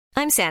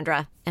I'm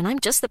Sandra, and I'm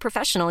just the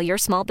professional your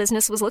small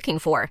business was looking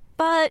for.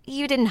 But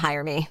you didn't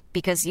hire me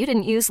because you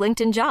didn't use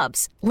LinkedIn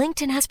Jobs.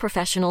 LinkedIn has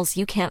professionals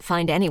you can't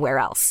find anywhere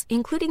else,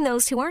 including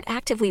those who aren't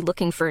actively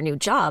looking for a new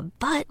job,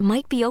 but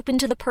might be open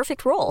to the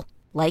perfect role,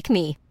 like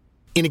me.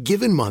 In a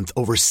given month,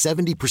 over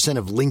 70%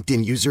 of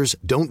LinkedIn users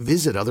don't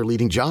visit other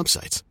leading job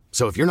sites.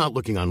 So if you're not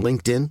looking on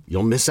LinkedIn,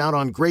 you'll miss out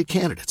on great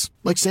candidates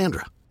like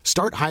Sandra.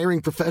 Start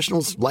hiring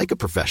professionals like a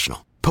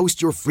professional.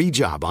 Post your free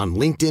job on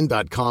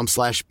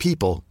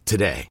linkedin.com/people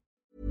today.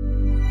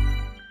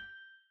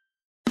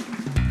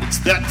 It's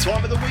that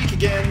time of the week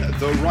again.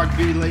 The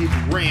Rugby League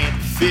rant,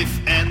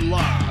 fifth and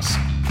last.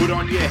 Put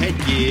on your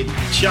headgear,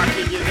 chuck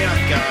in your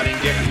mouthguard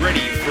and get ready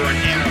for an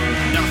hour of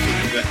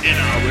nothing but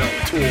NRL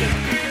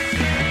talk.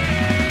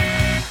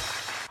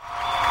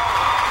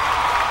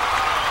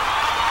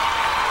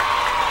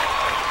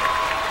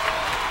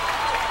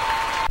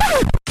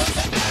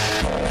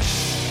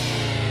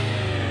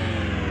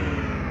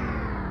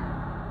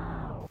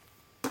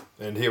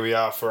 And here we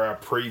are for our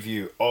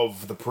preview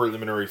of the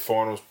preliminary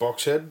finals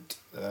boxhead.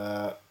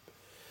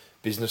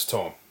 Business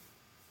time.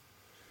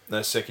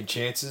 No second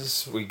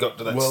chances. We got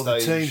to that stage. Well, the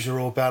teams are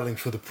all battling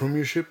for the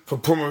premiership.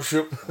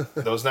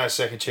 There was no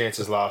second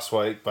chances last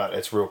week, but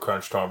it's real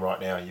crunch time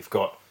right now. You've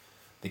got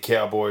the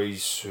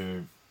Cowboys,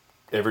 who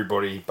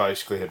everybody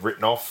basically had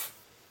written off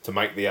to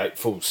make the 8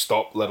 full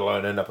stop, let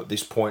alone end up at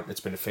this point.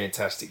 It's been a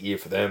fantastic year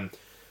for them.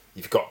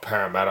 You've got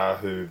Parramatta,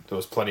 who there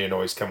was plenty of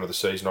noise coming to the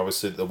season.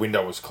 Obviously, the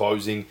window was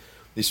closing.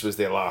 This was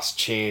their last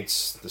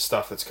chance. The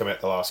stuff that's come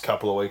out the last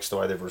couple of weeks, the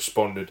way they've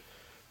responded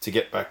to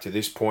get back to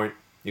this point.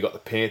 You got the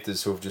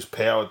Panthers, who have just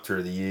powered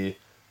through the year.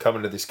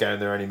 Coming to this game,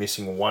 they're only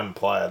missing one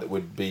player that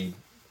would be,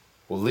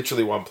 well,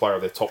 literally one player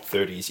of their top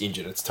 30 is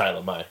injured. It's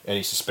Taylor May, and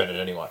he's suspended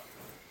anyway.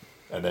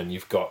 And then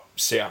you've got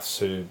Souths,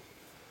 who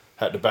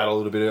had to battle a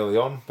little bit early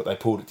on, but they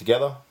pulled it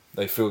together.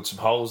 They filled some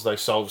holes. They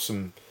solved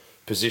some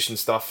position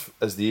stuff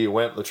as the year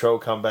went. Latrell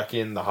come back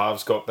in. The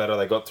halves got better.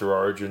 They got through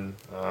Origin.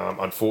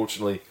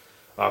 Unfortunately,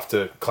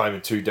 after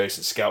claiming 2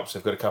 decent scalps,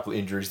 they've got a couple of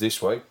injuries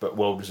this week, but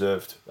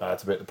well-deserved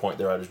to be at the point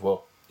they're at as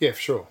well. Yeah, for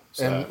sure.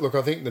 So, and look,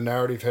 I think the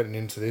narrative heading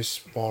into this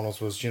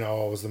finals was, I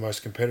was the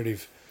most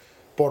competitive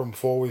bottom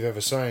 4 we've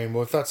ever seen.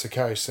 Well, if that's the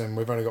case, then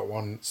we've only got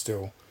one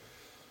still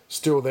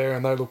there,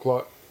 and they look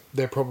like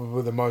they're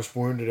probably the most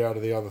wounded out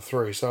of the other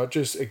 3. So it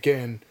just,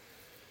 again,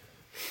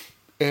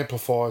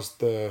 amplifies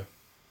the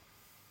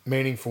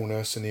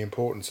meaningfulness and the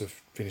importance of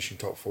finishing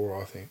top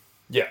 4, I think.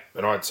 Yeah,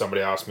 and I had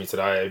somebody ask me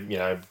today,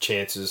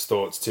 chances,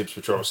 thoughts, tips,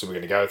 which obviously we're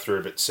going to go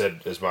through, but said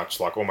as much,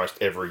 like almost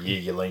every year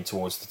you lean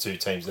towards the 2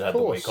 teams that had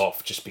the week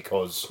off, just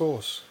because, of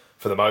course,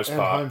 for the most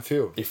part, home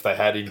field. If they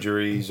had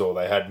injuries or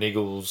they had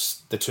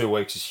niggles, the 2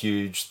 weeks is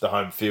huge. The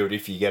home field,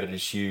 if you get it,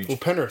 is huge. Well,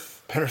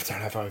 Penrith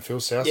don't have home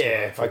field. South.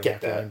 Yeah, I get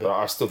that, but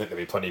I still think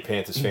there'll be plenty of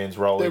Panthers fans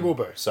rolling. There will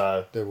be.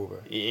 So there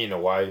will be, in a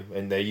way,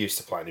 and they're used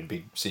to playing in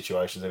big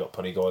situations. They've got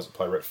plenty of guys that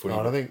play rep footy.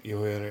 I don't think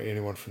you'll hear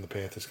anyone from the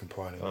Panthers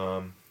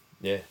complaining.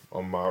 Yeah,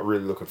 I'm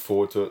really looking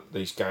forward to it.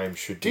 These games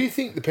should... Do you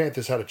think the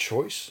Panthers had a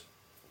choice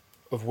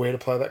of where to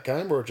play that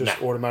game, or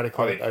just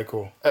automatically at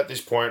Acor? At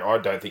this point, I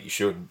don't think you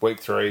should.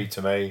 Week 3,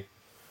 to me,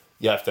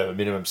 you have to have a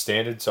minimum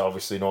standard, so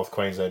obviously North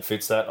Queensland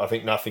fits that. I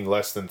think nothing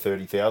less than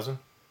 30,000.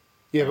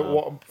 Yeah,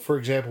 but for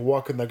example,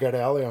 why couldn't they go to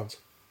Allianz?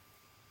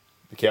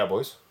 The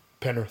Cowboys?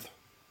 Penrith.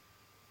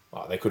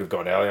 Oh, they could have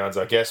gone to Allianz,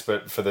 I guess,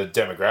 but for the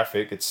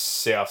demographic, it's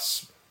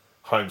South's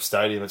home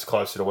stadium. It's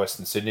closer to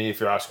Western Sydney. If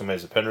you're asking me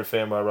as a Penrith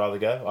fan where I'd rather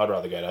go, I'd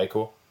rather go to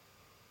Acor.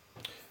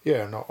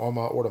 Yeah, no.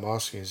 What I'm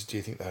asking is, do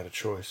you think they had a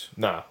choice?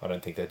 No, I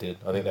don't think they did.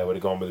 I think they would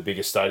have gone with the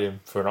biggest stadium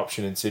for an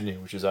option in Sydney,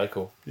 which is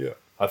Acor. Yeah,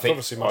 I think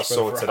I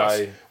saw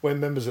today. We're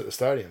members at the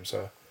stadium,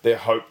 so their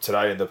hope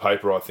today in the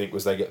paper, I think,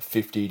 was they get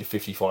 50 to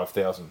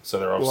 55,000. So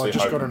they're obviously. Well, I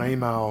just got an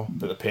email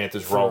that the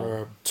Panthers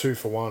roll 2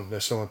 for 1. They're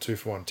selling 2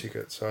 for 1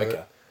 tickets,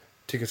 so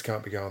tickets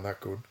can't be going that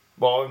good.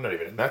 Well, not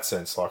even in that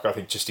sense. Like, I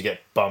think just to get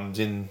bummed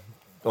in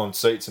on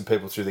seats and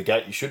people through the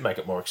gate, you should make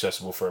it more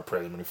accessible for a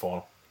preliminary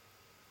final.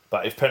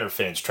 But if Penrith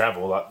fans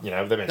travel,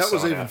 they've been that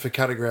was even out. for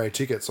Category A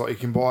tickets. Like, you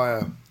can buy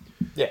a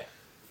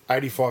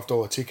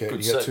 $85 ticket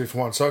and you get 2 for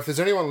 1. So if there's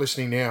anyone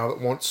listening now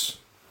that wants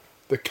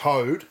the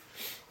code,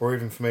 or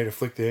even for me to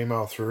flick the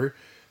email through,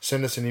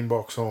 send us an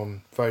inbox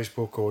on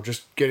Facebook or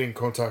just get in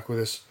contact with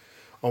us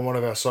on one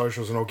of our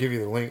socials and I'll give you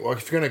the link. Like,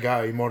 if you're going to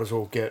go, you might as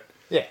well get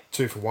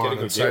 2 for 1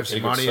 and save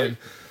some money, and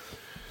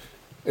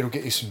it'll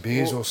get you some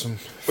beers or some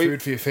food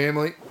for your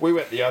family. We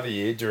went the other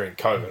year during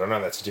COVID. I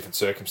know that's a different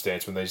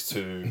circumstance when these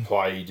two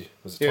played.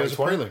 Was it 2020? Yeah, it was a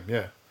prelim,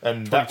 yeah.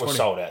 And that was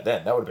sold out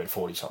then. That would have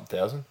been 40-something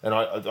thousand. And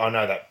I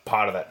know that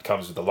part of that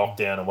comes with the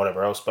lockdown and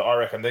whatever else, but I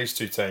reckon these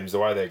two teams, the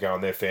way they're going,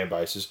 their fan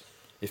bases,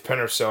 if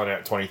Penrith's selling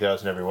out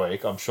 20,000 every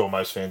week, I'm sure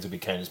most fans would be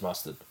keen as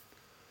mustard.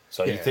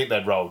 So you'd think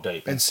they'd roll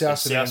deep. And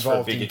South's been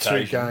involved in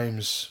 2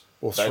 games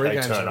or 3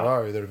 games in a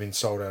row that have been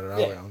sold out at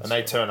Allianz. And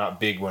they turn up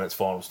big when it's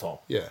finals time.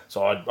 Yeah.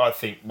 So I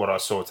think what I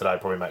saw today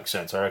probably makes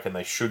sense. I reckon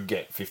they should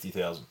get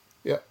 50,000.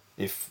 Yeah.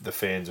 If the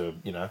fans are,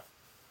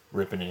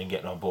 ripping in and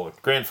getting on board.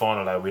 Grand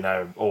final, though, we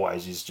know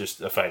always is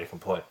just a fait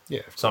accompli.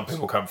 Yeah. Some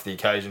people come for the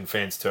occasion,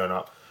 fans turn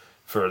up.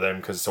 for them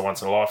because it's a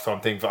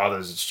once-in-a-lifetime thing. For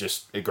others, it's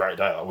just a great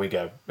day. Like we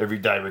go every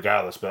day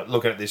regardless. But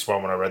looking at this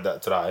one, when I read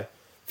that today,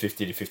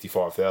 50 to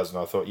 55,000,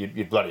 I thought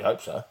you'd bloody hope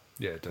so.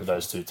 Yeah, definitely. With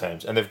those two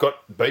teams. And they've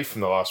got beef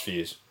from the last few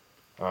years,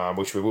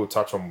 which we will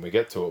touch on when we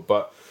get to it.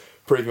 But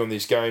preview on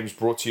these games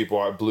brought to you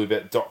by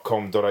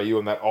bluebet.com.au,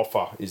 and that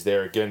offer is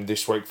there again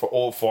this week for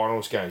all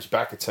finals games.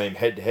 Back a team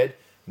head-to-head,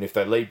 and if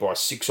they lead by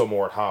 6 or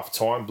more at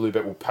half-time,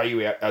 Bluebet will pay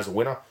you out as a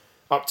winner,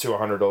 up to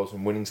 $100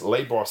 in winnings.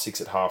 Lead by 6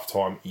 at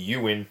half-time,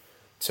 you win.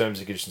 Terms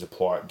and conditions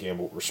apply.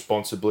 Gamble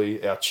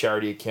responsibly. Our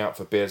charity account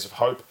for Bears of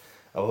Hope,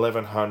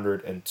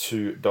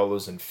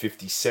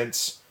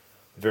 $1,102.50.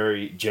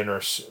 Very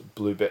generous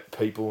Bluebet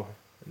people.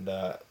 And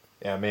our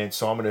man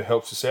Simon, who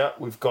helps us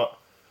out, we've got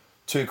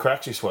 2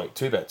 cracks this week,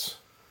 2 bets.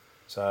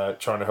 So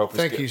trying to help us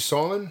Thank you,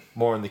 Simon.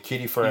 More in the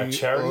kitty for our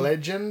charity.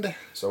 Legend.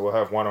 So we'll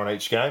have one on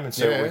each game and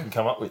see what we can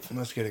come up with.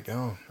 Let's get it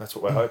going. That's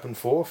what we're hoping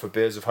for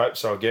Bears of Hope.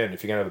 So again,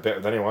 if you're going to have a bet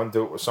with anyone,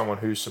 do it with someone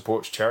who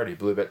supports charity.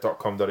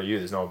 Bluebet.com.au.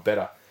 There's no one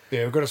better.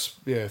 Yeah, we've got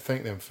to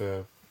thank them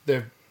for...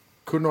 They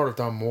could not have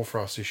done more for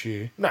us this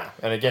year. No,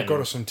 and again... They got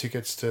us some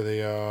tickets to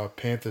the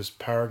Panthers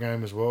Para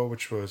game as well,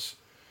 which was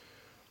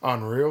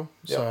unreal.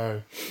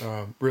 Yep.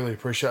 So really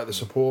appreciate the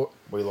support.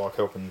 We like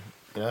helping...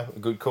 a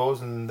good cause,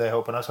 and they're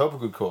helping us help a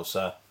good cause,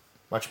 so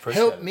much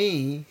appreciated. Help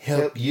me,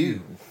 help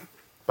you.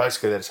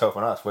 Basically, they're just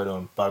helping us. We're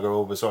doing bugger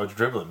all besides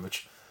dribbling,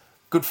 which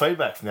good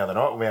feedback from the other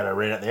night. We had a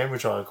rant at the end,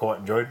 which I quite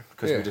enjoyed,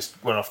 because we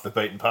just went off the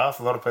beaten path.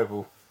 A lot of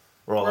people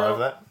were all over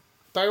that.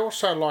 They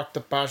also like the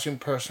Buzz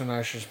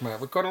impersonations, mate.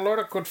 We got a lot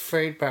of good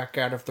feedback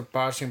out of the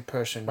Buzz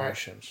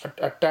impersonations.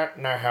 I don't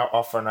know how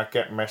often I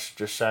get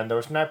messages saying there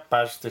was no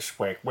Buzz this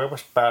week. Where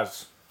was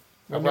Buzz?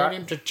 We need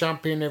him to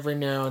jump in every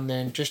now and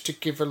then just to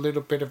give a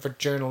little bit of a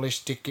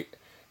journalistic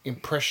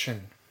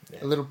impression,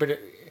 a little bit of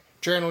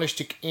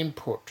journalistic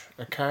input,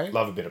 okay?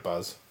 Love a bit of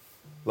Buzz.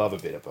 All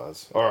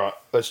right,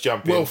 let's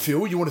jump in. Well,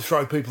 Phil, you want to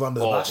throw people under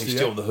the bus? He's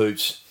still in the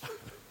hoots.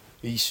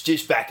 He's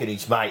just backing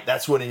his mate.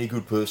 That's what any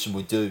good person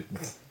would do.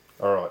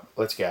 All right,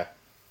 let's go.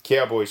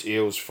 Cowboys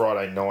Eels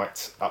Friday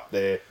night up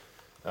there,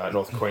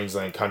 North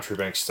Queensland Country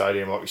Bank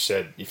Stadium. Like we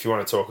said, if you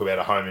want to talk about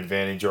a home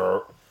advantage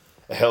or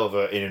a hell of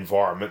an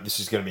environment, this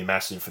is going to be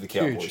massive for the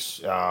Cowboys.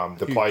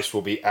 The place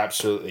will be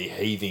absolutely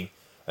heaving,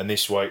 and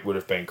this week would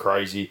have been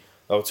crazy.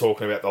 They were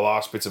talking about the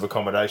last bits of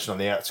accommodation on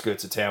the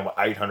outskirts of town were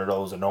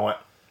 $800 a night.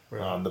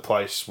 Right. The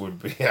place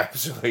would be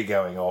absolutely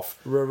going off.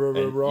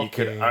 You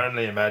could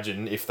only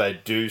imagine if they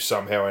do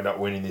somehow end up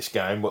winning this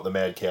game, what the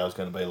Mad Cow is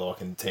going to be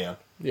like in town.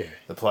 Yeah.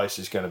 The place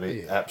is going to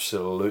be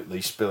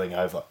absolutely spilling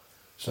over.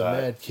 So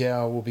the Mad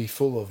Cow will be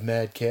full of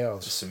mad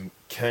cows. Some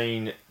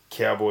keen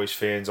Cowboys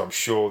fans, I'm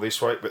sure,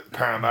 this week. But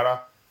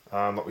Parramatta,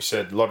 like we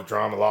said, a lot of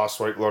drama last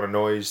week, a lot of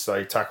noise.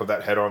 They tackled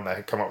that head on. They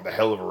had come up with a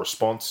hell of a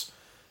response.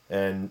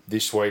 And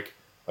this week,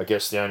 I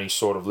guess the only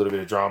sort of little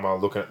bit of drama,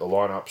 looking at the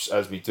lineups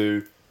as we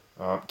do,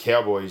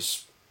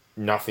 Cowboys,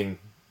 nothing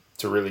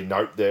to really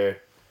note there.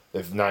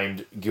 They've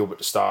named Gilbert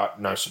to start,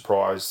 no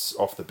surprise,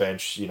 off the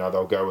bench.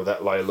 They'll go with that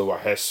Leilua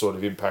Hess sort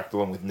of impact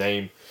along with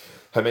Neem.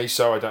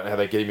 Hamiso, I don't know how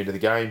they get him into the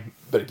game,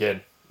 but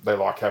again, they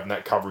like having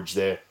that coverage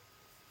there.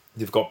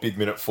 They've got big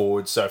minute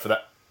forwards, so for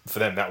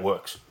them, that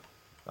works.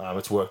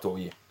 It's worked all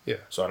year. Yeah.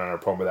 So I don't have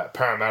a problem with that.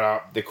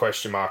 Parramatta, the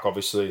question mark,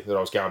 obviously, that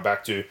I was going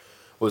back to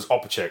was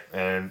Opacek,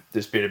 and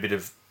there's been a bit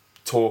of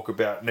talk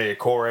about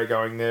Niokore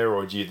going there,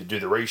 or do you do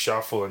the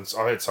reshuffle? And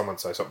I heard someone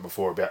say something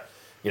before about,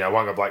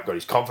 Wanga Blake got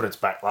his confidence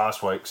back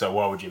last week, so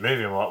why would you move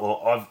him? I'm like,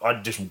 well, I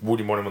just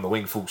wouldn't want him on the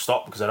wing full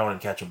stop because I don't want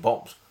him catching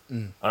bombs.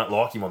 I don't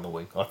like him on the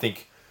wing. I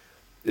think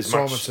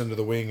Simonson to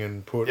the wing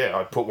and put... Yeah,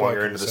 I'd put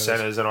Wanga into the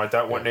centres, and I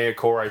don't want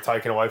Niokore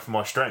taken away from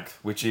my strength,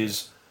 which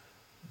is...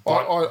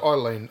 I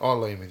lean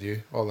with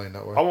you. I lean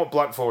that way. I want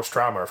blunt force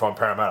trauma if I'm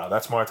Parramatta.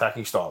 That's my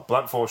attacking style.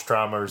 Blunt force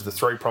trauma is the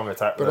 3-prong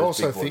attack. But I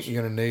also think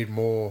you're going to need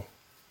more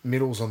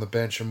middles on the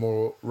bench and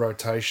more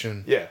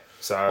rotation. Yeah.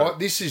 So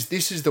this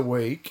is the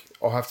week,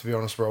 I'll have to be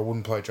honest, where I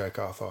wouldn't play Jake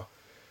Arthur.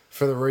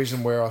 For the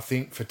reason where I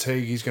think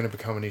fatigue is going to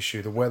become an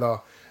issue. The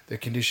weather, the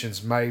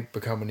conditions may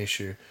become an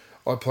issue.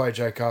 I'd play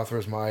Jake Arthur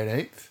as my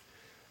 18th,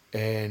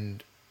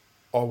 and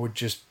I would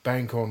just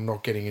bank on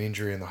not getting an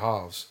injury in the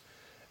halves.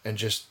 And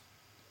just,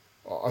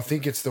 I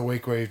think it's the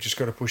week where you've just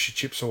got to push your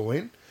chips all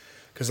in.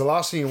 Because the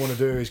last thing you want to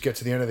do is get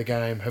to the end of the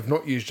game, have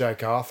not used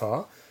Jake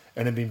Arthur,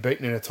 and have been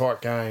beaten in a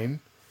tight game,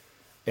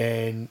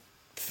 and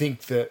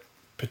think that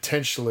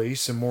potentially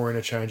some more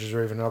interchanges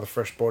or even another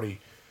fresh body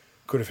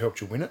could have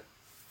helped you win it.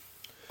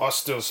 I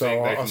still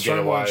think they can get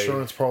away. My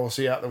insurance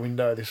policy out the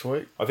window this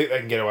week. I think they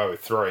can get away with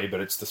 3,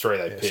 but it's the 3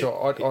 they pick.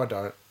 So I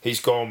don't.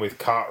 He's gone with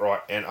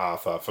Cartwright and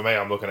Arthur. For me,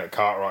 I'm looking at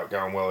Cartwright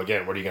going, well,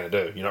 again, what are you going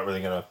to do? You're not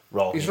really going to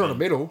roll him. He's not a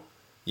middle.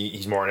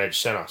 He's more an edge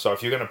centre. So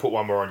if you're going to put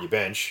one more on your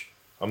bench,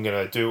 I'm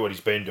going to do what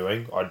he's been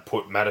doing. I'd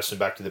put Madison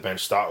back to the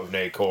bench, start with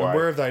Niokore. And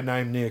where have they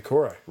named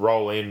Niokore?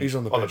 Roll in. He's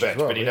on the bench as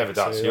well, but he never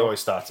does. He always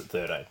starts at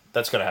 13.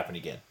 That's going to happen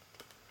again.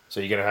 So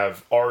you're going to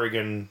have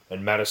Oregon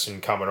and Madison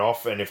coming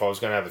off, and if I was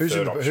going to have a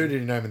third option... Who did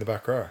he name in the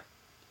back row?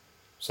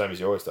 Same as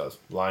he always does.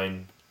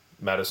 Lane,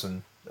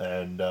 Madison,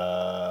 and,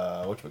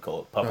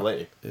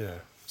 Papali'i. Yeah.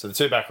 So the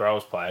 2 back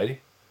rows play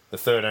 80. The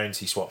 13s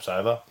he swaps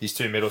over. His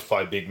 2 middles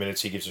play big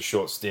minutes. He gives a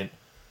short stint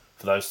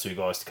for those 2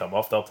 guys to come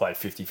off. They'll play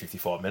 50,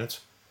 55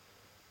 minutes.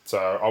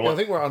 So I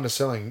think we're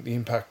underselling the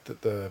impact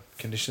that the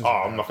conditions.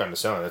 I'm not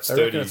underselling it. It's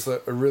 30. It's a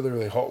really,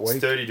 really hot week.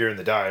 It's 30 during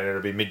the day, and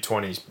it'll be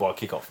mid-20s by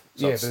kickoff.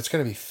 So but it's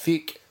going to be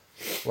thick,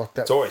 like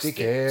that. It's always thick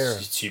air.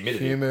 It's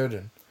humidity. Humid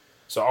and.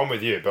 So I'm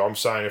with you, but I'm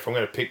saying if I'm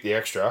going to pick the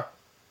extra,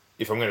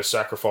 if I'm going to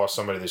sacrifice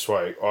somebody this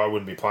week, I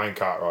wouldn't be playing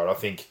Cartwright. I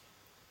think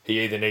he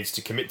either needs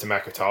to commit to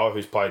Makatoa,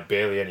 who's played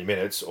barely any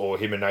minutes, or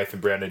him and Nathan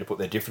Brown need to put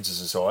their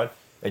differences aside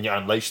and you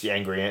unleash the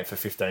angry ant for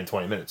 15,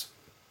 20 minutes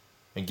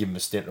and give him a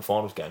stint in the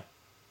finals game.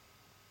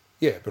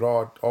 Yeah, but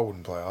I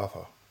wouldn't play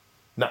Arthur.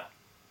 No.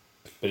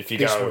 But if you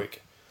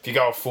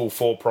go a full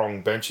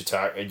 4-prong bench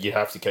attack, you'd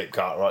have to keep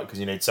Cartwright because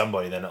you need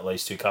somebody then at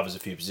least who covers a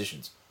few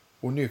positions.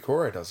 Well,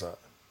 Nuakure does that.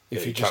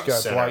 If you just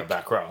go Blake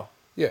back row.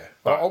 Yeah,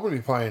 but I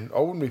wouldn't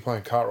be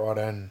playing Cartwright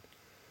and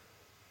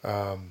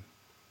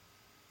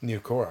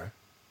Nuakure.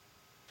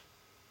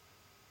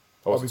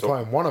 I'd be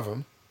playing one of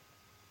them.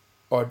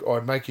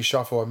 I'd make you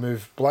shuffle. I'd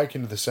move Blake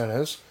into the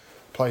centres,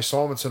 play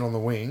Simonson on the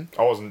wing.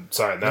 I wasn't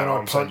saying that.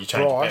 I'm saying you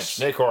change Bryce.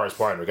 The bench. Nuakure's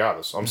playing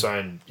regardless. I'm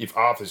saying if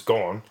Arthur's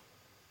gone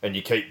and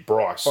you keep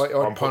Bryce,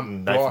 I'm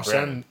putting Nathan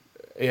Brown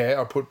in.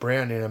 I'd put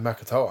Brown in and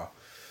Makatoa.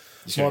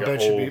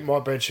 My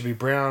bench should be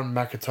Brown,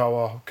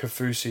 Makatoa,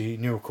 Kafusi,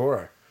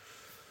 Nuakure.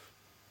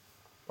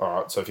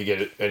 All right, so if you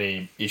get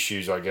any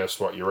issues, I guess,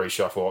 your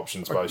reshuffle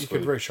options, basically.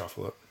 You could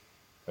reshuffle it.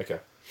 Okay.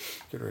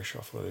 You could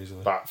reshuffle it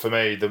easily. But for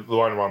me, the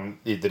only one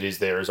that is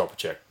there is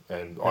Opacek,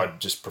 and I'd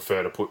just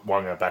prefer to put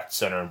one guy back to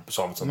centre and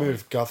Simonson.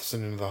 Move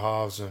Gutherson into the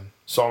halves and...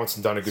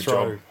 Simonson done a good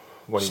job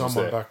when he was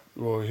there. Back,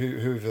 well,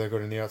 who have they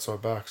got in the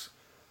outside backs?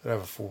 They'd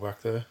have a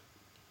full-back there.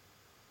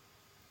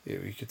 Yeah,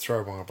 you could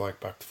throw one of Blake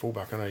back to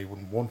full-back. I know you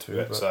wouldn't want to,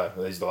 but... So,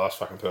 he's the last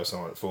fucking person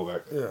I want at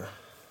full-back. Yeah.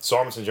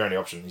 Simonson's your only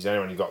option. He's the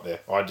only one you got there.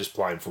 I'd just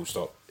play him full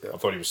stop. Yeah. I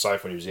thought he was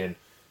safe when he was in.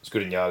 He's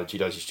good in yardage. He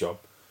does his job.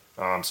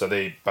 So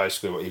they're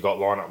basically what you got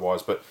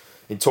line-up-wise. But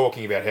in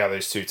talking about how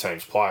these two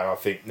teams play, I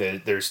think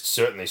there's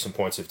certainly some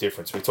points of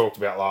difference. We talked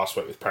about last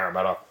week with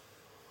Parramatta.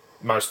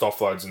 Most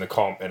offloads in the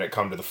comp, and it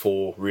come to the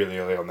fore really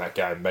early on that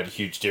game. Made a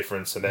huge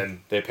difference. And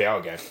then their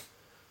power game.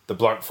 The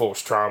blunt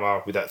force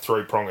trauma with that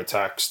 3-prong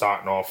attack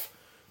starting off,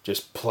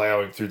 just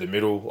ploughing through the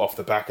middle off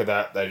the back of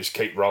that. They just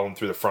keep rolling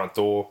through the front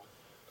door.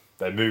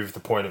 They move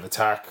the point of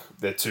attack.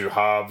 Their 2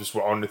 halves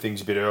were onto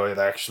things a bit earlier.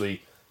 They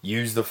actually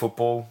use the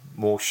football.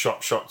 More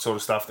shot sort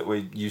of stuff that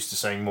we're used to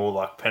seeing more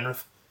like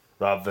Penrith,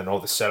 rather than all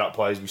the setup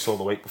plays we saw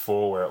the week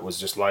before where it was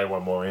just lay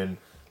one more in,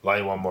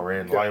 lay one more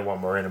in, lay one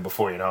more in, and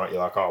before you know it,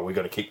 you're like, oh, we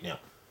got a kick now.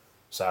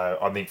 So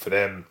I think for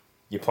them,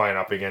 you're playing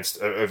up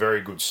against a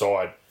very good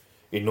side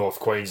in North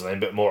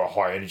Queensland, but more a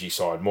high-energy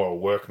side, more a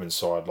workman's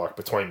side, like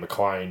between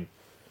McLean,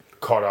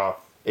 Cotter,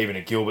 even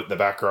a Gilbert in the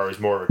back row is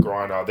more of a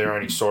grinder. Their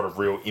only sort of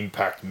real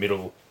impact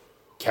middle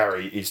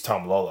carry is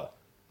Tom Lola.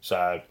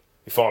 So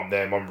if I'm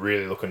them, I'm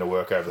really looking to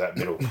work over that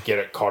middle. Get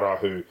at Cotter,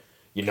 who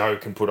you know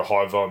can put a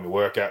high volume of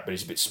work at, but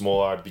he's a bit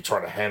smaller. I'd be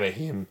trying to hammer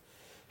him,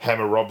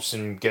 hammer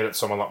Robson, get at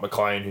someone like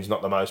McLean, who's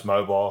not the most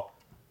mobile.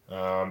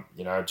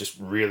 Just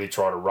really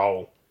try to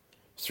roll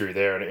through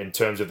there. And in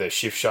terms of their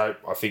shift shape,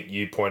 I think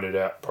you pointed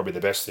out probably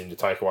the best thing to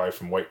take away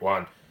from week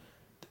 1.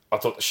 I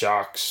thought the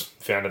Sharks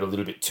found it a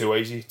little bit too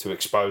easy to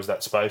expose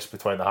that space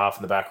between the half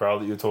and the back row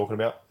that you were talking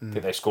about. I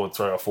think they scored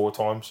 3 or 4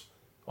 times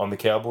on the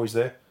Cowboys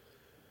there.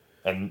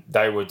 And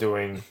they were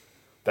doing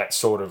that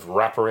sort of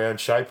wraparound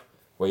shape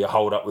where you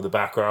hold up with the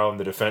back row and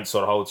the defence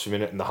sort of holds for a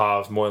minute, and the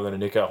halves, Moylan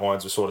and Nico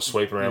Hines, were sort of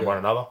sweeping around one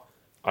another.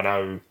 I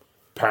know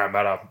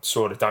Parramatta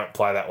sort of don't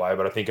play that way,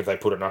 but I think if they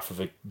put enough of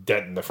a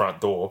dent in the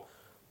front door,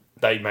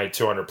 they made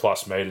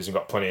 200-plus metres and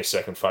got plenty of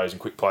second phase and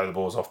quick play the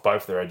balls off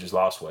both their edges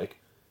last week.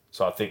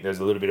 So I think there's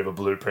a little bit of a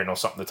blueprint or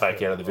something to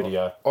take out of the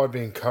video. I'd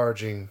be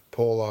encouraging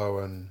Paulo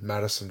and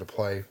Madison to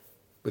play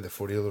with the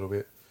footy a little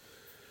bit.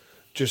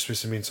 Just with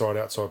some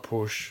inside-outside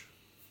push,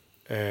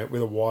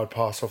 with a wide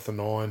pass off the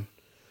 9,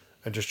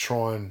 and just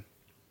try and...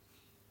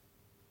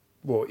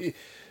 Well,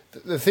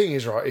 the thing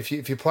is, right, if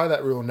you play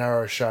that real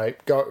narrow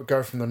shape,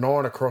 go from the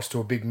 9 across to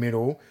a big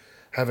middle,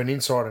 have an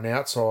inside and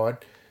outside...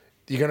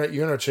 You're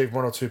gonna achieve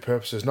 1 or 2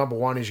 purposes. Number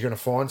one is you're gonna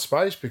find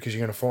space because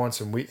you're gonna find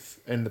some width,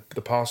 and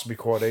the pass will be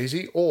quite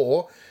easy.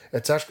 Or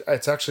it's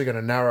actually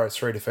gonna narrow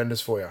 3 defenders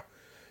for you,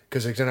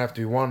 because there's gonna have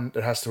to be one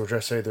that has to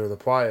address either of the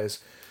players.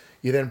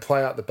 You then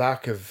play out the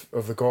back of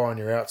the guy on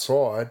your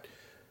outside,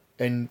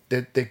 and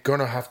they're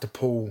gonna have to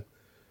pull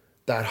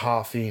that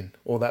half in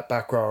or that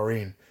back rower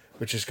in,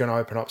 which is gonna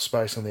open up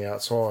space on the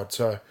outside.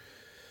 So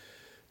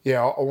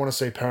yeah, I want to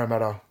see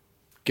Parramatta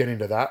get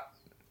into that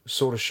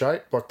sort of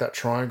shape, like that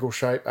triangle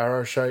shape,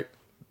 arrow shape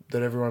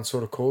that everyone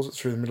sort of calls it,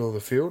 through the middle of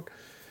the field,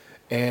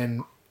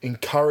 and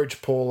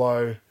encourage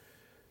Paulo,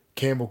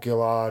 Campbell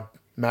Gillard,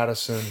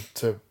 Madison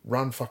to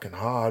run fucking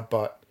hard,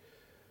 but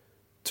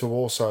to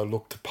also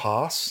look to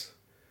pass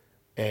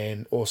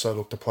and also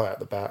look to play at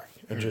the back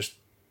and just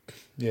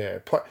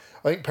play.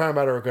 I think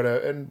Parramatta are going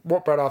to, and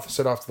what Brad Arthur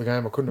said after the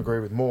game, I couldn't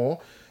agree with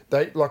more.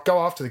 They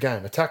go after the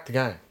game, attack the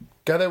game,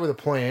 go there with a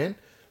plan,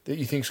 that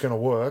you think's going to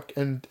work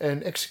and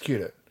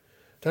execute it.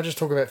 Don't just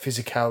talk about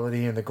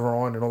physicality and the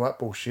grind and all that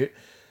bullshit.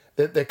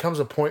 There comes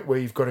a point where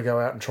you've got to go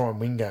out and try and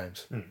win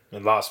games.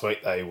 And last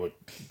week they were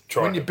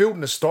trying. When you're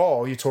building a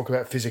style, you talk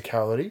about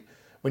physicality.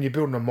 When you're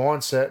building a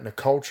mindset and a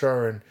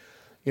culture and,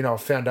 you know, a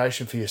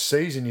foundation for your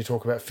season, you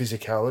talk about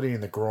physicality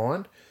and the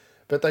grind.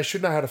 But they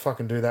should know how to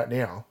fucking do that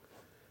now.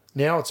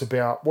 Now it's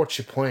about what's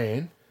your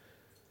plan,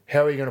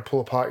 how are you going to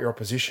pull apart your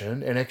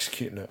opposition and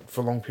executing it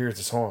for long periods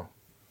of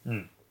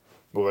time.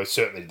 Well, they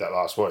certainly did that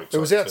last week. It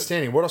was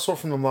outstanding. What I saw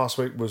from them last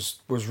week was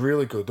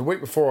really good. The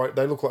week before,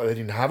 they looked like they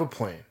didn't have a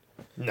plan.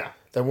 No.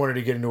 They wanted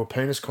to get into a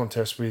penis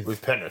contest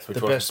with Penrith, which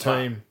the best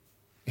team.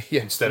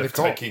 Yeah, instead of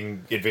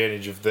taking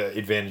advantage of the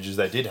advantages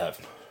they did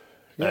have.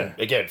 Yeah. And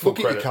again, full look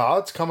credit. At your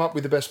cards, come up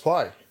with the best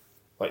play.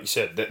 Like you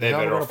said, they're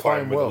better off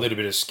playing with a little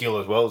bit of skill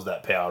as well as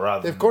that power.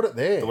 Rather They've got it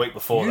there. The week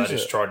before, they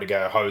just tried to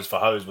go hose for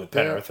hose with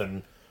Penrith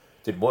and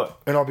didn't work.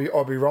 And I'll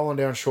be rolling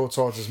down short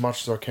sides as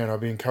much as I can. I'll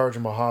be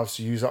encouraging my halves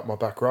to use up my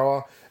back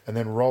rower and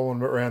then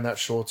rolling around that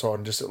short side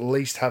and just at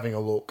least having a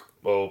look.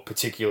 Well,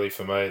 particularly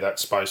for me, that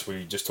space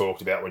we just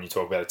talked about when you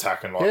talk about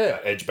attacking like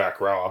that edge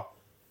back rower.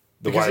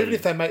 Because even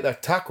if they make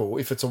that tackle,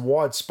 if it's a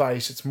wide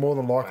space, it's more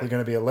than likely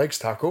going to be a legs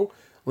tackle,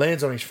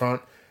 lands on his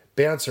front,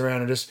 bounce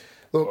around and just...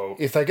 Look,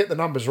 if they get the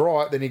numbers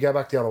right, then you go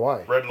back the other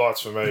way. Red lights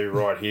for me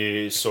right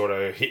here is sort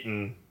of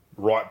hitting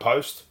right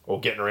post or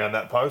getting around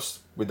that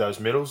post with those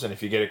middles. And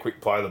if you get a quick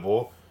play of the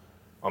ball,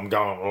 I'm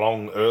going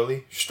along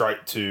early,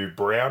 straight to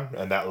Brown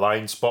and that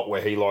lane spot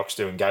where he likes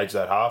to engage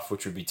that half,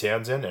 which would be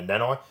Townsend and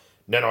Nanai.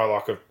 Nanai,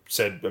 like I've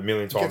said a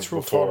million times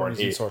before on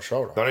here, inside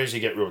shoulder. Not only does he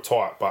get real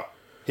tight, but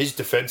his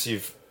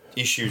defensive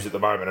issues at the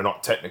moment are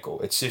not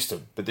technical. It's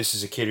system. But this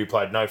is a kid who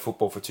played no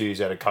football for 2 years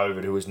out of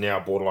COVID who is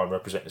now borderline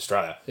representing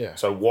Australia. Yeah.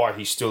 So why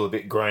he's still a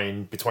bit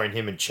green between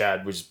him and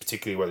Chad, which is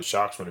particularly where the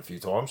Sharks went a few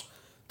times,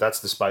 that's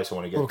the space I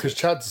want to get to. Well, because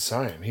Chad's the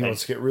same. He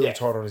wants to get really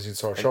tight on his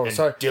inside shoulder. And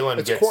so Dylan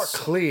it's quite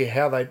clear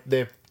how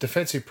their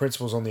defensive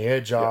principles on the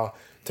edge are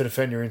to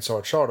defend your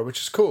inside shoulder, which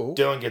is cool.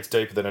 Dylan gets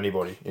deeper than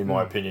anybody, in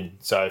my opinion.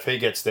 So if he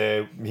gets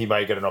there, he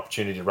may get an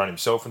opportunity to run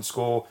himself and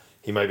score.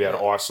 He may be able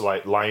to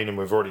isolate lane, and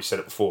we've already said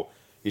it before.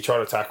 You try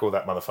to tackle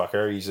that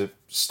motherfucker, he's a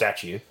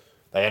statue.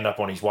 They end up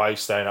on his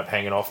waist, they end up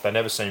hanging off. They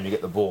never seem to get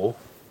the ball.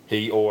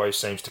 He always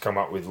seems to come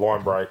up with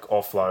line break,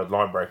 offload,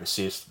 line break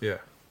assist. Yeah.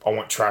 I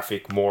want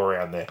traffic more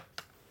around there.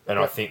 And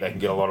I think they can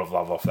get a lot of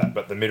love off that.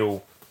 But the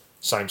middle,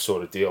 same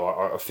sort of deal.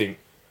 I think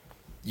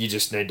you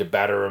just need to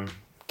batter him,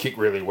 kick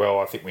really well.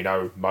 I think we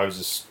know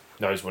Moses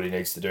knows what he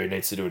needs to do. He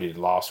needs to do what he did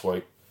last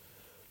week.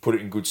 Put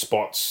it in good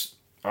spots.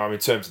 In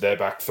terms of their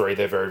back three,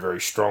 they're very, very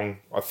strong.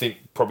 I think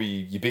probably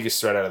your biggest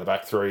threat out of the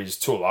back three is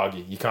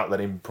Tuilagi. You can't let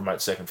him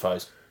promote second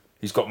phase.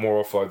 He's got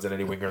more offloads than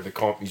any winger in the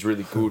comp. He's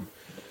really good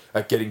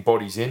at getting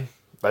bodies in.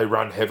 They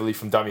run heavily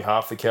from dummy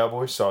half, the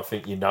Cowboys, so I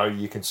think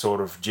you can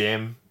sort of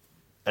jam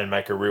and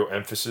make a real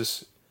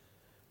emphasis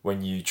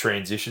when you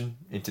transition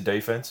into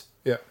defence.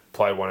 Yeah.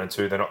 Play 1 and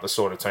 2. They're not the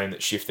sort of team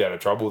that shift out of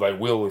trouble. They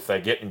will if they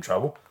get in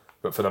trouble,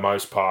 but for the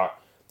most part,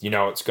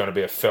 it's going to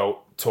be a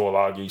felt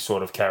Tuilagi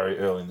sort of carry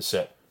early in the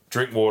set.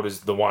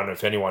 Drinkwater's the one,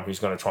 if anyone, who's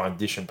going to try and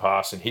dish and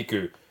pass, and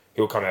Hiku,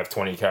 he'll come have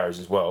 20 carries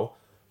as well.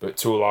 But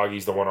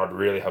Tuilagi's the one I'd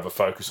really have a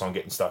focus on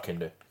getting stuck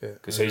into.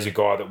 Because he's a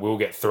guy that will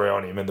get 3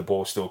 on him and the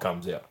ball still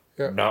comes out.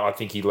 Yeah. No, I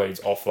think he leads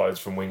offloads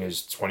from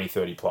wingers 20,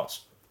 30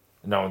 plus.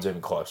 No one's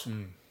even close.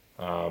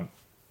 But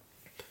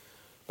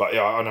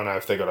yeah, I don't know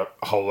if they got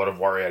a whole lot of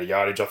worry out of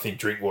yardage. I think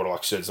Drinkwater, like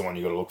I said, is the one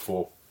you got to look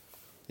for.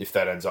 If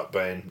that ends up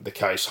being the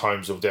case,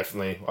 Holmes will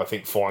definitely, I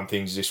think, find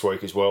things this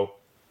week as well.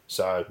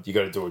 So you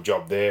got to do a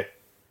job there.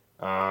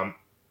 I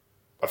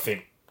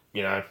think,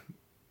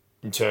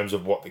 in terms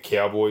of what the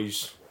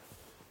Cowboys,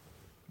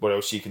 what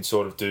else you can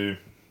sort of do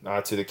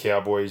to the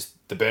Cowboys,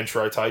 the bench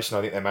rotation,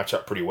 I think they match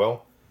up pretty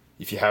well.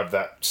 If you have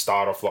that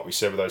start off, like we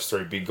said, with those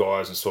 3 big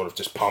guys and sort of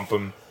just pump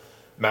them,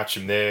 match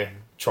them there,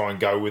 try and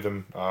go with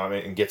them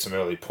and get some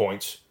early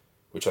points,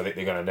 which I think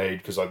they're going to need,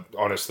 because I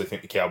honestly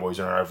think the Cowboys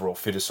are an overall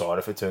fitter side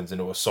if it turns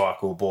into a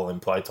cycle, ball in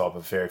play type of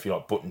affair, if you're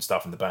not putting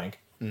stuff in the bank.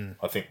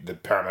 I think the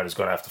Parramatta's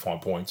going to have to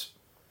find points.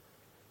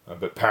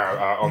 But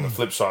on the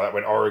flip side, that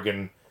when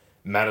Oregon,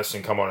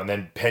 Madison come on, and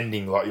then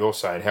pending, like you're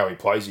saying, how he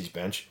plays his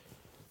bench,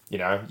 you're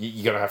going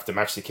to have to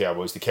match the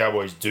Cowboys. The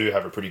Cowboys do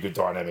have a pretty good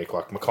dynamic.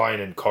 Like McLean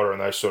and Cotter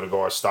and those sort of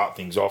guys start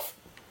things off,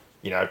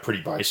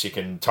 pretty basic,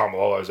 and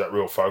Tamalolo's that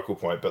real focal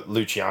point. But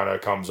Luciano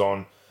comes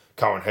on,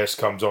 Cohen Hess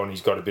comes on,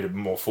 he's got a bit of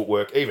more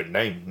footwork. Even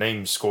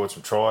Neem's scored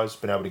some tries,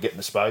 been able to get in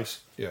the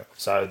space. Yeah.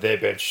 So their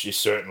bench is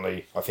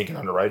certainly, I think, an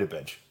underrated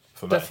bench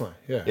for me. Definitely,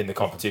 yeah. In the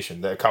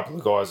competition. There are a couple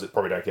of guys that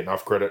probably don't get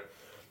enough credit.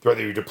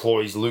 Whether he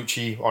deploys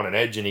Lucci on an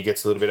edge and he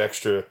gets a little bit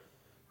extra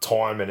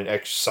time and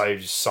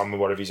saves some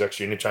of his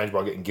extra interchange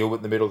by getting Gilbert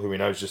in the middle, who we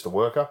know is just a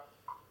worker,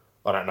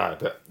 I don't know.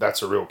 But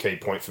that's a real key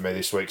point for me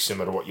this week,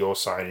 similar to what you're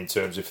saying in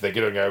terms of if they're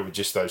going to go with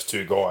just those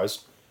 2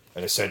 guys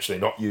and essentially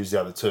not use the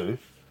other 2,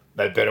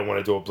 they better want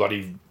to do a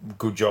bloody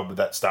good job with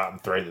that starting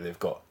 3 that they've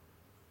got.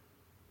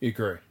 You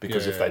agree.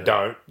 Because if they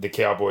don't, the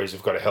Cowboys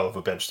have got a hell of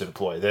a bench to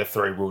deploy. Their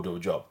 3 will do a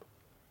job.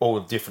 All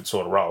different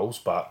sort of roles,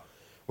 but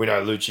We know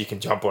Lucci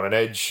can jump on an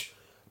edge,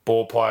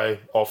 ball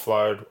play,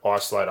 offload,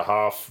 isolate a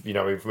half. You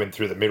know, we've went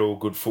through the middle,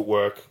 good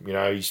footwork. You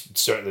know, he's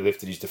certainly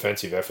lifted his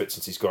defensive effort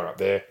since he's gone up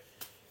there.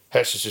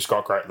 Hess has just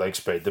got great leg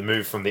speed. The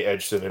move from the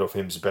edge to the middle for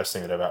him is the best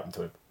thing that ever happened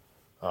to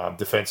him.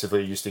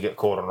 Defensively, he used to get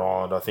caught on an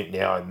island. I think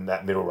now in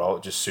that middle role,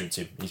 it just suits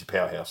him. He's a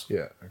powerhouse.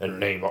 Yeah. And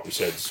Neem, like we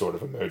said, is sort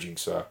of emerging.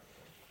 So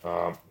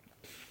I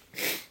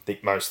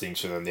think most things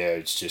for them there,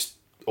 it's just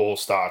all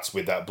starts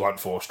with that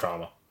blunt force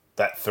trauma.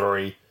 That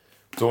 3,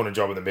 doing a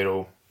job in the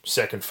middle,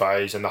 second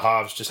phase, and the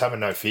halves just having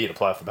no fear to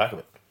play off the back of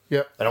it.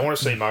 Yep. And I want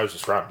to see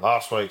Moses run.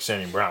 Last week,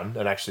 seeing him run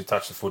and actually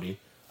touch the footy.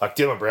 Like,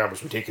 Dylan Brown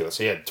was ridiculous.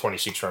 He had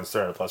 26 runs,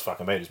 300 plus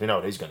fucking metres. We know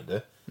what he's going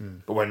to do.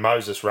 But when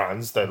Moses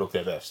runs, they look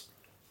their best.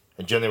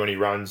 And generally when he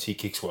runs, he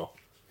kicks well.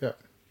 Yeah.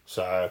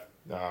 So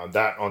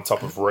that on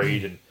top of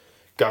Reed and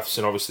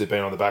Gutherson obviously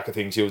being on the back of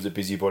things. He was a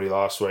busybody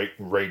last week.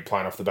 Reed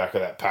playing off the back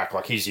of that pack.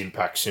 Like, his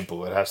impact's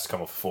simple. It has to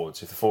come off the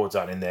forwards. If the forwards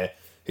aren't in there,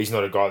 he's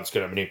not a guy that's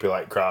going to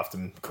manipulate craft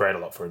and create a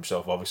lot for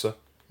himself, obviously.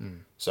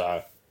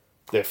 So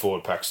their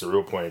forward pack's the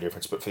real point of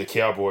difference. But for the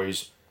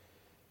Cowboys,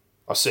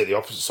 I see the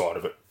opposite side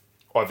of it.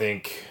 I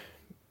think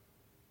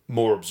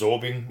more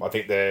absorbing. I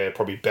think they're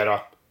probably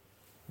better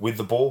with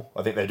the ball.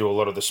 I think they do a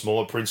lot of the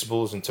smaller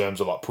principles in terms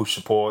of like push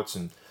supports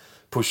and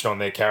pushing on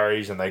their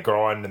carries, and they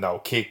grind and they'll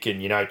kick.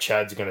 And, you know,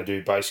 Chad's going to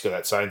do basically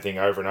that same thing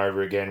over and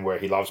over again, where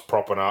he loves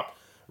propping up,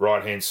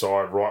 right-hand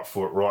side, right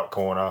foot, right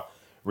corner,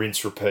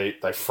 rinse,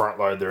 repeat. They front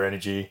load their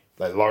energy.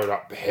 They load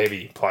up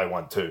heavy, play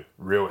 1-2,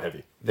 real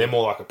heavy. They're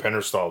more like a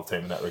Penrith style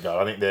team in that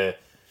regard. I think they're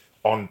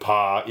on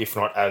par, if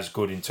not as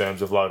good, in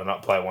terms of loading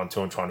up, play 1-2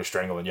 and trying to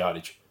strangle in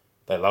yardage.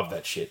 They love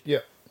that shit. Yeah.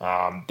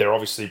 They're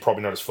obviously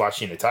probably not as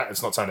flashy in attack.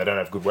 It's not saying they don't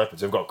have good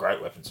weapons. They've got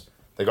great weapons.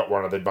 They've got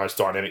one of the most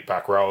dynamic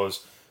back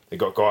rowers. They've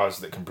got guys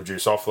that can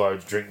produce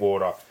offloads.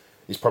 Drinkwater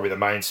is probably the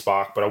main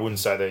spark, but I wouldn't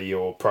say they're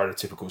your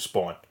prototypical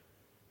spine.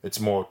 It's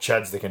more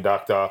Chad's the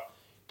conductor.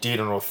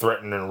 Dearden will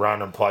threaten and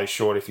run and play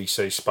short if he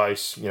sees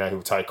space. You know,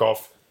 he'll take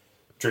off.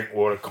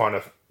 Drinkwater kind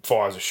of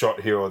fires a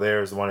shot here or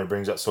there as the one who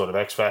brings that sort of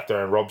X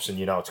factor. And Robson,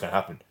 you know what's going to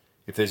happen.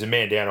 If there's a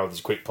man down or there's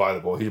a quick play of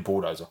the ball, he's a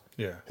bulldozer.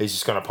 Yeah. He's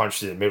just going to punch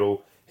to the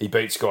middle. He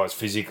beats guys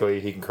physically.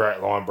 He can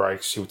create line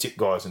breaks. He'll tip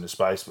guys into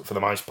space. But for the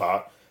most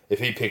part,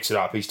 if he picks it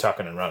up, he's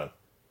tucking and running.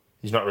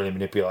 He's not really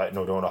manipulating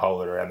or doing a whole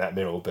lot around that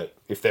middle. But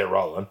if they're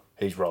rolling,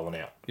 he's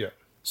rolling out. Yeah.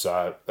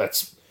 So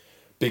that's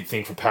big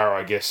thing for Para,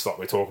 I guess, like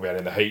we're talking about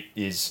in the heat,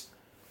 is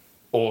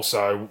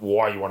also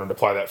why you want him to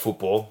play that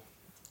football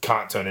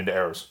can't turn into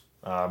errors.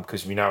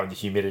 Because we know in the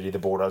humidity the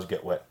ball does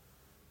get wet.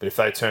 But if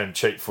they turn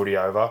cheap footy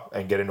over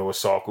and get into a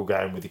cycle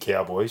game with the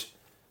Cowboys,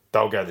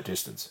 they'll go the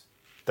distance.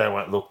 They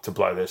won't look to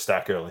blow their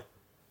stack early.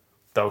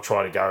 They'll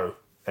try to go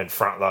and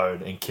front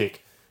load and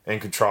kick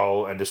and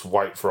control and just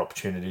wait for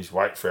opportunities,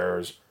 wait for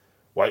errors,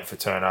 wait for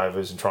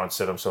turnovers and try and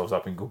set themselves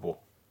up in good ball.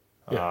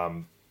 Yeah.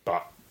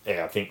 But,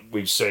 yeah, I think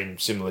we've seen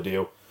similar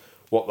deal.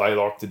 What they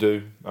like to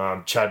do.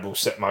 Chad will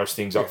set most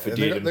things up for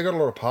Dearden. They've got a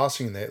lot of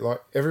passing in there.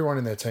 Like, everyone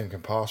in their team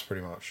can pass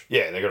pretty much.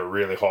 Yeah, they've got a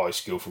really highly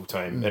skillful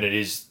team. And it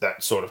is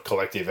that sort of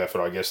collective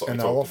effort, I guess, like and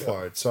we they'll talked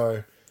offload. about.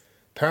 So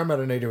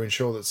Parramatta need to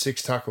ensure that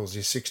 6 tackles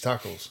is 6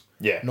 tackles.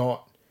 Yeah.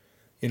 Not,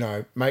 you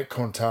know, make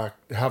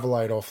contact, have a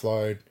late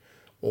offload,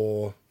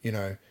 or, you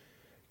know,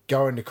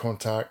 go into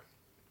contact,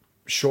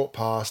 short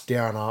pass,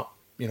 down, up,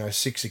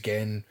 6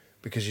 again,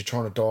 because you're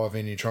trying to dive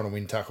in, you're trying to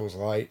win tackles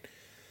late.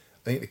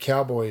 I think the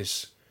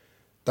Cowboys,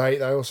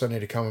 they also need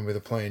to come in with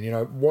a plan.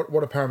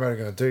 What are Parramatta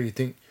going to do? You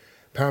think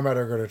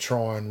Parramatta are going to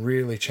try and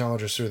really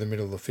challenge us through the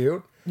middle of the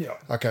field? Yeah.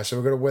 Okay, so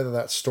we've got to weather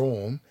that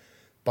storm,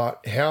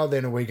 but how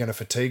then are we going to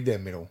fatigue their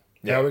middle?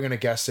 Yeah. How are we going to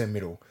gas their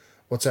middle?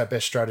 What's our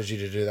best strategy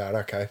to do that?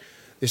 Okay,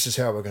 this is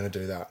how we're going to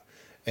do that.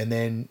 And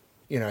then,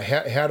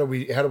 how do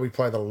we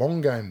play the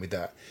long game with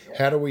that?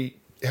 How do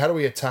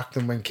we attack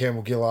them when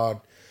Campbell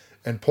Gillard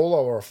and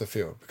Paulo are off the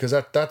field? Because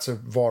that's a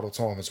vital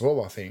time as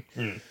well, I think.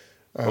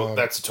 Well,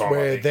 that's a time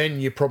where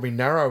then you probably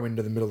narrow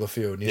into the middle of the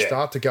field and you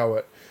start to go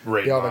at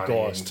Read the other money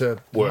guys to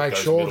work make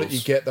those sure that middles. you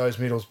get those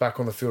middles back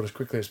on the field as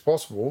quickly as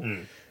possible,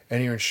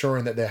 and you're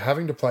ensuring that they're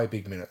having to play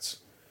big minutes.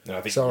 And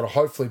I think So it'll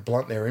hopefully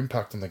blunt their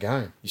impact on the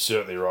game. you're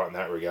certainly right in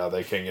that regard.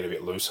 They can get a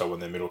bit looser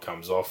when their middle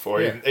comes off,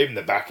 or even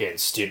the back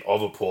end stint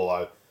of a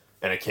Paulo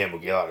and a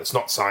Campbell Gillard. It's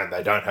not saying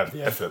they don't have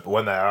the effort, but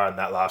when they are in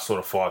that last sort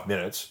of 5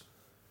 minutes,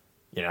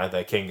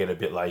 they can get a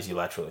bit lazy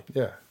laterally.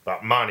 Yeah.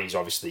 But Marnie's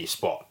obviously your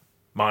spot.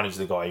 Marnie's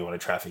the guy you want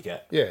to traffic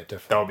at. Yeah,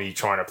 definitely. They'll be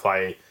trying to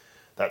play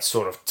that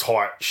sort of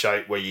tight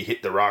shape where you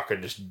hit the ruck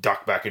and just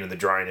duck back into the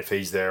drain if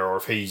he's there, or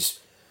if he's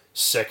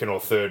second or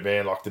third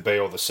man like the B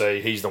or the C,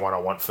 he's the one I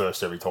want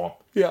first every time.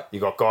 Yeah. You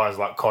got guys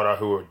like Cotter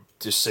who are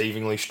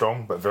deceivingly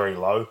strong but very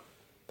low.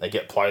 They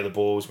get play the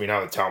balls. We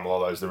know that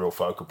Taumalolo's the real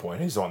focal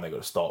point. He's the one they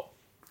got to stop,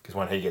 because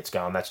when he gets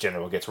going, that's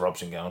generally what gets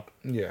Robson going.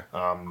 Yeah.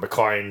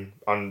 McLean,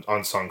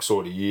 unsung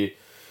sort of year,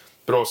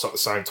 but also at the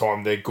same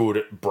time they're good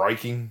at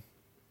breaking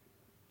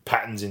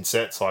patterns in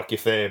sets. Like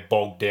if they're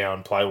bogged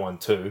down, play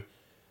 1-2,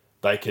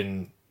 they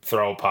can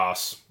throw a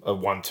pass, a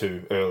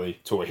 1-2 early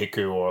to a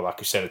Hiku, or like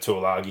you said, a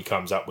Tuolagi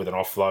comes up with an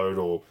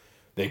offload, or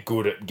they're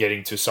good at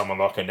getting to someone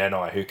like a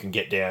Nanai who can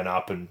get down,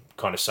 up, and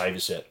kind of save a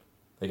set.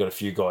 They got a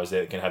few guys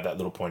there that can have that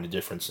little point of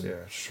difference. And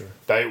yeah, sure.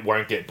 They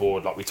won't get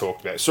bored like we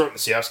talked about. Saw it in the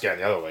South game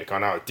the other week. I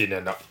know it didn't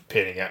end up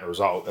panning out in a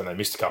result, and they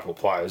missed a couple of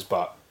players,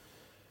 but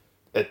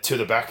to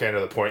the back end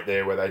of the point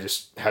there where they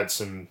just had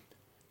some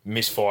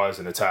misfires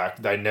in attack,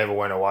 they never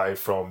went away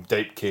from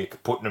deep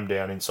kick, putting them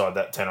down inside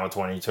that 10 or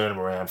 20, turn them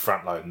around,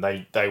 front load, and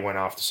they went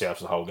after Souths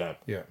the whole game.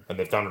 Yeah. And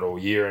they've done it all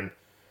year, and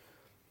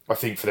I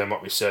think for them,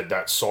 like we said,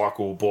 that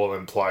cycle, ball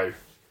and play,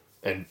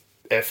 and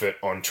effort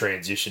on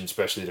transition,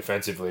 especially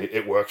defensively,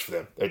 it works for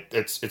them.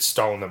 It's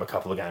stolen them a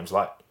couple of games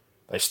late.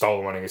 They stole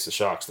the one against the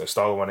Sharks. They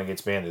stole the one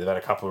against Manly. They've had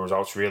a couple of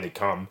results really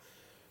come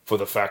for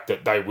the fact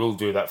that they will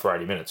do that for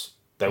 80 minutes.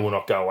 They will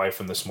not go away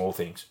from the small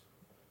things.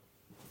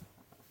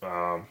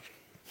 But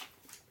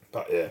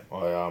yeah,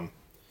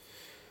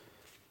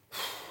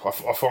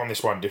 I find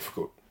this one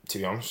difficult, to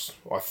be honest.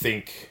 I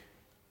think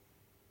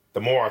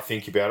the more I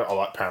think about it, I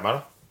like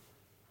Parramatta.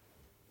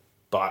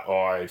 But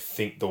I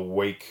think the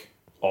week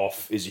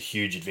off is a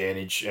huge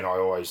advantage, and I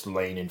always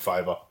lean in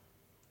favour,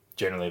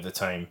 generally, of the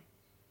team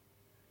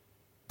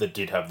that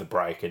did have the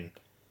break, and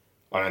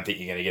I don't think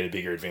you're going to get a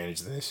bigger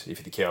advantage than this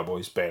if the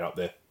Cowboys being up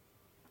there.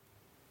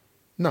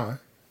 No,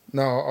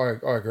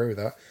 I agree with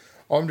that.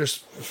 I'm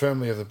just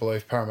firmly of the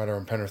belief Parramatta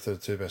and Penrith are the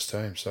two best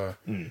teams, so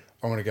I'm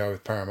going to go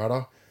with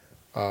Parramatta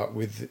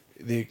with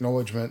the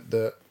acknowledgement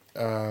that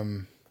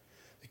the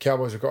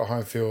Cowboys have got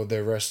home field,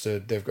 they're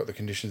rested, they've got the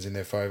conditions in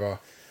their favour.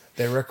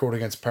 Their record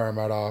against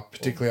Parramatta,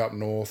 particularly up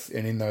north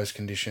and in those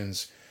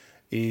conditions,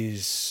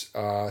 is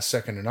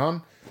second to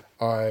none.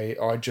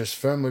 I just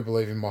firmly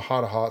believe in my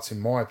heart of hearts,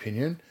 in my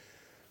opinion,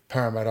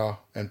 Parramatta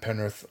and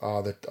Penrith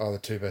are the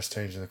two best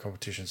teams in the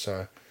competition.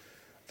 So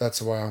that's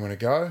the way I'm going to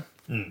go.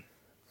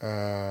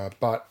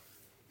 But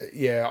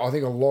yeah, I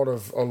think a lot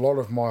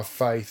of my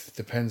faith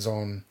depends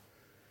on,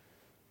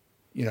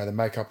 you know, the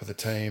makeup of the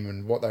team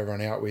and what they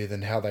run out with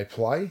and how they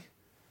play.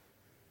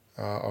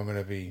 I'm going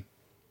to be,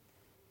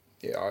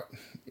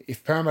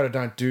 if Parramatta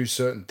don't do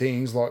certain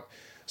things like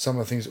some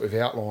of the things that we've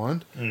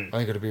outlined, I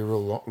think it'll be a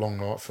real long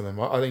night for them.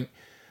 I think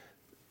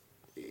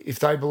if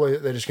they believe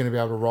that they're just going to be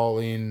able to roll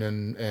in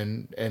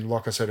and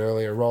like I said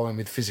earlier, roll in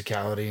with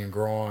physicality and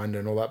grind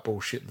and all that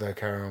bullshit that they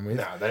carry on with.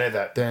 No, they need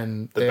that.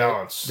 Then the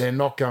balance. They're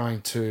not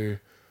going to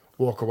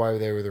walk away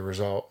there with a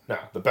result. No,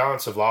 the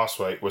balance of last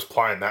week was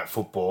playing that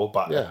football,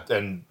 but they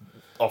earned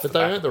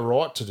the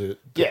right to play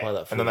that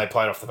football. And then they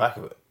played off the back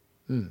of it.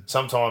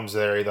 Sometimes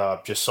they're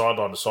either just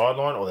sideline to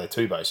sideline or they're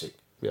too basic.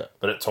 Yeah.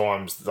 But at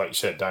times, like you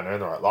said, don't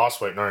earn the right.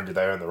 Last week, not only did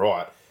they earn the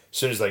right, as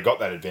soon as they got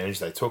that advantage,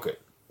 they took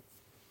it.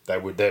 They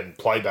would then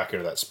play back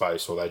into that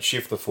space, or they'd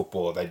shift the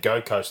football, or they'd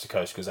go coast to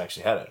coast because they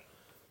actually had it.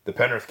 The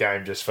Penrith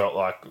game just felt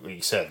like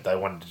you said, they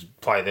wanted to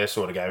play their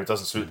sort of game. It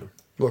doesn't suit them.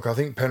 Look, I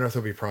think Penrith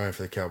will be praying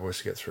for the Cowboys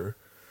to get through.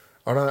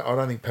 I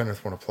don't think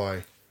Penrith want to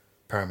play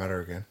Parramatta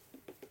again.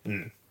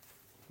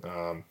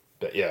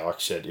 But yeah, like I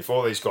said, if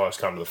all these guys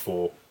come to the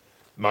fore,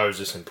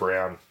 Moses and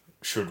Brown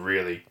should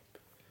really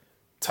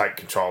take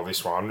control of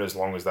this one as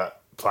long as that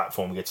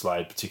platform gets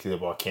laid,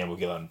 particularly by Campbell,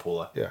 Gillard and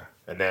Paulo. Yeah.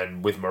 And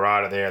then with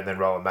Murata there and then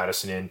rolling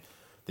Madison in,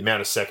 the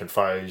amount of second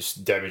phase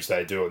damage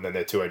they do, and then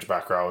their two-edge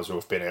back rowers who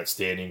have been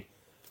outstanding.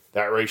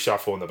 That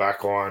reshuffle in the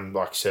back line,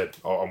 like I said,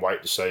 I'm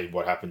waiting to see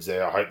what happens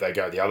there. I hope they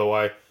go the other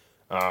way,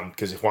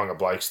 because if Wanga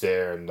Blake's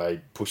there and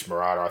they push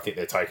Murata, I think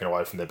they're taking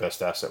away from their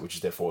best asset, which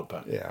is their forward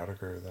pack. Yeah, I'd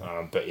agree with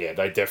that. But yeah,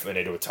 they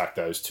definitely need to attack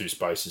those two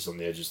spaces on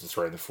the edges, the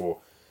 3 and the 4.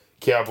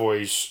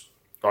 Cowboys,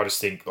 I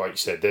just think, like you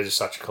said, they're just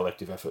such a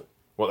collective effort.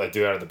 What they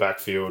do out of the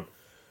backfield,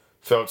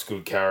 Felt's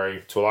good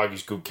carry,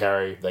 Tuolagi's good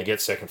carry. They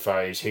get second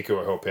phase. Hiku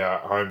will help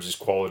out. Holmes is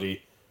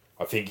quality.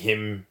 I think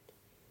him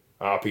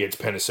up against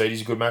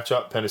Penasides a good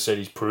matchup.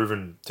 Penasides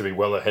proven to be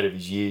well ahead of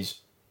his years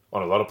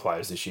on a lot of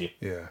players this year.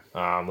 Yeah.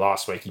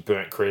 Last week he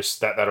burnt Chris.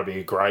 That'll be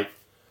a great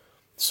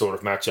sort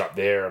of matchup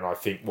there. And I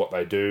think what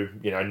they do,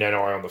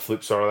 Nanai on the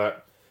flip side of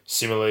that.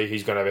 Similarly,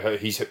 he's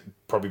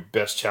probably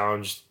best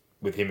challenged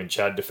with him and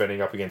Chad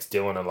defending up against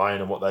Dylan and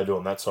Lane and what they do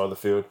on that side of the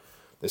field.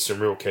 There's some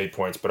real key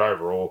points, but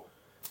overall,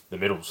 the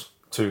middles,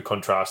 two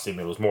contrasting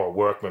middles, more a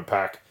workman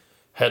pack,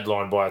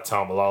 headlined by a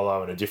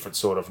Taumalolo and a different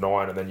sort of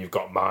 9, and then you've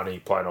got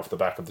Marnie playing off the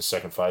back of the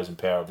second phase and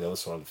power of the other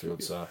side of the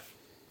field. So,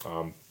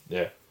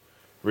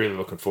 really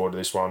looking forward to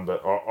this one,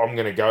 but I'm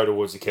going to go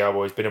towards the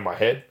Cowboys. Been in my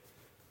head.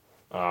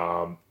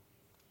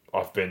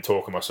 I've been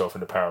talking myself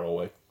into power all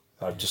week.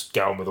 I've just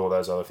going with all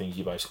those other things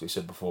you basically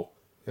said before.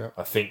 Yeah.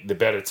 I think the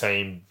better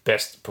team,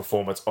 best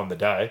performance on the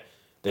day,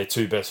 their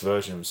two best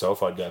versions of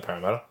themselves, I'd go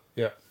Parramatta.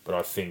 Yeah. But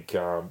I think,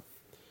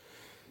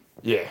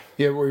 Yeah,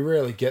 we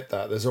rarely get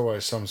that. There's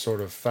always some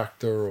sort of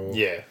factor or...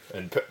 Yeah,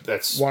 and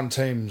that's... One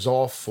team's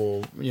off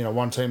or,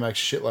 one team makes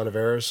a shitload of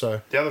errors,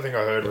 so... The other thing I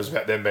heard was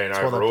about them being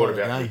overawed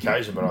about the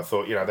occasion, but I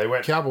thought, they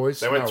went...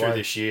 Cowboys, They went through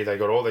this year, they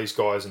got all these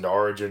guys into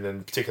Origin,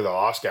 and particularly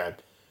the last game,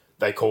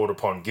 they called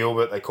upon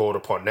Gilbert, they called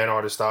upon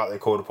Nanai to start, they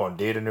called upon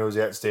Dearden, who was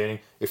outstanding.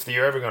 If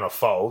you're ever going to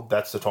fold,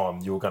 that's the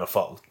time you're going to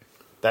fold.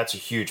 That's a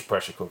huge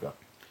pressure cooker.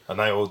 And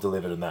they all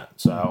delivered in that.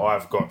 So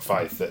I've got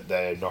faith that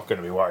they're not going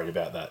to be worried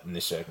about that in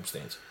this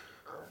circumstance.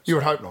 You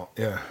would hope not,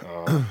 yeah.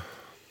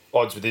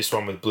 Odds with this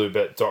one with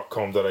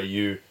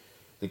bluebet.com.au.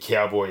 The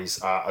Cowboys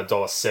are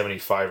 $1.70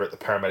 favourite. The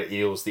Parramatta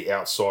Eels, the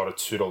outsider,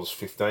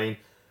 $2.15.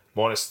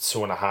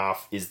 -2.5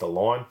 is the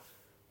line.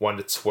 1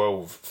 to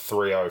 12,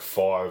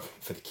 3.05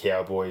 for the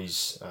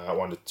Cowboys.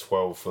 1 to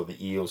 12 for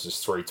the Eels is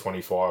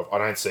 3.25. I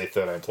don't see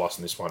 13 plus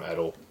in this one at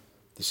all.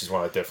 This is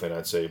one I definitely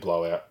don't see a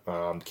blowout.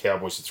 The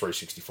Cowboys are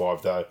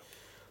 3.65 though.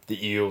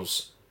 The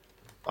Eels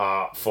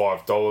are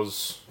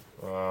 $5.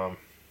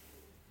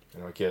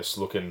 And I guess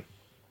looking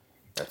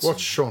at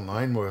what's Sean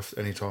Lane worth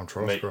anytime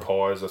try meat score?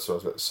 pies, that's what I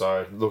was about to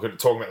say.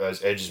 Talking about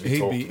those edges we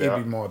talked about.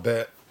 He'd be my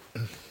bet.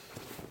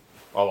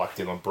 I like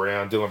Dylan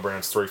Brown. Dylan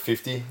Brown's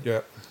 3.50.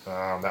 Yeah.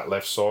 That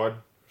left side.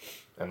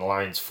 And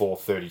Lane's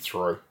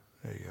 4.33.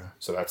 There you go.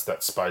 So that's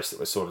that space that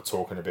we're sort of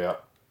talking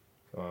about,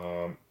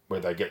 where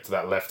they get to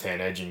that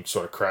left-hand edge and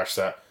sort of crash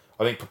that.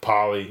 I think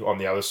Papali on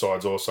the other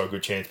side's also a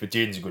good chance, but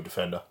Dearden's a good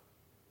defender.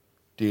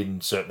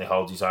 Dearden certainly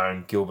holds his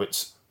own.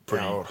 Gilbert's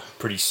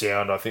pretty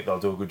sound. I think they'll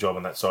do a good job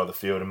on that side of the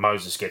field, and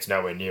Moses gets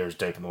nowhere near as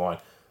deep in the line.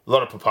 A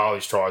lot of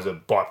Papali's tries are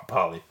by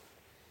Papali,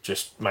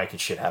 just making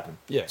shit happen.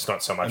 Yeah. It's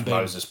not so much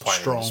Moses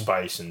playing in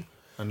space and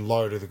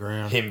low to the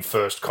ground. Him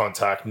first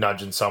contact,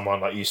 nudging someone,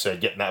 like you said,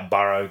 getting that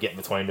burrow, getting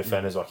between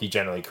defenders. Like, he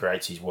generally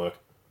creates his work.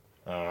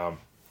 On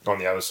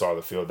the other side of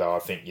the field, though, I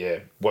think,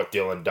 what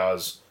Dylan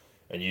does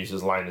and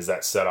uses Lane as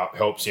that setup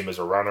helps him as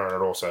a runner, and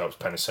it also helps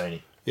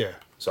Penasini. Yeah.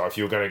 So if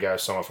you were going to go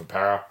someone for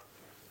Para,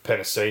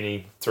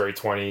 Penasini,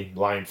 320,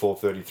 Lane,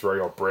 433,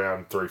 or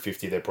Brown,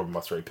 350, they're probably my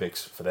 3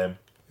 picks for them.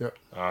 Yep.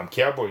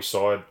 Cowboys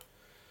side,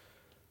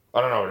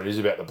 I don't know what it is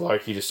about the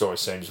bloke. He just always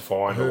seems to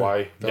find a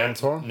way.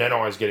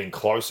 Nanai's getting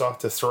closer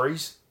to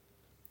threes,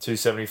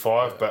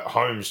 275, but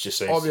Holmes just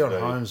seems I'll be on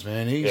Holmes,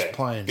 man. He's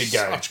playing big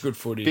such good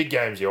footy. Big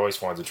games, he always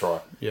finds a try.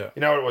 Yeah.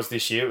 You know what it was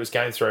this year? It was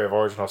game 3 of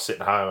Origin. I was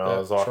sitting home and I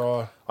was like,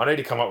 I need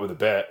to come up with a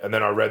bet. And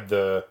then I read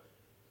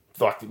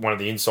one of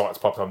the insights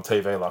popped on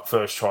TV, like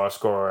first try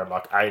scorer and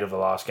 8 of the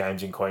last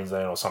games in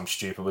Queensland or some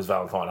stupid was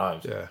Valentine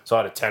Holmes. Yeah. So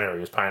I had a tenner. He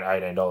was paying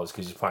 $18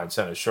 because he's playing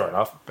centre. Sure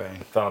enough,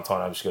 bang.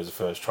 Valentine Holmes scores the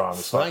first try.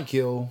 Thank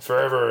you.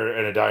 Forever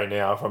and a day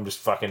now, if I'm just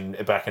fucking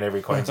backing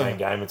every Queensland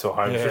game until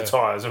Holmes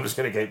retires, I'm just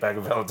going to get back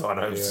with Valentine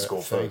Holmes to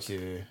score first. Thank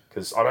you.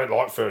 Because I don't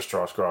like first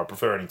try scorer. I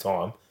prefer any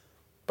time.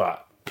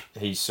 But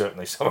he's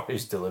certainly someone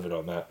who's delivered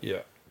on that.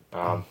 Yeah.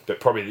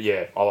 But probably,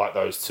 I like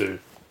those two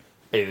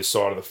either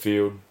side of the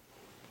field.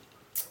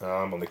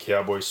 On the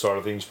Cowboys side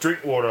of things,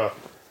 Drinkwater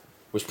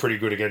was pretty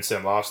good against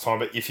them last time.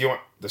 But if you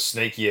want the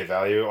sneakier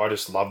value, I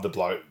just love the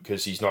bloke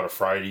because he's not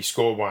afraid. He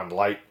scored one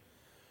late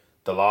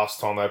the last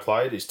time they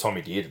played. Is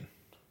Tommy Dearden.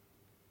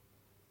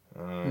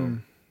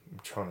 I'm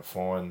trying to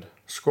find...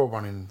 Scored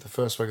one in the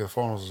first week of the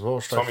finals as well.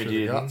 Tommy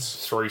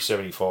Dearden's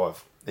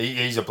 375.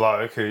 He's a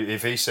bloke who,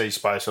 if he sees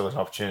space or an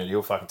opportunity,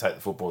 he'll fucking take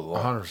the football to the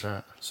line.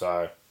 100%.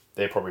 So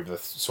they're probably the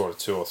sort of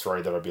 2 or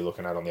 3 that I'd be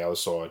looking at on the other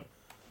side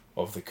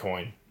of the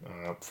coin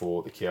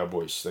for the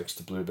Cowboys, thanks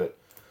to bluebet.com.au.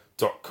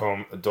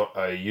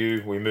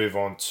 We move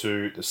on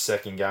to the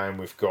second game.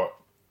 We've got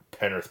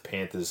Penrith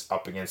Panthers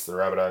up against the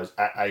Rabbitohs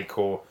at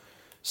Accor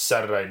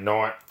Saturday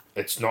night.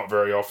 It's not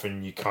very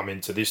often you come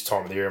into this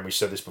time of the year, and we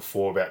said this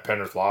before about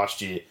Penrith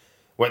last year,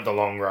 went the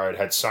long road,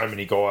 had so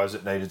many guys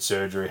that needed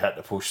surgery, had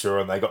to push through,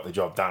 and they got the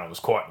job done. It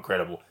was quite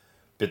incredible.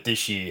 But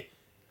this year,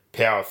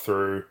 power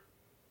through,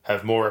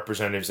 have more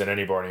representatives than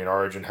anybody in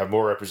Origin, have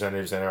more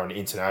representatives than our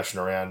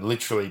international round,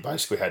 literally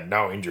basically had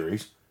no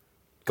injuries,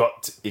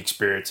 got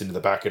experience into the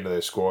back end of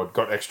their squad,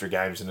 got extra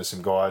games into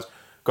some guys,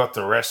 got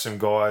to rest some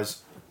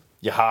guys.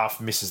 Your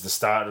half misses the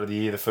start of the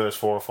year, the first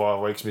 4 or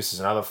 5 weeks, misses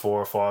another 4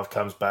 or 5,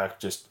 comes back,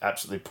 just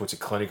absolutely puts a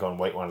clinic on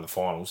week 1 of the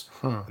finals.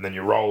 And then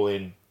you roll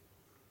in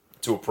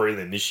to a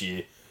prelim this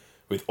year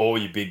with all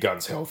your big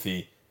guns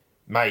healthy.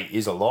 Mate,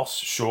 is a loss,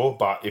 sure,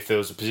 but if there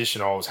was a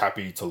position I was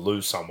happy to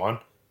lose someone,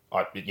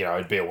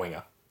 it'd be a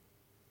winger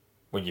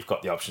when you've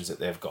got the options that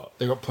they've got.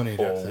 They've got plenty of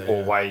depth there,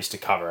 or ways to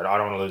cover it. I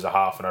don't want to lose a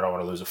half and I don't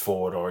want to lose a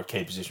forward or a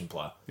key position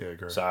player. Yeah,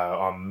 agree. So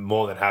I'm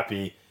more than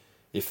happy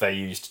if they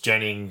used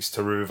Jennings,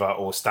 Taruva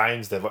or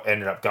Staines. They've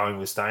ended up going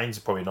with Staines.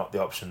 Probably not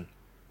the option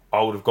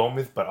I would have gone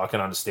with, but I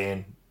can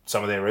understand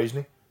some of their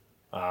reasoning.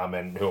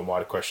 And who am I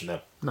to question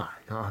them? No,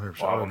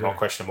 100%. I will not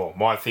question them all.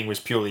 My thing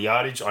was purely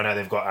yardage. I know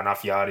they've got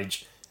enough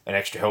yardage and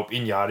extra help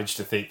in yardage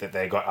to think that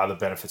they've got other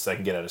benefits they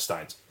can get out of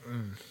Staines.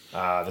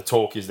 The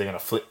talk is they're going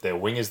to flip their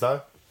wingers,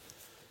 though.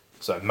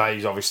 So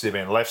May's obviously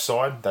been left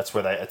side. That's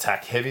where they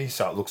attack heavy.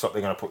 So it looks like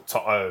they're going to put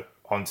Toto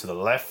onto the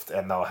left,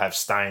 and they'll have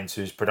Staines,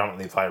 who's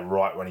predominantly played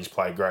right when he's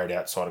played great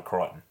outside of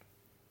Crichton.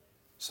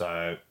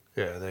 So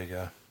yeah, there you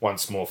go. One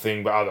small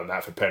thing, but other than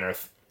that, for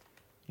Penrith,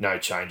 no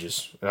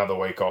changes. Another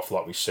week off,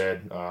 like we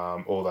said.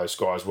 All those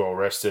guys well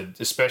rested,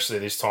 especially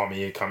this time of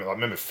year.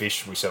 Remember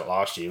Fish? We said it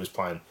last year. He was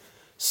playing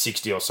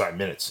 60 or so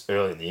minutes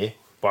early in the year.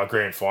 By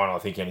grand final, I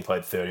think he only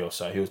played 30 or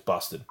so. He was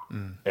busted.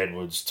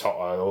 Edwards,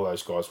 Toto, all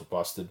those guys were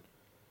busted.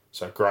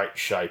 So great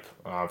shape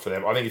for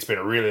them. I think it's been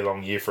a really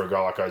long year for a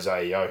guy like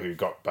Isaiah Yeo, who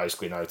got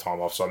basically no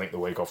time off. So I think the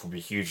week off would be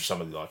huge for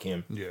somebody like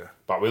him. Yeah.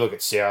 But we look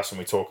at South and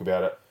we talk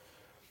about it.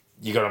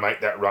 You got to make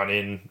that run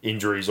in,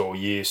 injuries all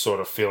year, sort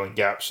of filling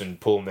gaps and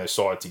pulling their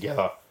side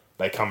together.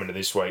 They come into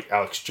this week.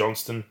 Alex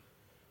Johnston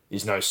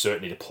is no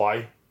certainty to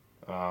play.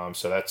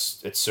 So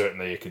it's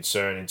certainly a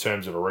concern in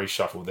terms of a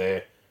reshuffle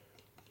there.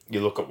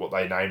 You look at what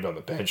they named on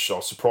the bench. I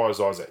was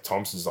surprised Isaac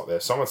Thompson's not there.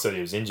 Someone said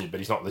he was injured, but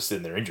he's not listed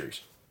in their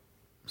injuries.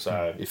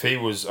 So if he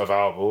was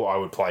available, I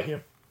would play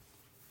him.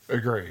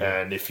 Agree.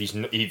 Yeah. And if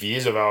he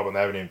is available and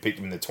they haven't even picked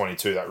him in the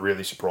 22, that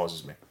really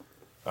surprises me.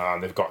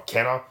 They've got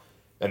Kenner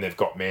and they've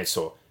got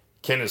Mansour.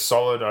 Kenner's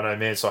solid. I know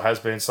Mansour has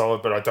been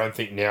solid, but I don't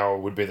think now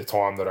would be the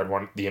time that I'd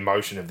want the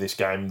emotion of this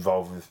game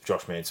involved with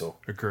Josh Mansour.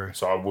 Agree.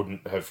 So I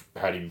wouldn't have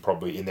had him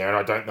probably in there. And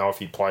I don't know if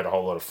he played a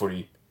whole lot of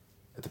footy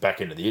at the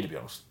back end of the year, to be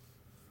honest.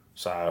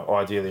 So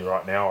ideally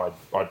right now,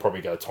 I'd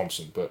probably go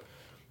Thompson. But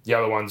the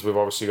other ones we've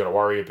obviously got to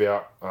worry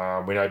about.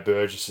 We know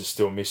Burgess is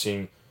still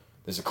missing.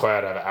 There's a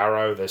cloud over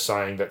Arrow. They're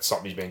saying that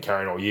something he's been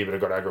carrying all year, but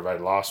it got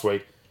aggravated last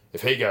week.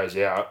 If he goes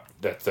out,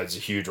 that's a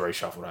huge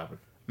reshuffle to happen.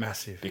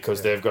 Massive.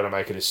 Because they've got to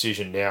make a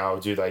decision now.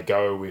 Do they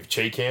go with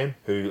Cheekham,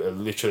 who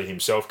literally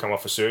himself come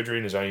off a surgery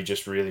and has only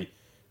just really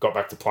got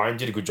back to playing,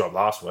 did a good job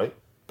last week,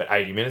 but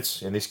 80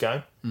 minutes in this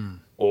game?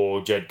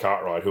 Or Jed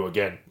Cartwright, who,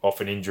 again,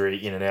 off an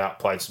injury, in and out,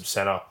 played some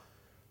centre,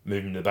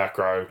 moving to the back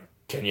row.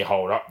 Can you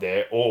hold up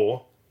there?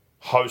 Or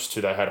Host,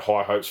 who they had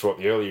high hopes for at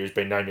the earlier, has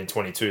been named in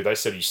 22. They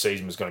said his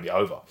season was going to be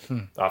over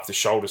after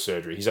shoulder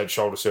surgery. He's had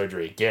shoulder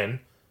surgery again.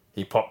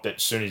 He popped it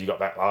as soon as he got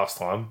back last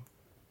time.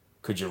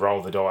 Could you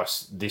roll the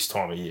dice this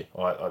time of year?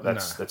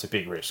 That's a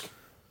big risk.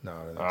 No, I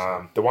don't think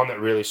so. The one that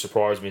really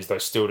surprised me is they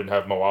still didn't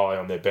have Moale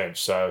on their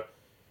bench. So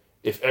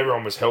if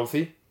everyone was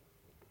healthy,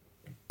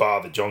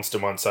 bar the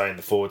Johnston one saying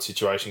the forward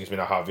situation, because we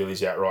know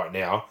Harvilli's out right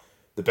now,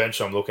 the bench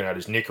I'm looking at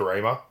is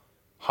Nikorima,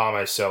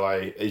 Hame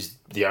Sele is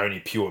the only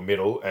pure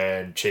middle,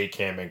 and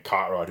Cheekham and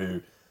Cartwright,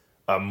 who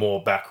are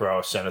more back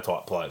row centre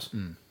type players.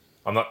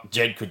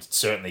 Jed could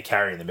certainly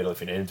carry in the middle if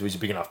he needed to. He's a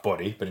big enough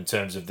body, but in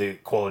terms of the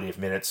quality of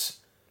minutes,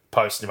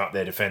 posting him up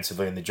there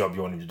defensively and the job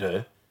you want him to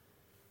do,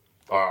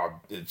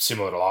 it's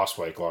similar to last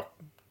week. Like,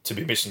 to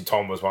be missing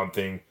Tom was one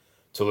thing,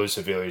 to lose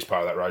Havili as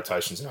part of that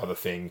rotation is another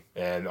thing,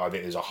 and I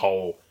think there's a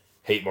whole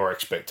heap more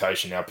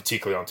expectation now,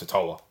 particularly on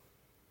Totola,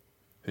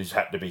 who's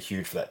had to be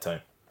huge for that team.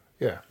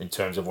 Yeah. In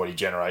terms of what he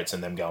generates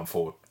and them going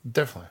forward.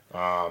 Definitely.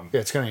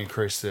 It's going to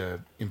increase the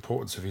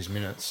importance of his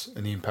minutes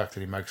and the impact that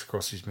he makes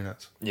across his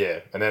minutes. Yeah,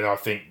 and then I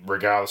think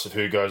regardless of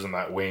who goes on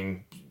that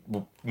wing,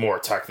 more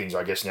attack things,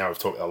 I guess now we've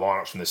talked about the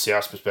lineups from the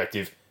South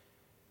perspective,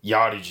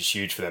 yardage is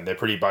huge for them. They're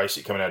pretty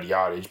basic coming out of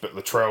yardage, but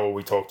Latrell,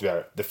 we talked about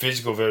it. The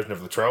physical version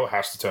of Latrell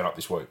has to turn up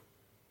this week.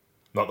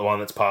 Not the one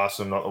that's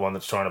passing, not the one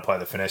that's trying to play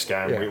the finesse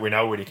game. Yeah. We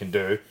know what he can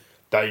do.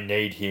 They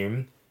need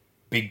him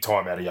big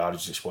time out of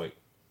yardage this week.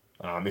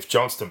 If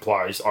Johnston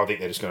plays, I think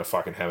they're just going to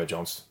fucking hammer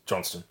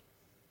Johnston.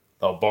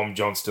 They'll bomb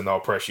Johnston, they'll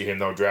pressure him,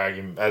 they'll drag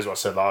him. As I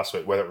said last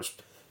week, whether it was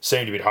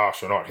seemed a bit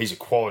harsh or not, he's a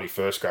quality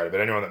first grader,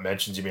 but anyone that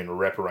mentions him in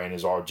rep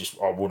arenas,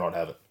 I will not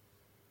have it.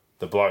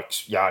 The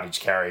bloke's yardage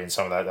carry and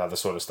some of that other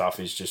sort of stuff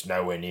is just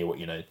nowhere near what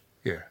you need.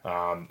 Yeah.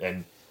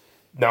 And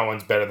no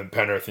one's better than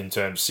Penrith in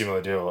terms of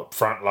similar deal,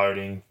 front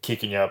loading,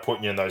 kicking you,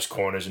 putting you in those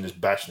corners and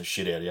just bashing the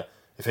shit out of you.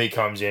 If he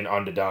comes in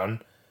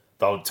underdone,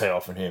 they'll tee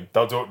off on him.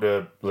 They'll do it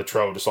to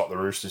Latrell just like the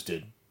Roosters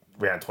did,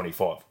 round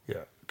 25. Yeah,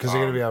 because they're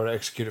going to be able to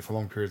execute it for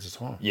long periods of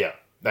time. Yeah.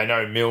 They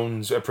know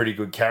Milne's a pretty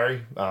good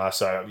carry,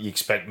 so you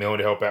expect Milne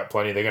to help out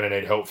plenty. They're going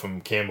to need help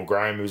from Campbell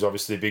Graham, who's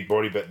obviously a big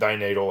body, but they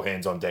need all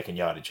hands on deck and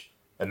yardage.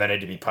 And they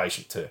need to be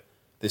patient too.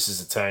 This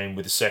is a team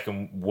with the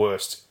second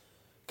worst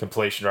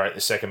completion rate,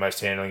 the second most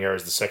handling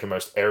errors, the second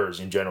most errors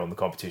in general in the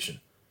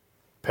competition.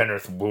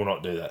 Penrith will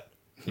not do that.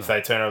 If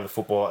they turn over the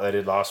football like they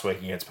did last week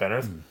against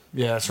Penrith,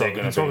 yeah, that's right. We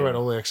can talk about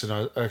all the X's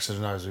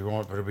and O's we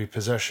want, but it'll be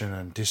possession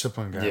and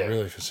discipline game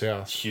really for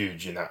South.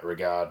 Huge in that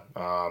regard.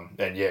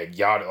 And yeah,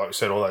 yard, like I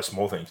said, all those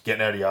small things.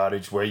 Getting out of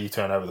yardage, where you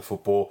turn over the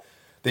football.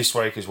 This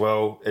week as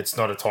well, it's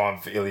not a time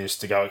for Ilias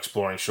to go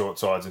exploring short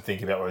sides and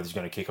think about whether he's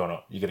going to kick or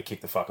not. You got to kick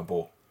the fucking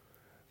ball.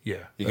 Yeah,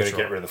 you got to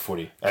get rid of the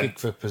footy. Kick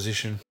for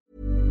position.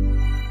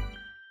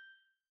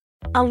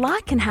 A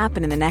lot can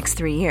happen in the next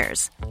 3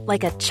 years.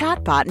 Like a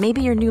chatbot may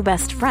be your new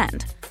best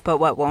friend. But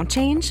what won't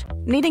change?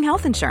 Needing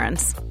health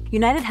insurance.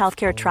 United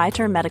Healthcare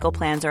Tri-Term Medical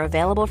Plans are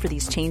available for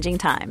these changing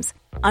times.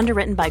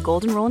 Underwritten by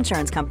Golden Rule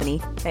Insurance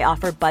Company, they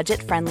offer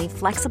budget-friendly,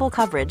 flexible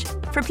coverage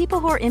for people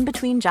who are in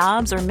between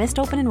jobs or missed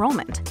open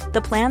enrollment.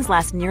 The plans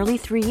last nearly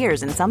 3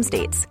 years in some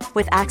states,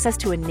 with access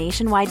to a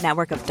nationwide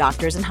network of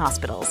doctors and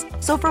hospitals.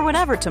 So for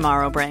whatever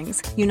tomorrow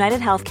brings, United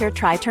Healthcare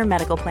Tri-Term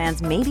Medical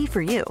Plans may be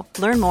for you.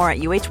 Learn more at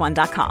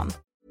uh1.com.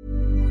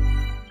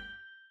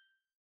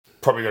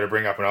 Probably got to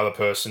bring up another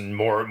person,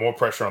 more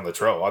pressure on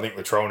Latrell. I think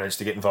Latrell needs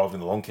to get involved in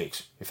the long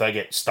kicks. If they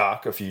get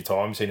stuck a few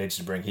times, he needs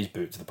to bring his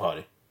boot to the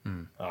party.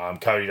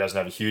 Cody doesn't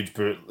have a huge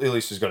boot.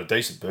 Ilias has got a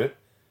decent boot.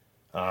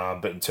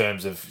 But in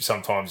terms of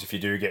sometimes if you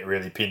do get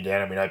really pinned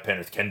down, and we know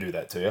Penrith can do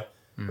that to you,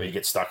 where you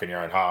get stuck in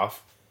your own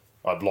half,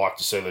 I'd like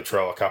to see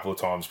Latrell a couple of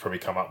times probably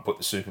come up and put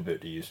the super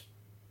boot to use,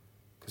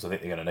 because I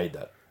think they're going to need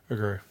that.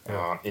 Agree.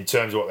 Yeah. In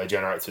terms of what they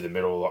generate through the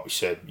middle, like we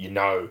said,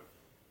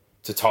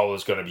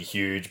 Totola's going to be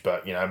huge,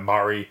 but,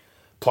 Murray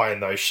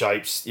playing those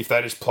shapes, if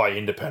they just play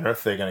into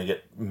Penrith, they're going to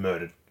get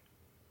murdered.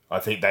 I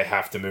think they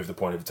have to move the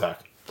point of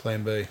attack.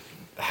 Plan B.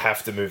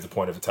 Have to move the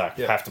point of attack.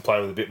 Yeah. Have to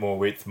play with a bit more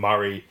width.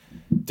 Murray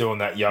doing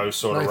that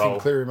sort of role. Nathan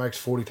Cleary makes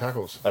 40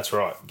 tackles. That's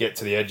right. Get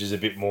to the edges a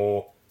bit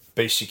more.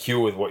 Be secure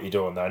with what you're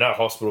doing, though. No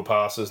hospital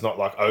passes, not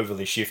like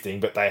overly shifting,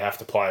 but they have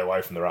to play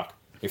away from the ruck.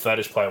 If they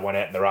just play one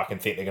out in the ruck and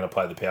think they're going to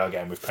play the power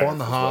game with Penrith,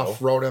 find the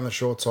half, roll down the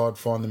short side,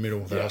 find the middle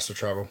that has to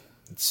travel.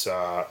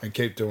 And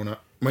keep doing it.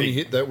 When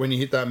you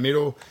hit that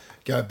middle,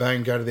 go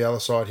bang, go to the other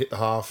side, hit the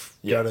half,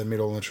 go to the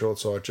middle and the short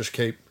side. Just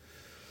keep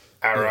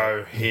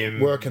him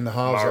working the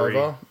halves Murray,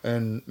 over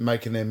and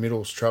making their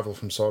middles travel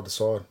from side to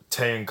side.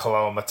 Teeing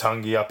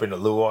Koloamatangi up into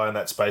Luai in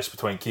that space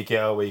between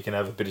kick-out where you can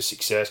have a bit of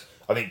success.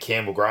 I think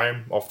Campbell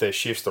Graham off their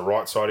shifts, the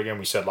right side again.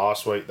 We said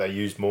last week they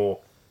used more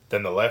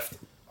than the left.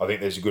 I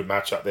think there's a good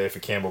match up there for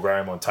Campbell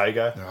Graham on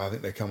Tago. No, I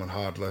think they're coming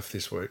hard left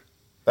this week.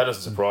 That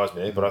doesn't surprise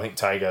me, but I think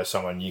Tago is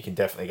someone you can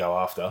definitely go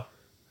after.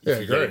 Yeah,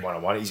 if you get him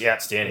one-on-one. He's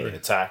outstanding in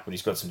attack, but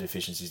he's got some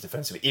deficiencies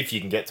defensively if you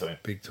can get to him.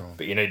 Big time.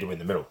 But you need to win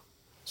the middle.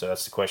 So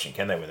that's the question.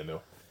 Can they win the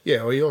middle?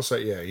 Yeah, well, you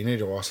need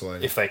to isolate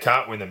him. If they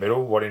can't win the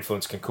middle, what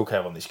influence can Cook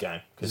have on this game?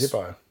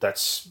 Zippo.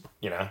 That's,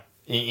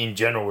 in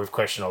general, we've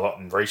questioned a lot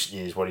in recent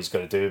years what he's got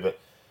to do, but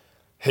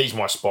he's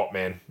my spot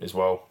man as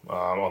well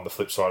on the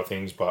flip side of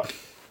things. But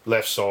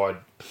left side,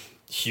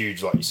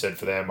 huge, like you said,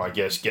 for them, I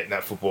guess, getting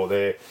that football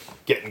there,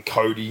 getting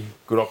Cody,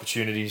 good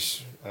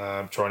opportunities,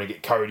 trying to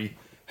get Cody,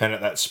 hand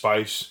at that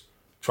space,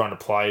 trying to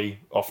play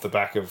off the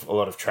back of a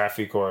lot of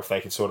traffic, or if they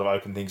can sort of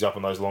open things up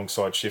on those long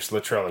side shifts.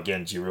 Latrell,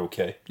 again, is your real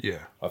key. Yeah.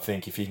 I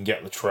think if you can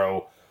get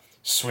Latrell,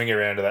 swing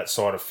around to that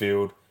side of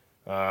field,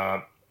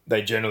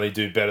 they generally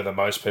do better than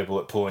most people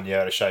at pulling you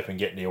out of shape and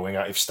getting your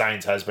winger. If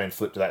Staines has been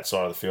flipped to that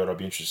side of the field, I'd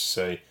be interested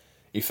to see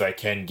if they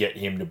can get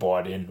him to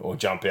bite in or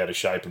jump out of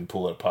shape and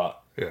pull it apart.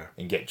 Yeah.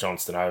 And get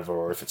Johnston over,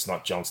 or if it's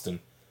not Johnston,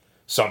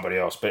 somebody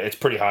else. But it's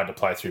pretty hard to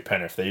play through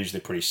Penrith. They're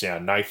usually pretty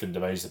sound. Nathan, to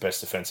me, is the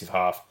best defensive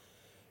half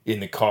in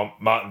the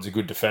comp. Martin's a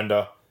good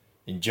defender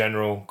in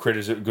general.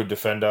 Critter's a good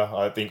defender.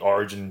 I think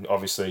Origin,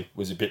 obviously,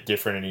 was a bit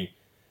different and he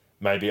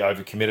maybe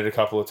overcommitted a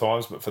couple of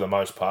times, but for the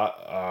most part,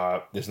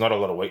 there's not a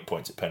lot of weak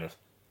points at Penrith.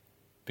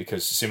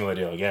 Because similar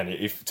deal again,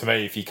 if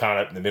you can't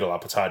open the middle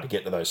up, it's hard to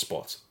get to those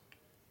spots.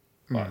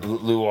 Like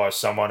Luai,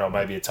 someone, or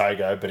maybe a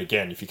Tago, but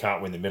again, if you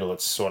can't win the middle,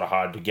 it's sort of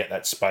hard to get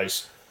that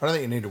space. I don't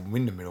think you need to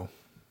win the middle.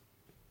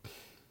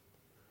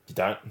 You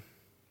don't?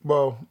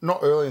 Well, not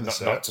early in the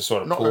set. Not to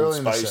sort of pull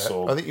space.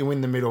 I think you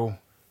win the middle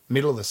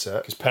of the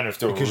set. Because Penrith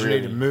do because you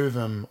need to move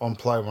them on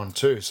play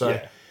 1-2. So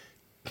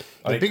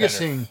the biggest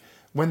thing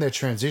when they're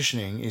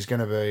transitioning is going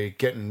to be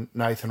getting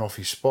Nathan off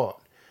his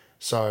spot.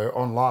 So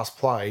on last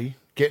play,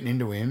 getting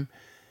into him,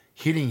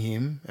 hitting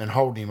him and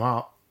holding him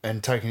up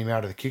and taking him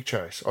out of the kick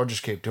chase. I'll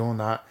just keep doing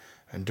that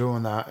and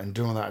doing that and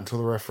doing that until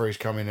the referees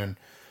come in and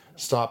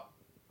start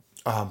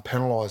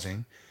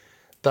penalising.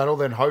 That'll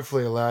then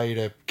hopefully allow you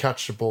to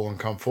catch the ball and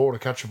come forward, or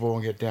catch the ball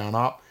and get down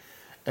up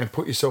and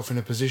put yourself in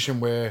a position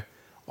where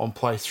on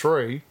play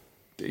 3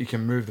 that you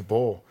can move the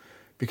ball.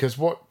 Because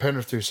what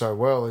Penrith do so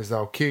well is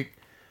they'll kick,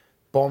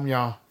 bomb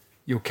you,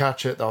 you'll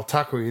catch it, they'll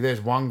tackle you,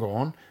 there's one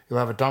gone. You'll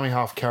have a dummy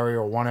half carry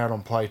or one out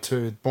on play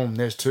 2, boom,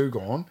 there's 2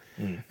 gone.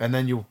 And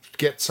then you'll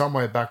get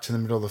somewhere back to the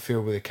middle of the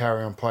field with a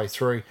carry on play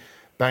 3,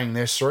 bang,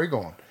 there's 3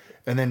 gone.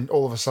 And then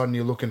all of a sudden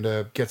you're looking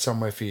to get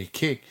somewhere for your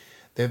kick.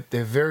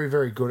 They're very,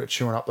 very good at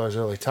chewing up those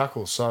early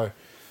tackles. So,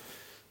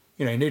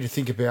 you need to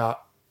think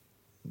about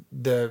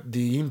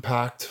the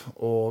impact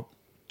or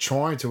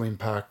trying to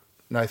impact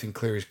Nathan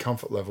Cleary's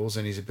comfort levels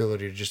and his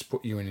ability to just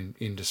put you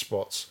into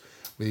spots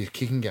with his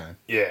kicking game.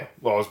 Yeah,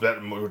 well, I was about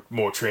to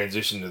more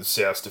transition to the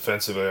Souths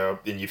defensively,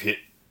 and you've hit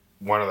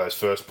one of those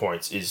first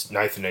points is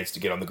Nathan needs to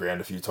get on the ground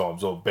a few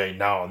times or be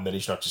known that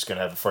he's not just going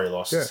to have a free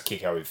license to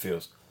kick how he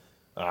feels.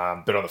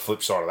 But on the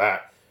flip side of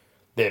that,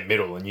 they're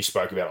middle, and you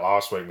spoke about it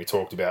last week, and we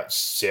talked about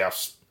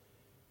Souths,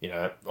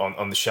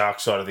 on the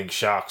Sharks side, I think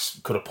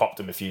Sharks could have popped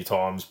them a few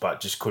times, but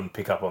just couldn't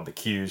pick up on the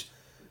cues.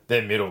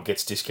 Their middle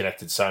gets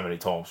disconnected so many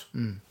times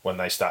when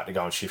they start to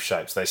go and shift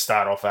shapes. They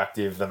start off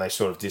active, then they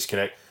sort of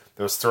disconnect.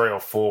 There was 3 or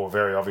 4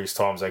 very obvious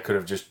times they could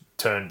have just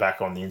turned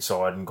back on the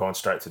inside and gone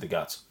straight to the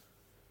guts.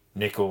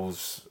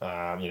 Nichols,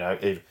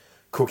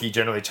 Cookie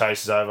generally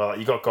chases over. Like,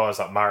 you got guys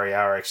like Murray,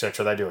 Ara,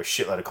 etc. They do a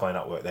shitload of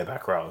clean-up work, their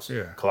back rows.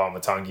 Yeah.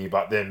 Koloamatangi,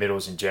 but their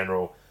middles in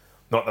general,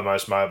 not the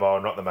most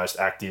mobile, not the most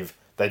active.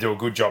 They do a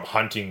good job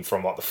hunting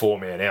from like the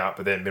 4-man out,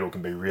 but their middle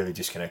can be really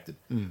disconnected.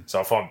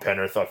 So if I'm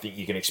Penrith, I think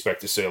you can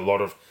expect to see a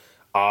lot of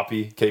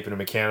Arpey keeping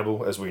them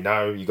accountable. As we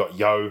know, you got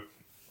Yo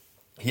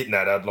hitting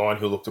that ad line,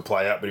 who'll look to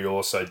play out, but he'll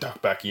also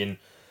duck back in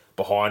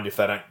behind if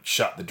they don't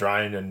shut the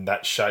drain, and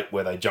that shape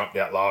where they jumped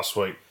out last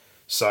week,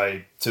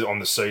 say, on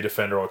the C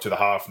defender or to the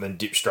half, and then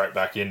dip straight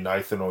back in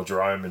Nathan or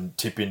Jerome and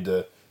tip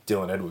into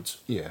Dylan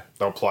Edwards. Yeah.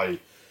 They'll play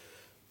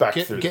back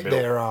through the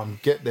middle.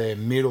 Get their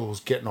middles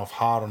getting off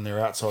hard on their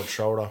outside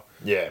shoulder.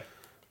 Yeah,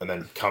 and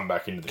then come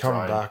back into the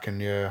Coming back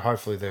and,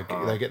 hopefully they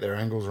get their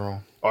angles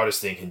wrong. I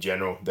just think in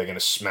general they're going to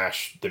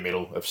smash the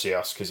middle of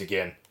South because,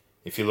 again,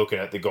 if you're looking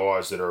at the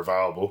guys that are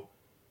available,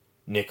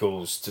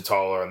 Nichols,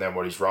 Totola, and then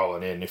what he's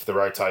rolling in, if the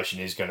rotation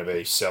is going to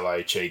be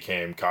Sele,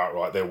 Cheekham,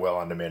 Cartwright, they're well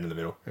undermanned in the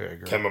middle. Yeah,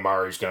 agree. Kemba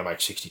Murray's going to make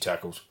 60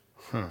 tackles.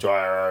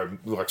 Jairo,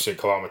 like I said,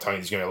 Kalamatoni,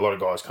 there's going to be a lot of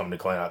guys coming to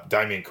clean up.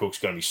 Damien Cook's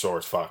going to be sore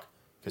as fuck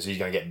because he's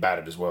going to get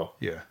battered as well.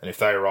 Yeah. And if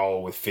they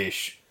roll with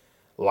Fish,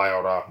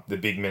 Leota, the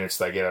big minutes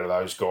they get out of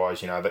those guys,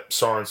 that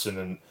Sorensen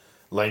and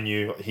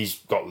Lenu, he's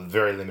got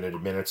very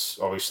limited minutes,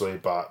 obviously,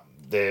 but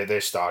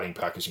their starting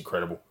pack is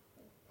incredible.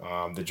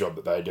 The job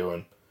that they do.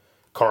 And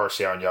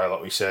Coruscant and Yo,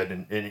 like we said,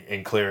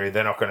 and Cleary,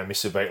 they're not going to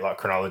miss a beat like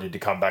Cronulla did to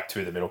come back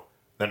to the middle.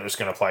 They're not just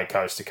going to play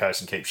coast to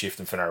coast and keep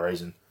shifting for no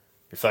reason.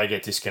 If they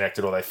get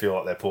disconnected or they feel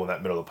like they're pulling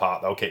that middle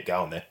apart, they'll keep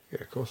going there.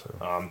 Yeah, of course they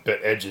will. But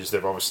edges,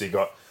 they've obviously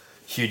got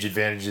huge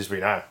advantages, we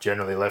know.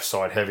 Generally left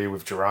side heavy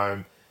with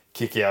Jerome.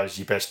 Kikau is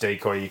your best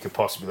decoy you could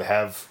possibly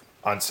have.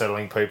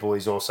 Unsettling people,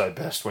 he's also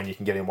best when you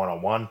can get him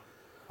one-on-one.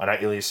 I know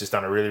Ilias has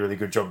done a really, really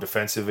good job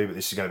defensively, but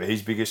this is going to be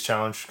his biggest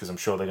challenge because I'm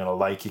sure they're going to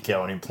lay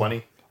Kikau on him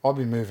plenty. I'll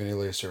be moving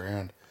Ilias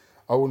around.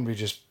 I wouldn't be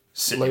just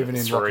leaving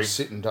him like a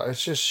sitting duck.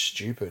 It's just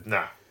stupid.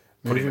 Nah.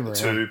 Put him at the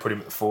 2, put him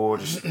at the 4,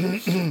 just put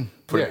him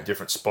at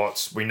different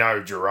spots. We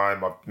know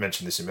Jerome, I've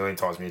mentioned this a million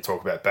times when you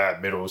talk about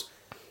bad middles,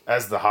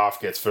 as the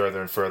half gets further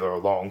and further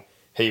along,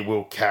 he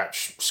will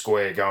catch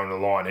square going to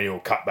the line and he'll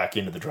cut back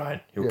into the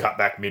drain. He'll cut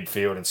back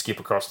midfield and skip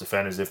across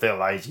defenders. If they're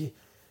lazy,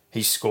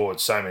 he's scored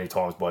so many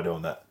times by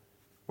doing that,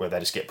 where they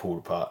just get pulled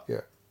apart.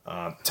 Yeah.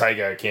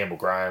 Tago, Campbell,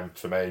 Graham,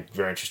 for me,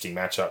 very interesting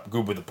matchup.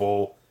 Good with the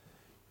ball.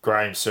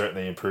 Graham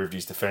certainly improved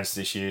his defence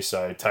this year,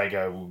 so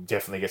Tago will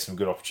definitely get some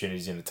good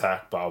opportunities in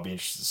attack, but I'll be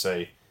interested to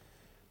see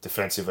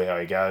defensively how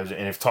he goes.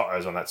 And if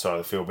Toto's on that side of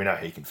the field, we know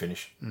he can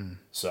finish.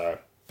 So,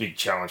 big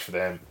challenge for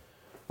them.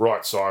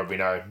 Right side, we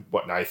know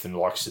what Nathan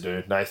likes to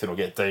do. Nathan will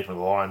get deep in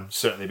the line,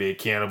 certainly be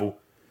accountable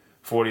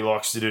for what he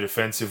likes to do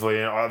defensively.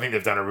 And I think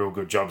they've done a real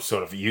good job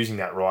sort of using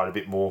that right a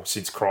bit more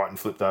since Crichton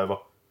flipped over.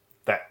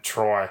 That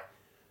try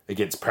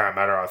against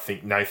Parramatta, I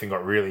think Nathan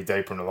got really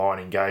deep in the line,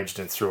 engaged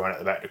and threw one at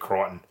the back to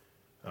Crichton.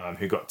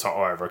 Who got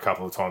Toto over a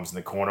couple of times in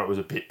the corner. It was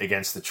a bit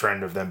against the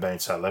trend of them being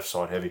so left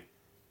side heavy.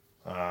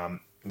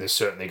 They're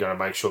certainly going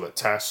to make sure that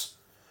Tass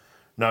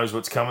knows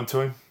what's coming to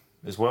him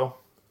as well.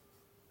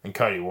 And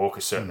Cody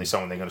Walker's certainly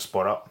someone they're going to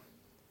spot up.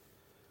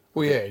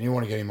 Well, yeah, and you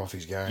want to get him off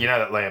his game. You know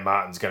that Liam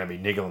Martin's going to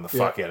be niggling the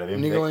fuck out of him.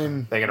 Niggle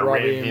him. They're going to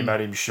ram him at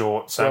him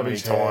short so many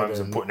times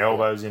and putting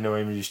elbows into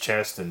him in his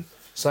chest. And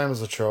same as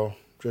the troll.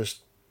 Just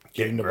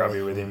getting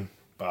grubby with him.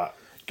 But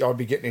I'd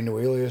be getting into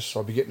Ilias.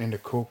 I'd be getting into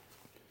Cook.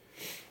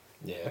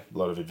 Yeah, a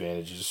lot of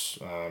advantages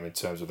in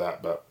terms of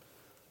that. But,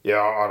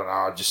 yeah, I don't know.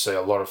 I just see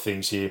a lot of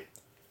things here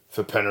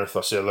for Penrith. I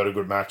see a lot of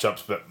good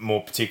matchups, but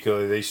more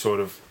particularly these sort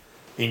of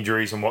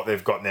injuries and what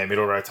they've got in their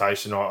middle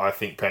rotation, I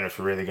think Penrith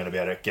are really going to be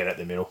able to get at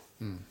the middle.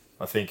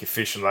 I think if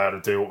Fish and Lau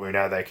to do what we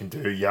know they can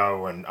do,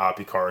 Yo and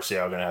Api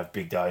Coruscant are going to have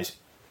big days.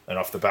 And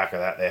off the back of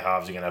that, their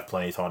halves are going to have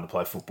plenty of time to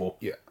play football.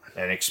 Yeah.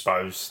 And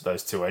expose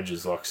those two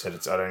edges. Like I said,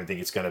 I don't think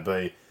it's going to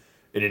be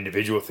an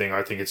individual thing.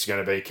 I think it's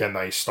going to be, can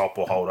they stop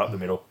or hold up the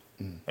middle?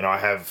 And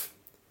I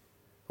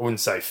wouldn't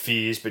say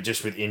fears, but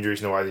just with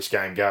injuries and the way this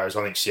game goes,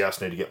 I think South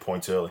need to get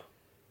points early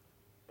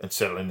and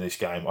settle into this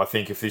game. I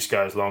think if this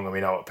goes long and we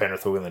know what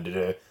Penrith are willing to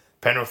do,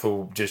 Penrith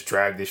will just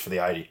drag this for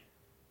the 80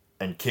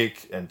 and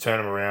kick and turn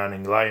them around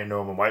and lay into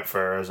them and wait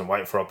for errors and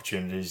wait for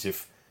opportunities.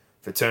 If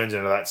it turns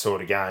into that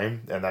sort of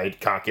game and they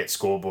can't get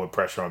scoreboard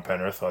pressure on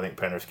Penrith, I think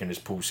Penrith can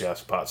just pull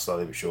South apart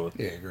slowly but surely.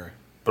 Yeah, I agree.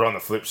 But on the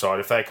flip side,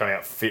 if they come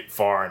out fit,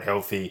 fire and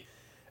healthy,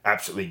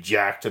 absolutely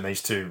jacked, and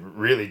these two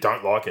really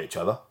don't like each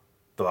other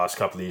the last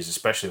couple of years,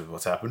 especially with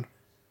what's happened,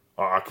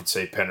 I could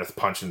see Penrith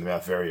punching them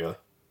out very early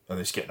and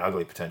this getting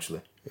ugly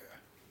potentially. Yeah.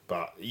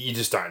 But you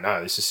just don't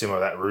know. This is similar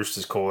to that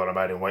Roosters call that I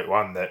made in week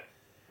 1 that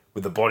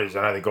with the bodies,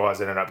 I know the guys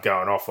that ended up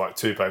going off, like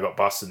Tupe got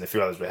busted and a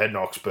few others were head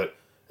knocks, but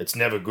it's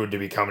never good to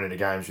be coming into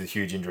games with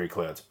huge injury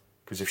clouds.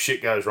 Because if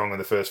shit goes wrong in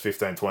the first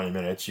 15, 20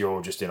 minutes,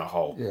 you're just in a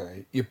hole. Yeah,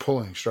 you're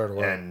pulling straight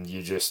away. And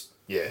you just,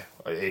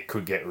 it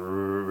could get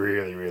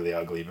really, really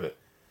ugly, but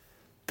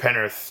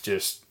Penrith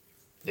just,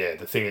 the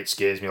thing that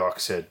scares me, like I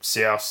said,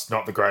 South's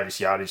not the greatest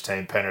yardage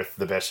team. Penrith,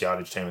 the best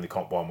yardage team in the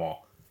comp by a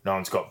mile. No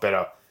one's got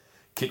better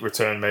kick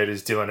return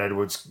meters. Dylan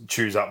Edwards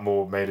chews up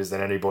more meters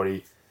than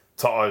anybody.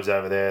 Toto's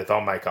over there.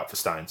 They'll make up for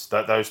Staines.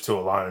 Those two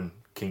alone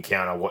can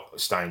counter what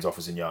Staines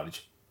offers in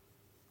yardage.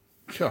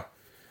 Sure.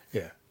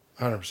 Yeah,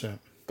 100%.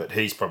 But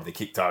he's probably the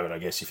kick target, I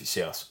guess, if you're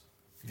South.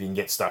 If you can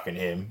get stuck in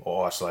him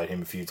or isolate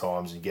him a few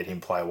times and get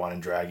him play one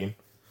and drag him,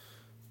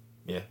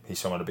 he's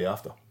someone to be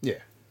after. Yeah.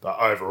 But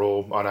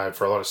overall, I know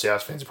for a lot of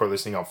South fans probably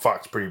listening,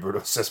 it's pretty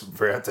brutal assessment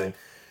for our team.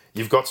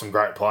 You've got some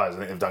great players. I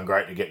think they've done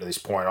great to get to this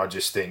point. I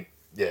just think,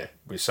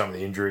 with some of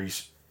the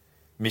injuries,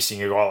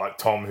 missing a guy like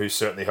Tom, who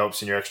certainly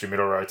helps in your extra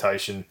middle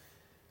rotation,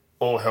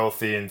 all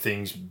healthy and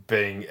things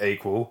being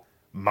equal,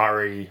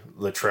 Murray,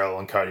 Latrell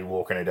and Cody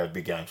Walker need to have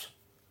big games.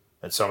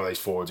 And some of these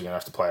forwards are going to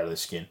have to play out of their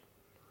skin.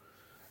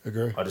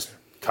 Agree. I just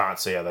can't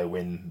see how they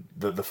win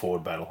the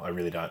forward battle. I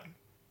really don't.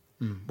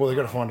 Well, they've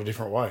got to find a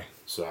different way.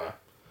 So,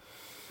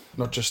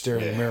 not just stare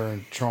in the mirror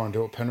and try and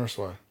do it Penrith's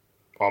way.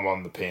 I'm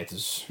on the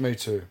Panthers. Me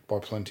too, by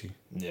plenty.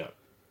 Yeah.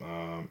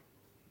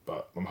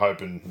 But I'm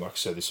hoping, like I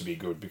said, this will be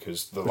good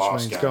because the Which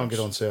last means game... go and get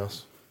on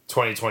South.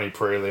 2020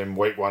 prelim,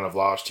 week 1 of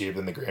last year,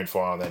 then the grand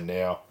final, then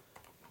now.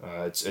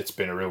 It's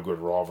been a real good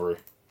rivalry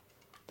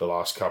the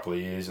last couple of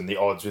years. And the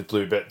odds with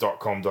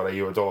bluebet.com.au,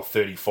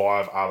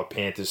 $1.35 are the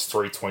Panthers,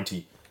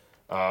 3.20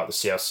 the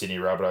South Sydney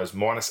Rabbitohs.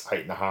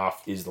 -8.5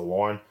 is the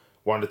line.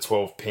 1 to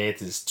 12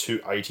 Panthers,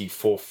 280,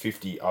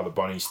 450 are the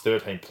Bunnies.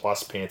 13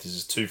 plus Panthers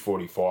is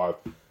 245,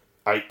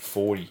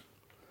 840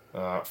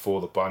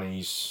 for the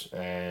Bunnies.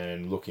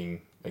 And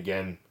looking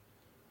again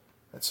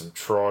at some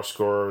try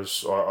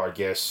scorers, I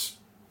guess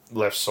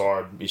left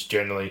side is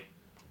generally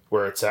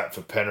where it's at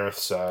for Penrith.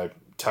 So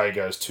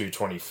Tago's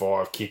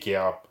 225,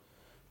 Kikau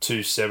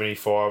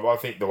 275. I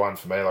think the one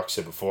for me, like I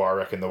said before, I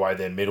reckon the way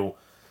their middle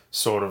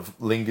sort of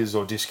lingers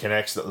or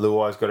disconnects, that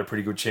Luai's got a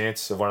pretty good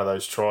chance of one of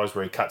those tries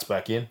where he cuts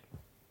back in.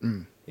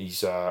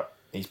 He's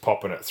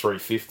popping at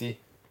 350.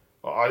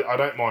 I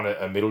don't mind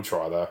a middle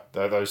try though.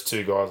 Those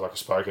two guys, like I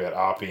spoke about,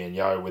 Arpey and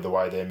Yeo, with the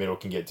way their middle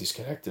can get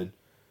disconnected.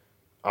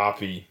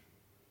 Arpey,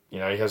 he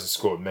hasn't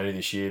scored many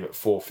this year, but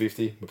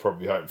 450. We're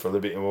probably hoping for a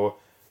little bit more.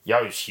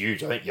 Yeo's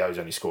huge. I think Yeo's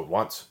only scored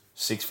once,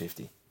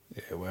 650.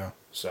 Yeah, wow.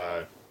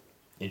 So,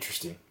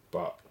 interesting.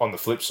 But on the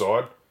flip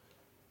side,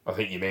 I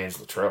think your man's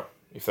Latrell.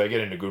 If they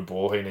get into good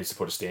ball, he needs to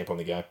put a stamp on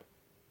the game.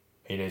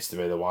 He needs to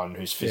be the one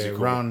who's physical.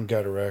 Yeah, run,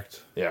 go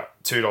direct. Yeah,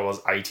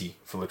 $2.80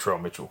 for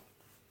Latrell Mitchell.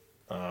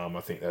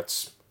 I think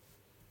that's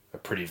a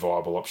pretty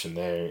viable option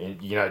there. And,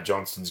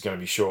 Johnston's going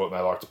to be short and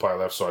they like to play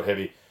left side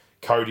heavy.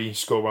 Cody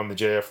scored one in the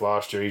GF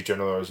last year. He's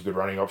generally always a good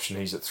running option.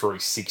 He's at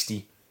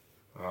 360.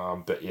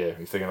 But yeah,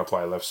 if they're going to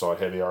play left side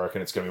heavy, I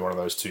reckon it's going to be one of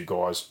those two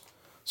guys,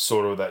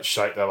 sort of that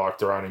shape they like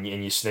to run. And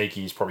your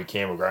sneaky is probably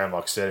Campbell Graham,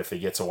 like I said, if he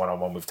gets a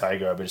one-on-one with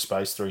Tago, a bit of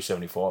space,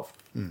 375.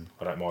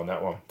 I don't mind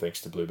that one,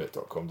 thanks to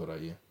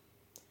bluebet.com.au.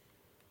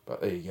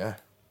 But there you go.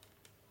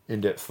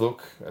 In-depth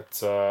look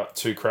at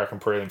 2 Kraken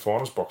prelim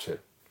finals, box head.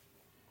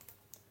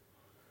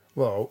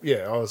 Well,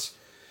 yeah, I was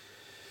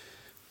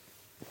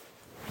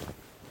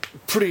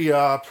pretty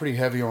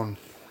heavy on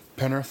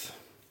Penrith.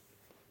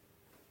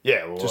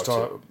 Yeah, well, just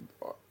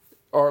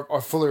I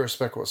fully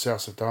respect what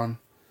Souths have done,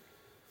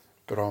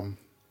 but I'm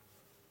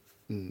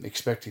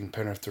expecting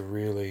Penrith to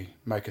really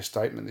make a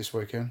statement this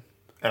weekend.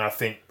 And I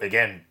think,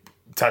 again,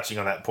 touching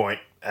on that point,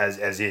 as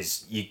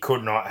is, you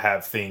could not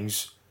have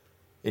things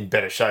in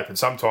better shape. And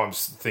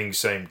sometimes things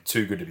seem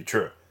too good to be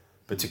true.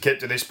 But to get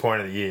to this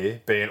point of the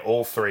year, be in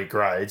all 3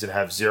 grades and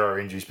have 0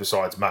 injuries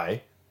besides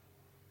May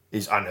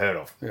is unheard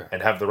of. Yeah.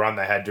 And have the run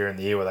they had during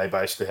the year where they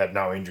basically had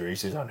no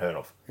injuries is unheard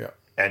of. Yeah.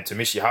 And to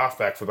miss your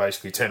halfback for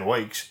basically 10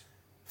 weeks,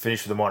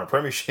 finish with a minor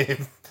premiership,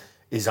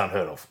 is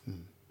unheard of.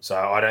 So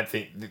I don't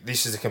think...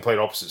 This is the complete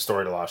opposite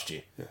story to last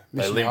year. Yeah.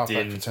 They lived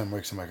in... for 10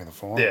 weeks and making the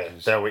finals. Yeah,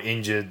 they were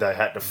injured. They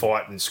had to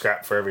fight and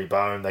scrap for every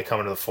bone. They come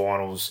into the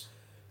finals.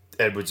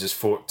 Edwards'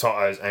 foot,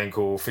 Toto's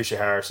ankle, Fisher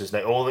Harris's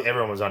neck.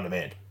 Everyone was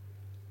undermanned.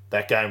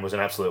 That game was an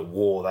absolute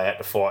war. They had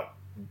to fight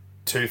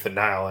tooth and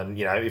nail. And,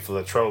 if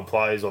Latrell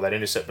plays or that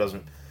intercept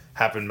doesn't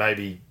happen,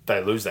 maybe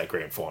they lose that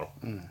grand final.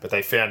 But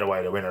they found a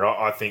way to win it.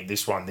 I think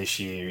this one this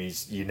year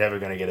is you're never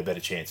going to get a better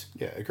chance.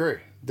 Yeah, agree.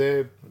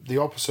 They're the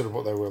opposite of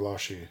what they were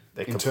last year.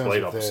 They're in complete terms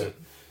of opposite.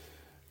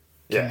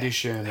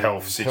 Condition,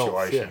 health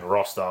situation, yeah.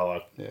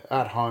 roster.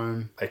 At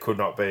home. They could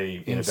not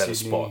be in a better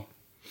Sydney. spot.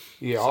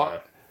 Yeah,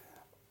 So,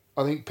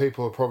 I think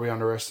people are probably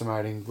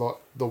underestimating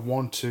the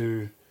want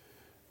to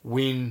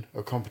win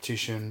a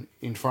competition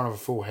in front of a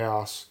full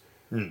house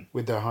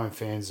with their home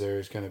fans there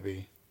is going to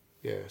be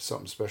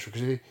something special.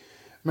 Because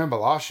remember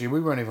last year we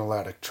weren't even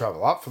allowed to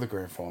travel up for the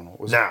grand final. It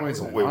was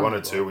Queensland we only,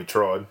 wanted to. We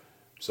tried.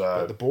 So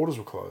but the borders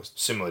were closed.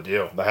 Similar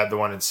deal. They had the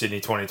one in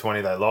Sydney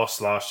 2020. They lost.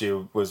 Last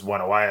year was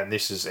one away, and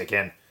this is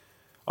again.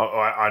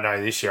 I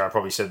know this year I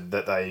probably said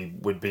that they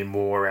would be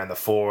more around the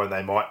 4 and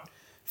they might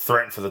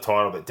threaten for the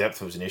title, but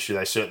depth was an issue.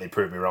 They certainly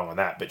proved me wrong on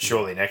that. But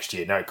surely next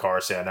year, no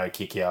Coruscant, no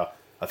Kikau.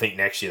 I think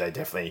next year they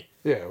definitely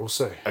we'll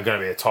see. Are going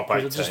to be a top 8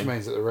 team. It just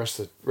means that the rest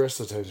of the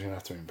teams are going to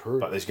have to improve.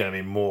 But there's going to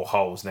be more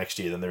holes next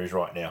year than there is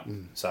right now.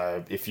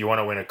 So if you want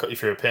to win,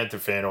 if you're a Panther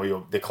fan or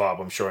you're the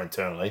club, I'm sure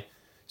internally,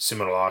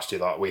 similar to last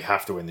year, we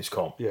have to win this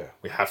comp. Yeah.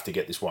 We have to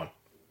get this one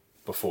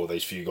before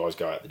these few guys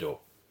go out the door.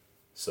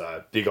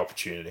 So big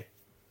opportunity.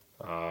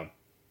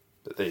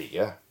 But there you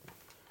go.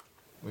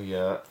 We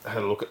had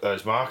a look at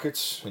those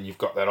markets, and you've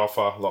got that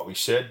offer, like we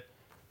said,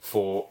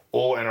 for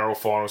all NRL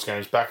finals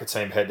games, back a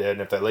team head-to-head,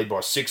 and if they lead by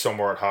 6 or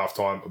more at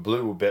halftime, a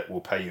Blue Bet will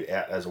pay you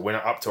out as a winner,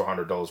 up to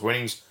 $100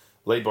 winnings.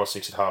 Lead by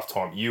 6 at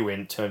halftime, you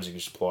win. Terms and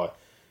conditions apply.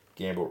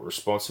 Gamble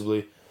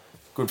responsibly.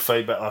 Good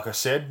feedback, like I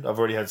said. I've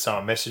already had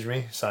someone message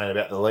me saying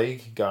about the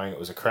league, going it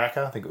was a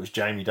cracker. I think it was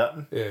Jamie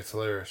Dutton. Yeah, it's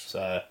hilarious.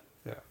 So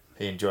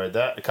he enjoyed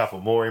that. A couple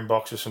more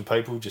inboxes from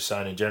people just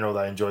saying in general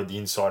they enjoyed the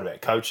insight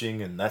about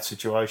coaching and that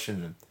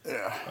situation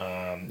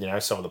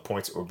and some of the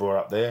points that were brought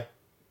up there.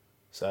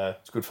 So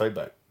it's good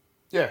feedback.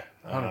 Yeah,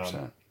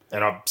 100%.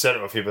 And I've said it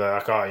to people, they're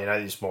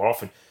like, this more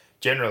often.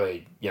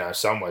 Generally,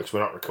 some weeks we're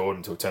not recording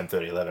until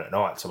 10:30, 11 at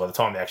night. So by the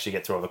time we actually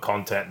get through all the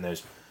content and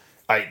there's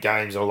 8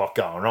 games and a lot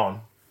going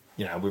on,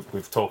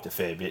 we've talked a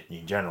fair bit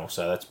in general.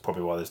 So that's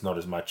probably why there's not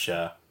as much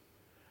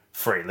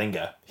free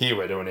linger. Here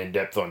we're doing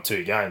in-depth on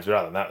 2 games, but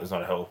other than that, there's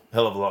not a hell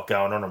of a lot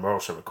going on, and we're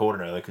also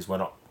recording early because we're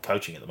not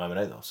coaching at the moment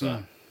either.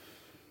 So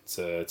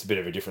it's a bit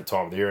of a different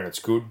time of the year, and it's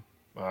good.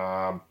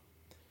 I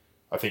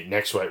think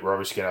next week we're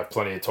obviously going to have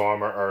plenty of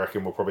time. I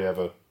reckon we'll probably have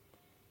an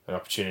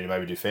opportunity to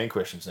maybe do fan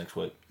questions next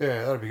week.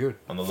 Yeah, that'd be good.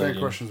 On the fan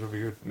questions would be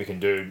good. We can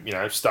do,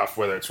 stuff,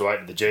 whether it's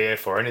related to the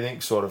GF or anything,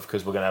 sort of,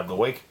 because we're going to have the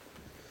week.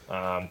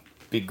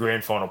 Big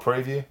grand final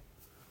preview.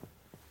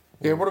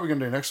 Yeah, what are we going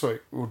to do next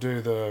week? We'll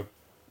do the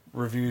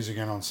reviews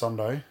again on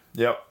Sunday.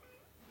 Yep.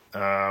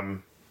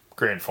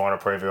 Grand final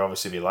preview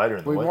obviously be later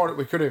in the week.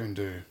 We could even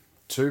do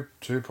two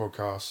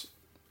podcasts.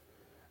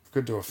 We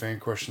could do a fan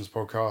questions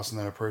podcast and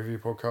then a preview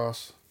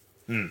podcast.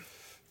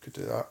 Could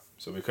do that.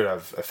 So we could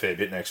have a fair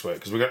bit next week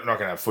because we're not going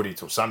to have footy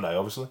till Sunday,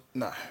 obviously.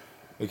 No.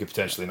 We could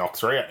potentially knock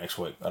 3 out next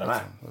week. I don't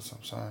know. That's what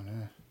I'm saying,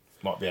 yeah.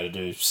 Might be able to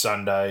do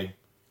Sunday,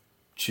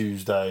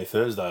 Tuesday,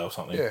 Thursday or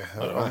something. Yeah,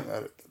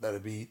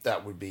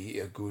 that would be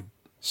a good...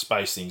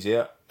 Space things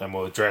out, and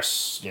we'll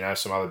address,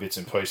 some other bits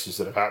and pieces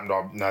that have happened.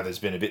 I know there's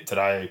been a bit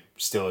today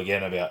still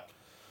again about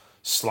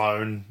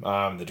Sloane,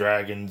 the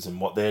Dragons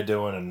and what they're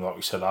doing, and like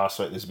we said last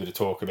week, there's a bit of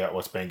talk about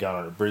what's been going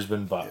on at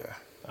Brisbane, but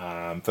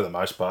for the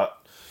most part,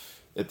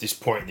 at this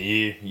point in the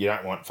year, you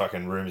don't want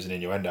fucking rumours and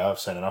innuendo. I've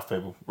seen enough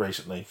people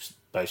recently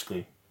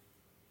basically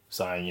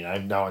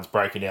saying, no one's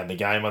breaking down the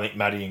game. I think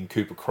Matty and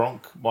Cooper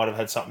Cronk might have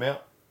had something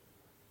out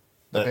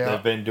that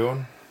they've been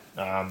doing.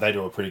 They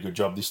do a pretty good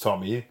job this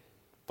time of year.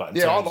 But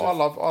I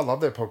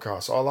love their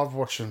podcast. I love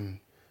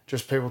watching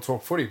just people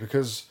talk footy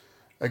because,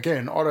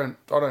 again, I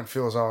don't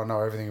feel as though I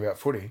know everything about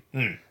footy,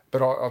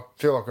 but I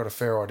feel I've got a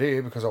fair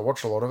idea because I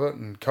watch a lot of it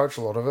and coach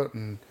a lot of it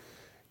and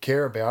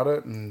care about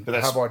it and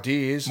have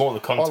ideas. More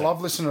the content. I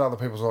love listening to other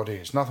people's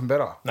ideas. Nothing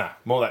better. No,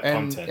 more that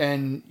content.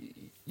 And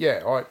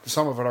yeah,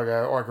 some of it I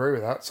go, I agree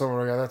with that. Some of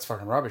it I go, that's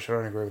fucking rubbish. I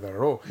don't agree with that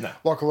at all. No.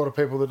 Like a lot of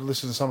people that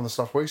listen to some of the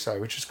stuff we say,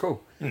 which is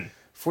cool.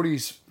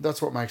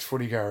 That's what makes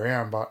footy go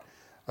around. But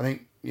I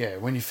think,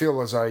 when you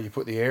feel as though you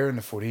put the air in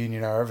the footy and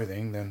you know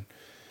everything, then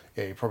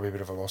you're probably a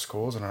bit of a lost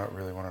cause, and I don't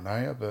really want to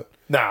know you. But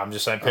no, I'm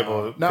just saying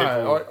people.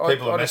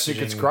 I just think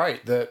it's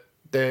great that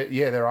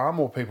there are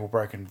more people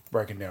breaking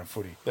down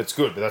footy. That's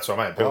good, but that's what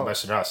I mean. People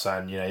messaging us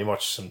saying, you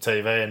watch some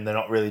TV and they're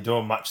not really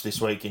doing much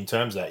this week in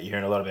terms of that. You're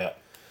hearing a lot about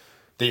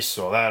this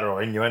or that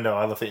or innuendo,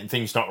 other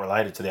things not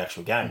related to the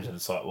actual games, and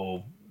it's like,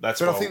 well, that's.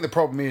 But I think the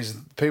problem is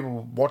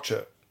people watch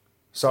it,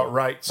 so it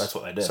rates. That's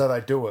what they do. So they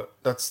do it.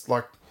 That's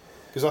like.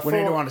 Because we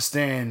need to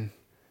understand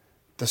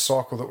the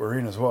cycle that we're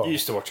in as well. You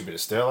used to watch a bit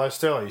of Sterlo.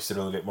 Sterlo used to do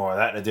a little bit more of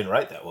that, and it didn't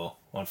rate that well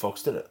when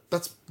Fox did it.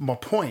 That's my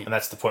point. And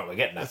that's the point we're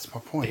getting at. That's my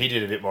point. He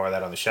did a bit more of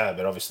that on the show,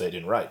 but obviously it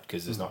didn't rate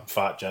because there's not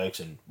fart jokes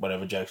and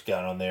whatever jokes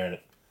going on there, and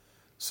it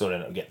sort of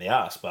ended up getting the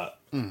arse. But,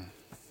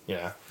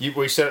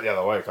 we said it the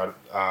other week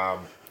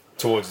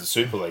towards the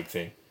Super League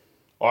thing.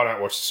 I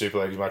don't watch the Super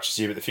League as much as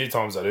you, but the few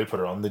times I do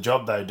put it on, the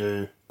job they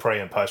do pre-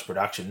 and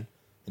post-production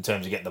in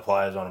terms of getting the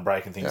players on and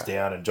breaking things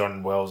down, and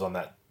John Wells on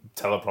that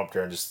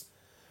teleprompter and just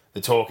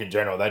the talk in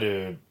general, they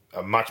do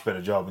a much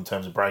better job in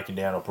terms of breaking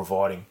down or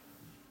providing,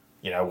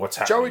 what's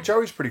happening.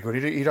 Joey's pretty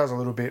good. He does a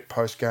little bit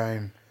post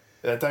game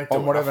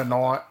on whatever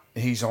night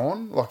he's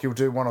on. Like he'll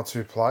do 1 or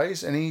 2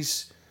 plays, and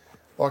he's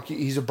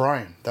a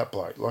brain, that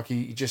bloke. Like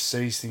he just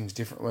sees things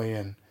differently,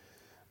 and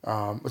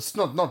it's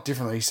not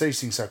differently. He sees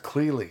things so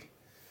clearly,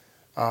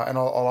 and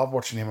I love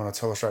watching him on a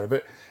telestrator.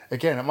 But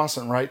again, it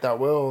mustn't rate that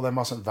well. They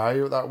mustn't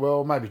value it that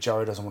well. Maybe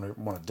Joey doesn't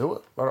want to do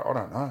it. I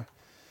don't know.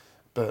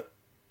 But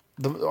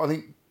I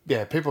think,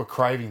 people are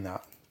craving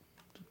that.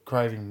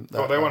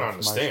 Well, they want to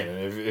understand.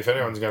 And if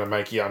anyone's going to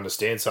make you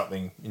understand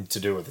something to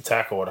do with the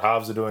tackle, what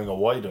halves are doing, or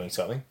why you're doing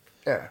something,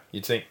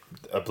 you'd think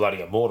a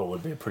bloody Immortal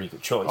would be a pretty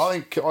good choice. I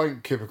think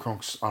Cooper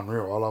Cronk's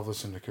unreal. I love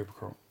listening to Cooper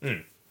Cronk.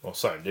 Well,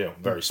 same deal.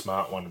 Very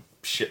smart, won a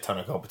shit ton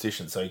of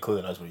competition, so he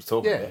clearly knows what he's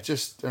talking about.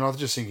 And I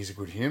just think he's a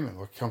good human.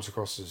 Like, comes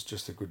across as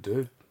just a good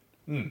dude.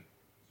 There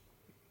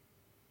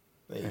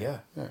you go.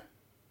 Yeah.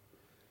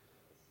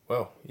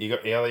 Well, you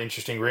got any other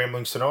interesting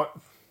ramblings tonight?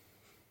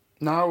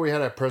 No, we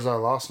had our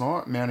prezzo last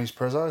night, Mounties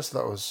prezzo,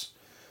 so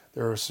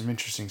there were some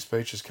interesting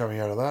speeches coming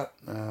out of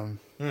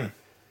that.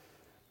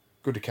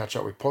 Good to catch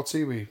up with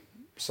Potsy. We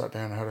sat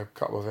down and had a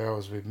couple of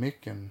hours with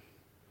Mick, and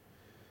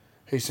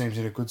he seems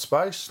in a good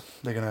space.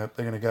 They're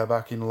gonna go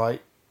back in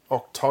late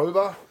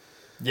October.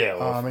 Yeah,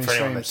 well, for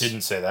anyone that didn't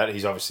say that,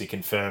 he's obviously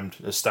confirmed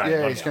as staying.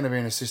 Yeah, he's going to be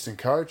an assistant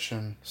coach,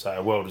 and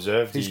so well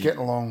deserved. He's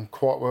getting along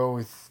quite well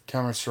with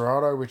Cameron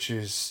Serrato, which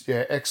is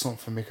excellent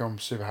for Mick. I'm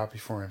super happy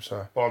for him.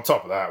 So, well, on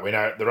top of that, we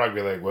know the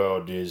rugby league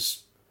world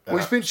is Well,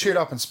 he's been chewed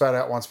up and spat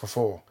out once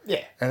before.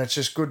 Yeah. And it's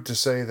just good to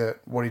see that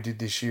what he did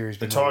this year is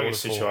the Tigers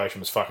situation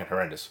was fucking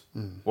horrendous.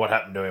 What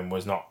happened to him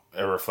was not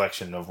a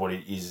reflection of what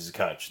he is as a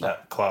coach. No.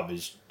 That club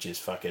is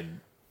just fucking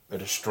a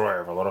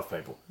destroyer of a lot of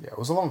people. Yeah, it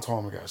was a long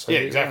time ago. So yeah,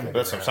 exactly.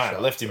 That's what I'm saying.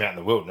 It left him out in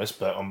the wilderness,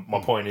 but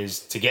my point is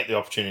to get the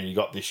opportunity he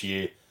got this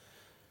year,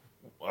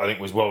 I think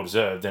was well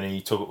deserved, and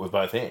he took it with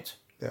both hands.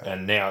 Yeah.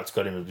 And now it's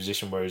got him in a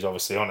position where he's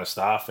obviously on a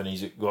staff, and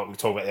he's what we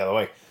talked about the other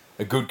week,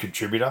 a good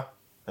contributor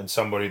and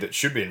somebody that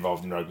should be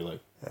involved in rugby league.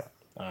 Yeah.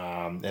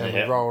 And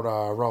we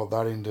rolled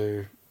that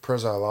into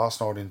Prezzo last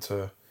night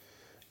into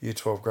Year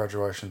 12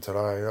 graduation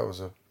today. That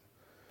was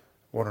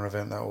what an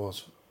event that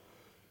was.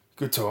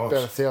 Good times.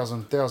 About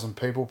 1,000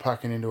 people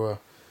packing into a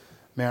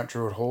Mount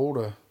Druitt Hall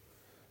to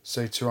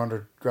see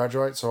 200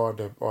 graduate. So I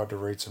had to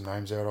read some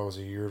names out. I was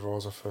a year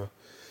advisor for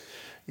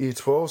Year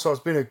 12. So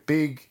it's been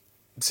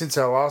since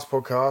our last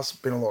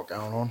podcast, been a lot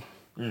going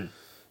on.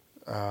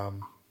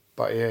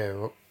 But yeah,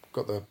 we've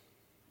got the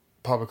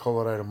public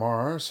holiday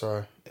tomorrow,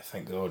 so yeah,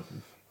 thank God.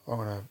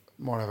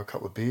 Might have a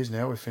couple of beers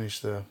now. We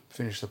finished the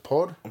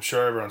pod. I'm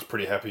sure everyone's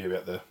pretty happy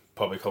about the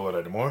public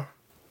holiday tomorrow.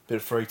 Bit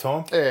of free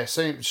time. Yeah,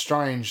 seems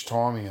strange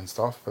timing and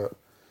stuff, but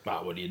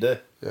what do you do?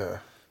 Yeah,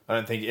 I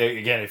don't think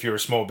again if you're a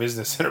small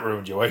business and it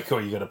ruined your week,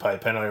 or you got to pay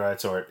penalty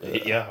rates, or it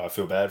hit you. I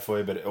feel bad for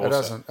you, but it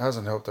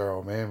hasn't helped our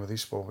old man with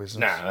his small business.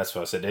 Nah, that's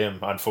what I said to him.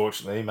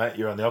 Unfortunately, mate,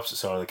 you're on the opposite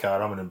side of the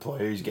card. I'm an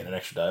employee who's getting an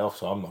extra day off,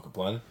 so I'm not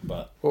complaining.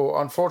 But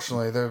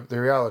unfortunately, the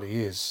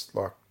reality is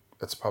like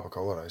it's a public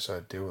holiday,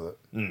 so deal with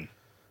it.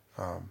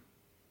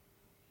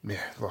 Yeah,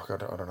 like I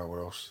don't know what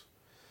else.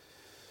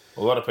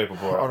 A lot of people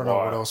brought up. I don't know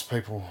what else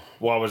people.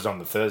 Why was it on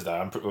the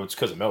Thursday? It's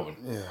because of Melbourne.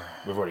 Yeah,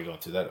 we've already gone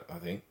through that, I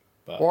think.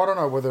 But, I don't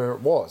know whether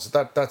it was.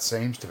 That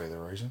seems to be the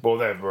reason. Well,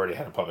 they've already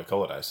had a public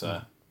holiday,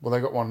 so. Well,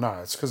 they got one. No,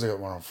 it's because they got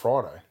one on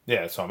Friday.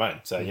 Yeah, that's what I mean.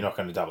 So you're not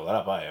going to double that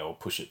up, are you? Or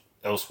push it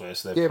elsewhere.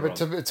 So yeah, but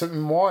to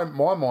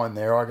my mind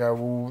there, I go,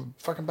 well,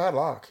 fucking bad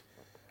luck.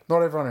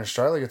 Not everyone in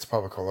Australia gets a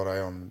public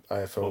holiday on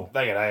AFL. Well,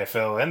 they get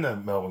AFL and the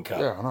Melbourne Cup.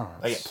 Yeah, I know.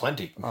 They get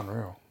plenty.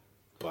 Unreal.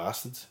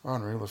 Bastards.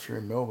 Unreal if you're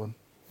in Melbourne.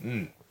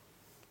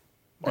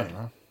 I don't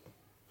know.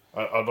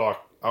 I'd like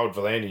old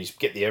Volandis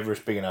get the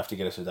Everest big enough to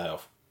get us a day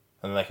off,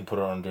 and then they can put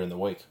it on during the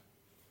week.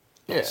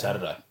 Yeah,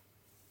 Saturday.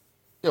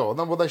 Yeah,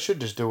 well, they should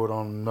just do it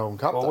on Melbourne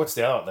Cup. Well, what's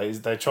the other?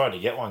 They tried to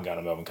get one going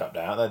to Melbourne Cup Day,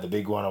 aren't they? The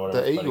big one or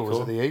whatever. The Eagle, is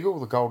it the Eagle,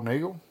 the Golden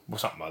Eagle? Well,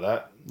 something like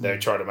that. They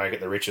try to make it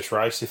the richest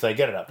race. If they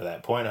get it up to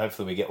that point,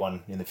 hopefully we get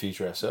one in the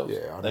future ourselves.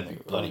 Yeah, that'd be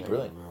bloody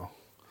brilliant.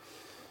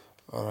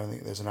 I don't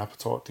think there's an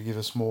appetite to give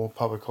us more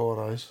public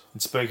holidays.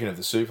 And speaking of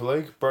the Super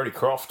League, Brodie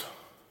Croft.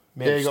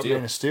 He got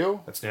Man of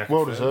Steel. That's now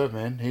well deserved,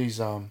 man. He's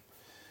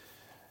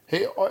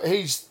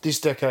this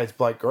decade's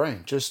Blake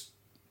Green.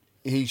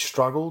 He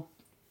struggled,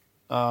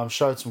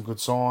 showed some good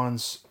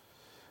signs,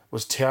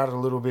 was touted a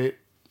little bit,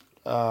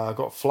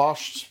 got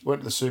flushed, went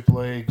to the Super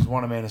League,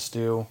 won a Man of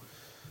Steel.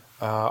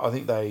 I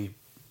think I've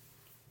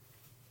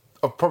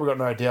probably got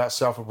no doubt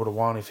Salford would have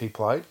won if he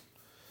played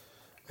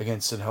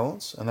against St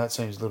Helens, and that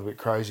seems a little bit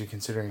crazy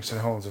considering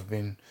St Helens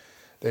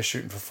they're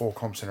shooting for 4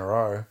 comps in a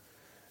row.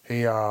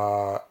 He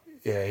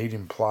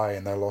didn't play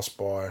and they lost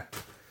by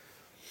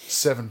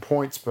 7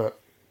 points, but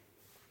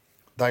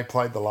they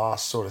played the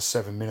last sort of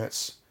 7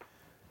 minutes.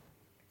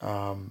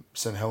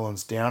 St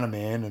Helens down a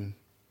man, and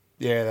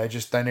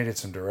they needed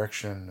some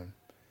direction, and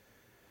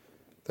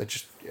they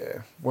just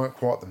weren't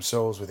quite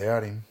themselves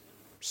without him.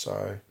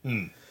 So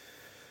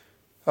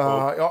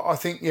I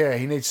think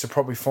he needs to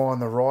probably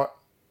find the right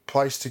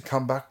place to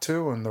come back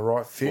to and the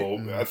right fit.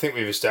 Well, I think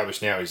we've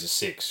established now he's a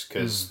 6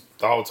 because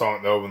the whole time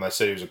at Melbourne they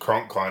said he was a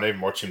cronk clone. Even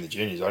watching him in the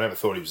juniors, I never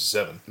thought he was a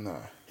 7. No,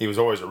 he was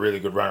always a really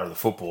good runner of the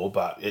football.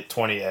 But at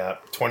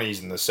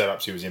 20s and the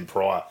setups he was in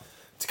prior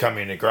to come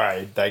in a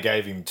grade, they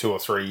gave him 2 or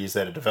 3 years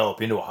there to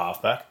develop into a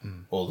halfback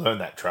or learn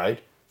that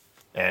trade,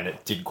 and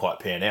it didn't quite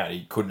pan out.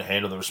 He couldn't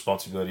handle the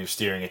responsibility of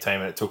steering a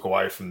team, and it took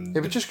away from.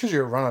 Yeah, but just because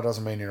you're a runner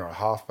doesn't mean you're a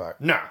halfback.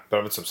 No,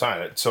 but that's what I'm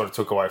saying. It sort of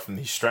took away from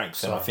his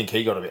strengths, and I think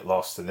he got a bit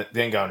lost. And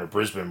then going to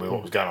Brisbane with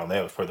what was going on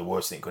there was probably the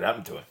worst thing that could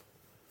happen to him.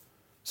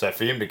 So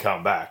for him to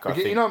come back, I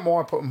think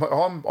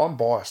I'm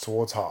biased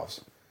towards halves.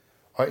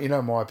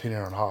 My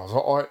opinion on halves.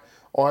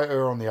 I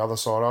err on the other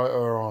side. I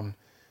err on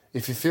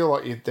if you feel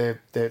like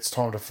it's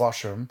time to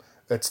flush them,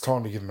 it's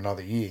time to give them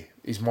another year.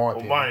 Is my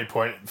opinion. My only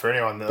point for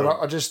anyone,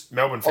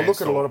 Melbourne fans. I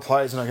look at a lot of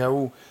players and I go,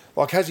 well,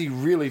 like, has he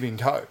really been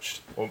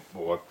coached? Well,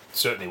 it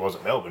certainly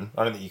wasn't Melbourne.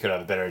 I don't think you could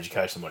have a better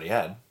education than what he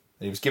had.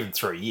 He was given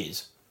 3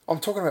 years. I'm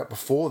talking about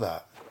before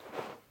that.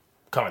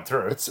 Coming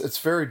through. It's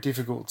very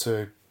difficult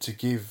to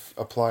give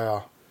a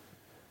player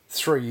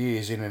 3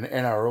 years in an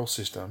NRL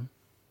system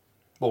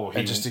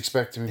and just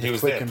expect him to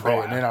click and be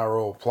an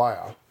NRL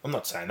player. I'm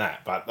not saying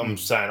that, but I'm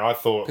saying I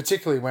thought...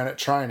 Particularly when at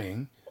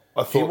training,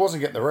 he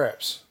wasn't getting the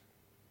reps.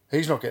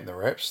 He's not getting the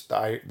reps,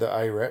 the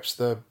A reps,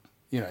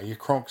 your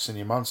Cronks and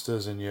your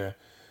Munsters and your...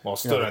 Well, I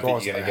still don't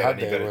think you're going to get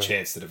any better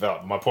chance to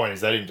develop. My point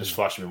is they didn't just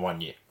flush him in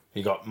 1 year.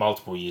 He got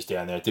multiple years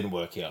down there. It didn't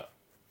work out.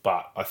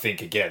 But I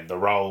think, again, the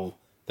role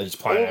that he's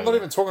playing... I'm not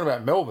even talking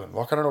about Melbourne.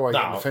 Like, I don't know why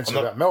you're getting defensive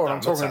about Melbourne.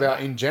 I'm talking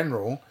about in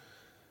general.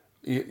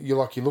 you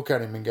look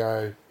at him and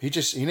go, he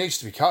needs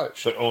to be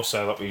coached. But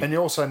also, and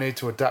you also need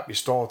to adapt your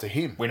style to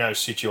him. We know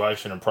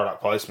situation and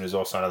product placement is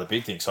also another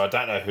big thing. So I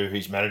don't know who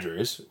his manager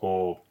is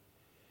or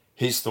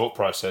his thought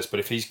process, but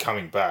if he's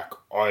coming back,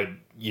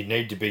 you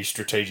need to be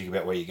strategic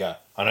about where you go.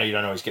 I know you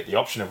don't always get the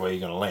option of where you're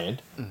going to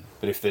land,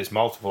 but if there's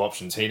multiple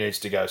options, he needs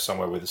to go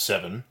somewhere with a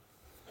 7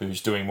 who's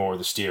doing more of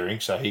the steering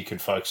so he can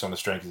focus on the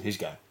strength of his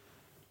game,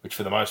 which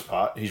for the most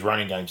part, his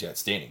running game's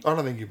outstanding. I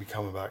don't think he'll be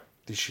coming back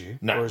this year.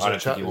 No, I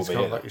don't think he will be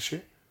back this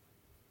year.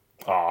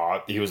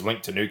 He was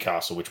linked to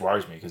Newcastle, which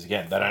worries me because,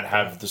 again, they don't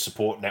have the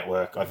support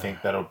network. I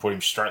think that'll put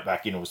him straight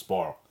back into a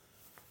spiral.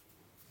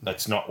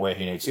 That's not where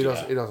he needs to go.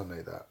 He doesn't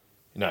need that.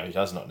 No, he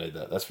does not need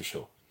that, that's for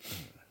sure.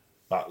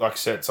 But like I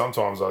said,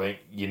 sometimes I think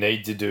you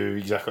need to do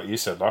exactly what you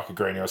said, like a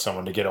Greenie or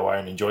someone to get away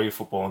and enjoy your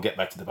football and get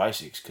back to the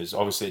basics, because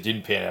obviously it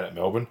didn't pan out at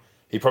Melbourne.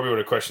 He probably would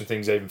have questioned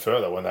things even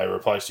further when they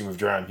replaced him with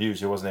Jerome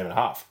Hughes, who wasn't even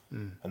half.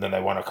 And then they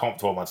won a comp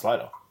 12 months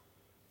later.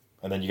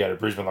 And then you go to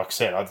Brisbane, like I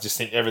said, I just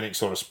think everything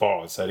sort of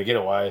spiraled. So to get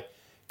away,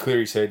 clear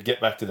his head, get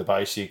back to the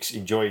basics,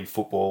 enjoy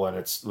football, and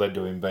it's led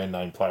to him being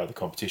named player of the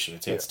competition.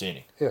 It's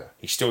outstanding. Yeah.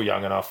 He's still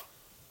young enough.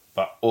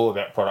 But all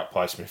about product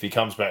placement. If he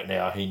comes back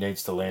now, he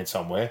needs to land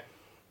somewhere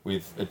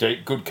with a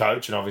good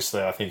coach and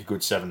obviously I think a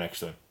good 7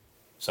 next to him.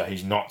 So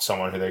he's not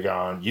someone who they're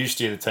going, you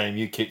steer the team,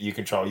 you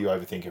control, you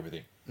overthink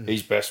everything.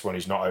 He's best when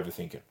he's not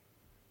overthinking.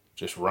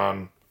 Just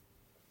run,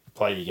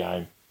 play your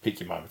game, pick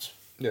your moments.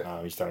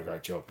 Yeah. He's done a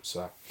great job.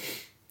 So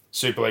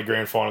Super League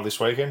Grand Final this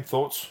weekend,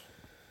 thoughts?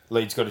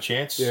 Leeds got a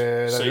chance?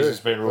 Yeah, they Caesar's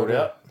do. been ruled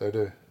out? They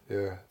do,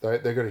 yeah.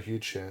 They got a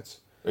huge chance.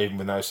 Even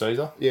with no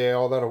Caesar?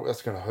 Yeah,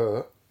 that's going to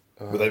hurt.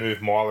 Will they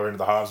move Myler into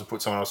the halves and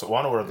put someone else at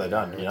 1, or what have they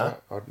done? You know?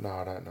 I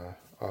don't know.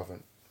 I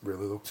haven't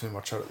really looked too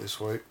much at it this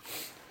week.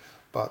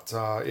 But,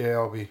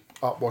 I'll be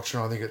up watching.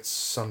 I think it's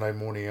Sunday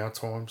morning our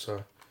time.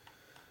 So,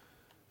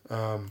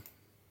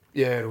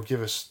 it'll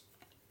give us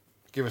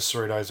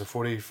 3 days of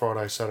footy,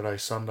 Friday, Saturday,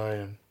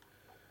 Sunday. And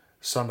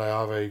Sunday,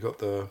 RV, you got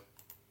the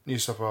New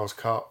South Wales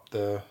Cup,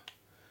 the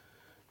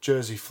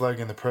Jersey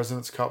Flag and the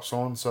President's Cup's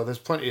on. So there's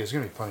going to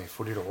be plenty of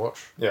footy to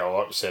watch. Yeah, well,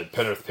 like you said,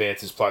 Penrith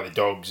Panthers play the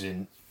Dogs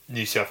in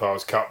New South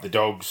Wales Cup. The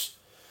Dogs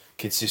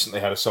consistently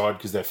had a side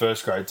because their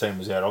first grade team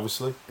was out,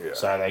 obviously. Yeah.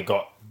 So they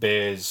got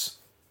Bears,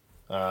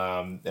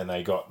 and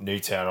they got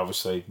Newtown,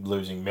 obviously,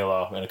 losing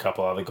Miller and a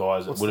couple other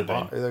guys that would have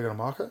been. Are they going to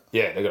mark it?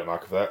 Yeah, they got a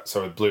market for that.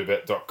 So with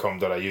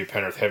bluebet.com.au,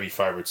 Penrith heavy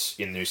favourites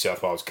in New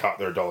South Wales Cup.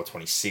 They're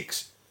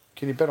 $1.26.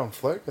 Can you bet on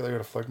flag? Have they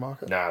got a flag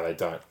market? No, they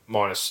don't.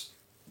 Minus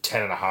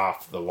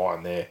 10.5 the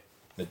line there.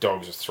 The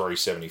Dogs are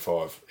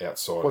 $3.75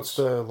 outside. What's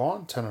the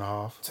line?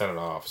 10.5.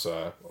 10.5.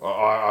 So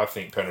I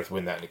think Penrith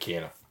win that in a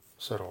canner.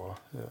 So do I.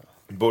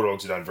 Yeah.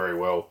 Bulldogs have done very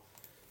well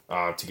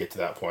to get to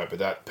that point, but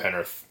that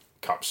Penrith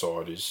Cup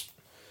side is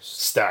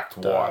stacked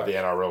wide. The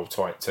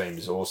NRL team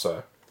is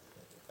also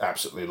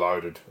absolutely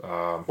loaded.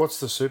 What's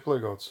the Super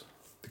League odds?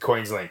 The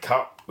Queensland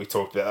Cup, we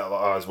talked about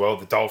that as well.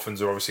 The Dolphins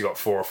have obviously got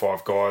 4 or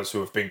 5 guys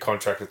who have been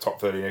contracted top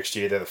 30 next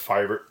year. They're the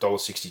favourite,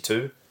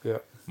 $1.62. Yeah.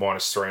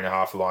 Minus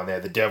 3.5 the line there.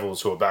 The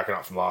Devils, who are backing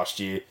up from last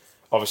year,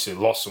 obviously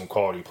lost some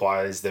quality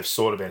players. They've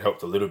sort of been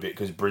helped a little bit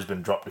because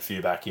Brisbane dropped a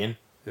few back in.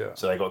 Yeah.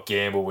 So they got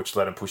Gamble, which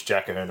let them push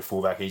Jack Ahern to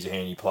fullback. He's a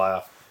handy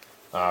player.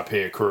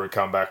 Pierre Kuru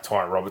come back.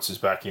 Tyron Roberts is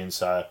back in.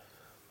 So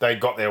they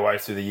got their way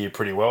through the year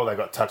pretty well. They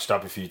got touched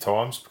up a few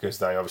times because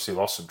they obviously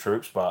lost some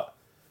troops. But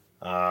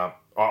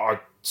I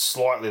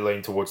slightly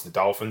lean towards the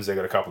Dolphins. They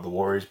got a couple of the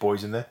Warriors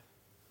boys in there.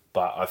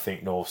 But I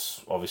think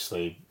Norths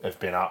obviously have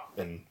been up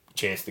and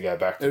chance to go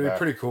back to It'd back. be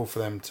pretty cool for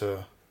them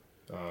to...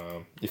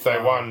 if they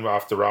won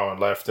after Rowan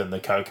left and the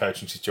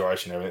co-coaching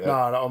situation and everything. No,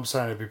 I'm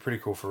saying it'd be pretty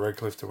cool for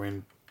Redcliffe to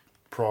win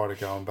prior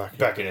to going back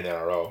into the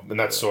NRL. And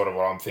that's sort of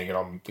what I'm thinking.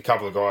 A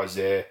couple of guys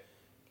there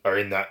are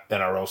in that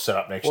NRL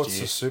setup next year. What's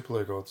the Super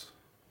League odds?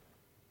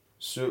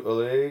 Super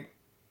League.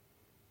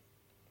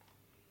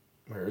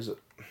 Where is it?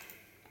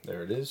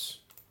 There it is.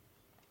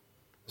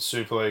 The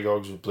Super League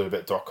odds with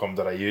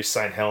bluebet.com.au.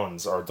 St.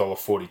 Helens are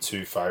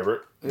 $1.42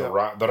 favourite.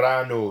 Yeah. The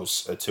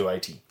Rhinos are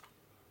 $2.80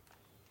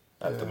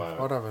 at the moment.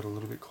 I'd have it a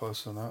little bit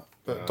closer than that.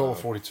 But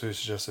 $1.42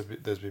 suggests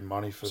there's been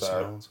money for St.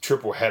 Helens.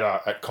 Triple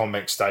header at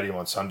CommBank Stadium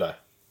on Sunday.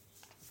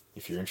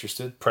 If you're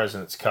interested.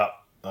 President's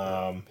Cup.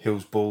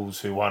 Hills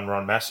Bulls, who won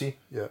Ron Massey.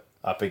 Yeah.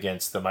 Up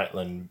against the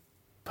Maitland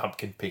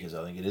Pumpkin Pickers,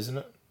 I think it is, isn't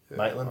it? Yeah,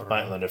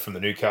 Maitland are from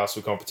the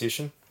Newcastle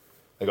competition.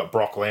 They got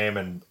Brock Lamb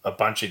and a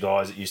bunch of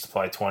guys that used to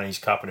play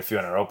 20s Cup and a few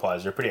NRL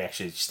players. They're a pretty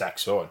actually stacked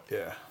side.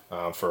 Yeah.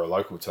 For a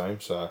local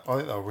team. So I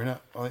think they'll win it.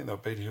 I think they'll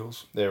beat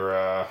Hills.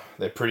 They're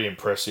pretty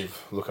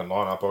impressive looking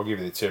lineup. I'll give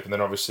you the tip. And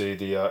then obviously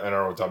the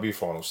NRLW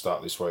finals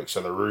start this week.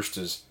 So the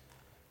Roosters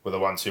were the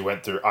ones who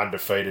went through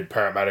undefeated.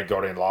 Parramatta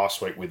got in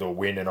last week with a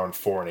win and on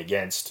for and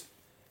against.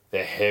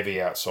 They're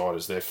heavy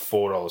outsiders. They're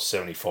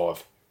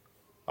 $4.75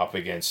 up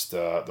against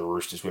the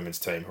Roosters women's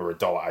team, who are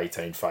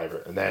 $1.18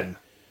 favourite. And then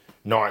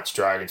Knights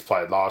Dragons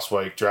played last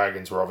week.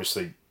 Dragons were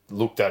obviously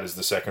looked at as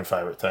the second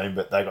favourite team,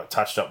 but they got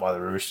touched up by the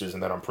Roosters,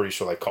 and then I'm pretty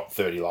sure they copped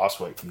 30 last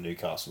week from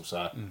Newcastle.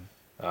 So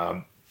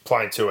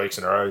playing 2 weeks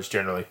in a row is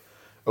generally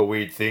a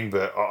weird thing,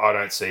 but I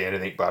don't see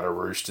anything but a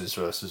Roosters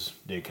versus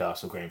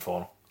Newcastle grand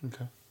final.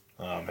 Okay.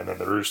 And then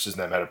the Roosters,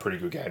 and they had a pretty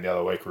good game the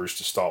other week.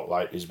 Roosters stole it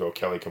late. Isabel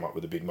Kelly come up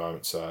with a big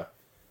moment. So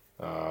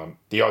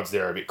the odds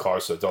there are a bit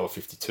closer,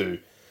 $1.52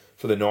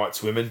 for the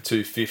Knights women,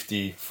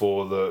 $2.50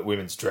 for the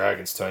women's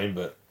Dragons team.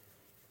 But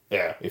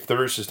yeah, if the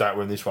Roosters don't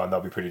win this one,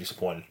 they'll be pretty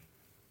disappointed.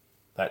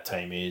 That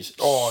team is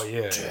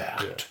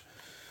jacked.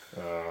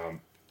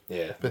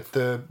 Yeah. But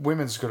the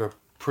women's got a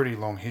pretty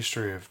long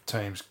history of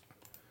teams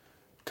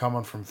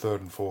coming from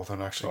third and fourth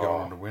and actually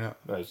going on to win it.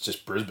 No, it's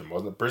just Brisbane,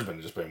 wasn't it? Brisbane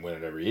has just been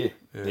winning every year.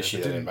 Yeah, this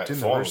year they didn't make the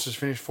the finals. Roosters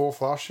finish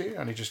fourth last year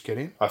and he just get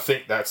in? I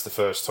think that's the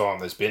first time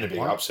there's been a big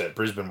upset.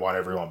 Brisbane won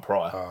everyone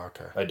prior. Oh,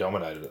 okay. They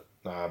dominated it.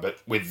 But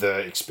with the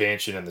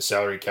expansion and the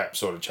salary cap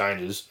sort of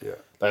changes,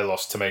 they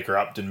lost Tamika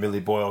Upton, Millie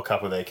Boyle, a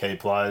couple of their key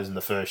players in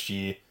the first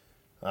year.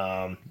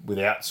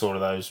 Without sort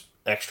of those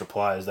extra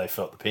players, they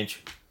felt the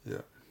pinch.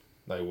 Yeah.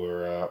 They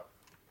were...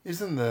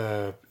 Isn't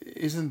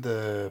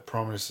the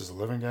Prime Minister's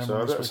 11 game?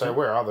 So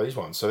where are these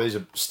ones? So these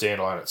are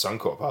standalone at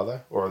Suncorp, are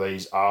they? Or are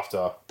these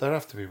after... They'd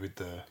have to be with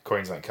the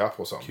Queensland Cup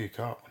or something. Q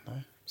Cup,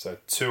 wouldn't they? So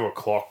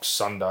 2:00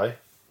 Sunday.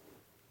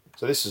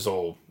 So this is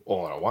all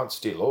on at once,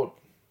 dear Lord.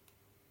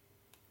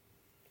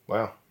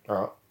 Wow.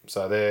 All right.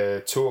 So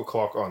they're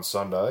 2:00 on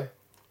Sunday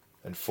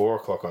and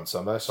 4:00 on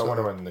Sunday. So I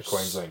wonder when the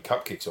Queensland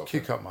Cup kicks off. Q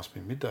Cup must be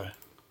midday.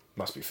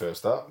 Must be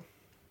first up.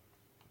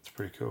 It's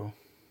pretty cool.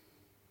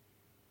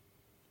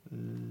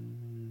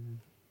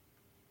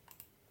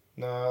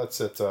 No,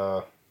 it's at...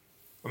 I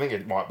think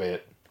it might be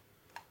at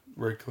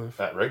Redcliffe.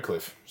 At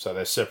Redcliffe. So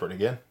they're separate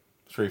again.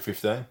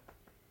 3:15.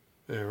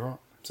 Yeah, right.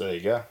 So there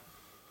you go.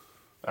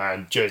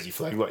 And Jersey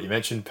Flag, like you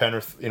mentioned,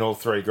 Penrith in all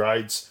three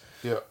grades.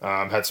 Yeah.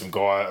 Had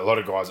a lot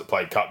of guys that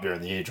played Cup during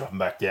the year dropping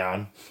back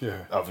down.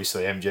 Yeah.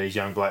 Obviously, MG's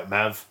young Blake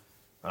Mav,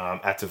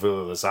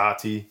 Atavula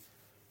Lazati,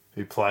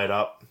 who played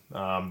up.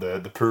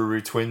 The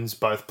Puru twins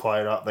both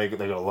played up. They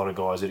got a lot of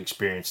guys that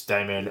experienced.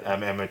 Damien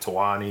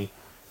Amatawani.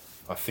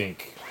 I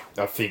think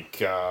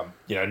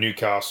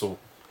Newcastle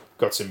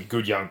got some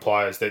good young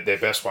players. Their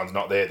best one's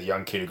not there. The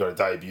young kid who got a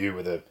debut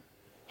with a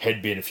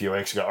head bin a few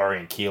weeks ago,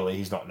 Orion Keeley,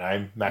 he's not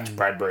named. Max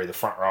Bradbury, the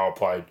front rower,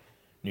 played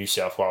New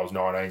South Wales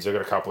 19s. They've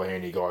got a couple of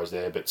handy guys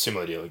there, but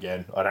similar deal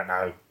again. I don't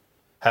know.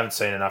 Haven't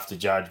seen enough to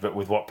judge, but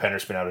with what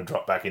Penrith's been able to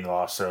drop back in the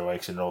last 3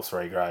 weeks in all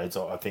three grades,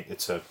 I think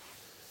it's a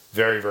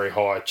very, very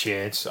high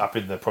chance, up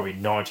in the probably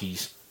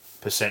 90s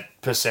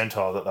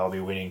percentile, that they'll be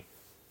winning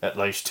at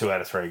least 2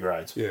 out of 3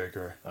 grades. Yeah, I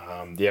agree.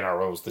 The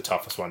NRL is the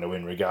toughest one to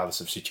win, regardless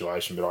of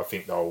situation, but I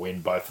think they'll win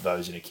both of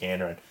those in a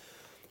canter. And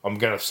I'm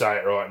going to say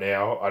it right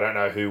now, I don't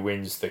know who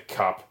wins the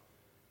Cup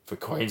for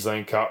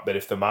Queensland Cup, but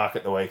if the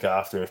market the week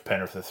after, if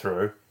Penrith are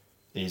through,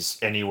 is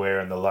anywhere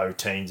in the low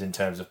teens in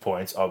terms of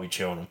points, I'll be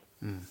chewing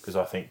them. Because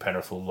I think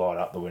Penrith will light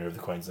up the winner of the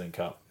Queensland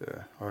Cup.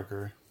 Yeah, I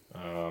agree.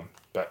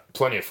 But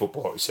plenty of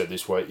football, like we said,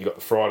 this week. You got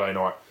the Friday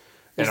night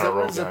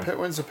NRL game.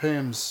 When's the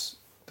PM's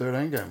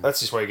 13 game? That's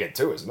this weekend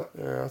too, isn't it?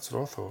 Yeah, that's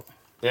what I thought.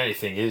 The only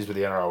thing is, with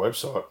the NRL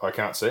website, I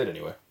can't see it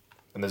anywhere.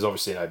 And there's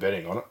obviously no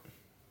betting on it.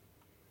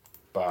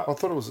 But I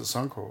thought it was at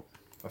Suncorp.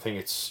 I think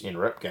it's in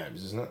rep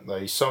games, isn't it?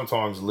 They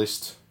sometimes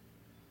list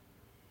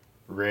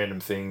random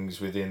things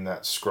within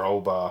that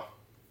scroll bar.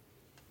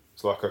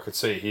 It's like I could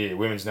see here,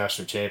 Women's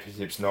National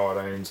Championships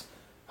 19s,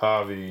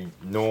 Harvey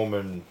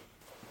Norman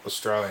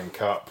Australian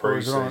Cup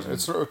pre-season.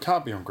 It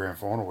can't be on grand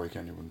final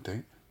weekend, you wouldn't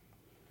think.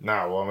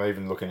 No, well, I'm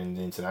even looking in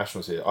the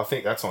internationals here. I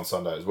think that's on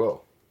Sunday as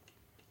well.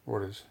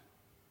 What is?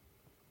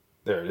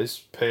 There it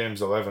is.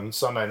 PM's 11,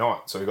 Sunday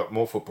night. So we've got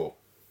more football.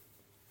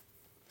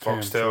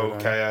 Foxtel,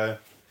 KO.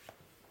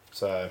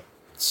 So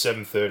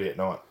 7:30 at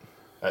night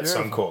at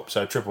Suncorp.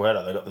 So triple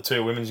header. They've got the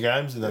 2 women's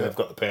games and then they've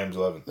got the PM's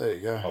 11. There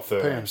you go. Oh,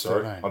 13, PM's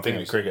sorry. 13. I'm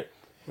thinking of cricket.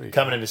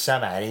 Coming into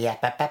summer.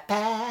 Yep,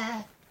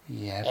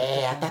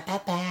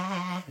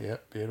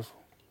 beautiful.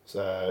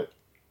 So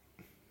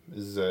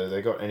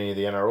they got any of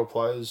the NRL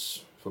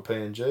players for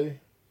PNG?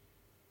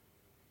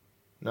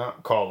 No.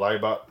 Kyle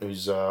Laybutt,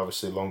 who's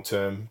obviously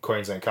long-term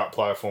Queensland Cup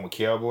player, former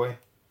Cowboy. A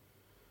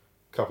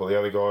couple of the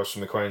other guys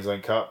from the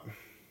Queensland Cup.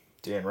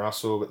 Dan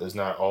Russell, but there's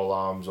no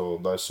Olarms or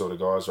those sort of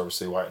guys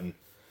obviously waiting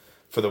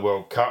for the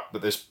World Cup.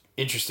 But there's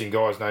interesting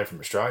guys named from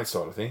Australian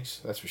side of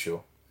things, that's for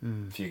sure.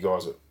 A few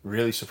guys that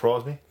really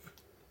surprised me.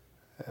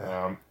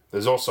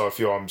 There's also a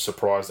few I'm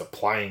surprised are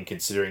playing,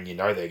 considering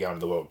they're going to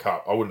the World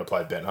Cup. I wouldn't have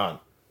played Ben Hunt.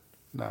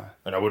 No.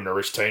 And I wouldn't have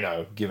risked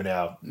Tino, given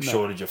our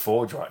shortage of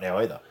forwards right now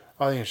either.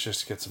 I think it's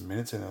just to get some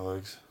minutes in their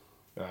legs.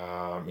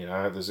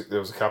 There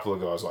was a couple of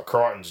guys, like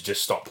Crichton's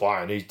just stopped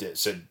playing. He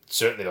said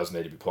certainly doesn't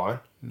need to be playing.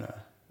 No.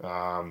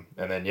 And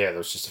then, there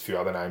was just a few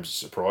other names that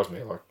surprised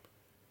me, like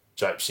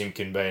Jake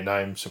Simpkin being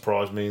named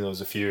surprised me. There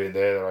was a few in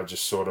there that I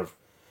just sort of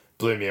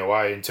blew me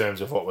away in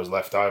terms of what was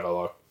left over.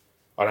 Like,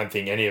 I don't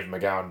think any of them are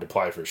going to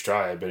play for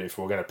Australia, but if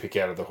we're going to pick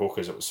out of the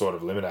hookers that was sort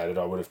of eliminated,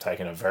 I would have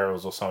taken a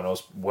Verrills or someone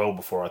else well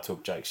before I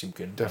took Jake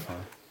Simpkin.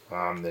 Definitely.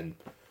 Then,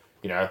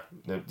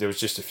 there was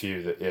just a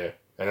few that, And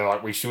then,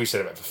 like we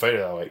said about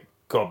Fafita, like,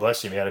 God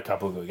bless him, he had a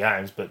couple of good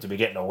games, but to be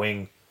getting a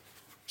wing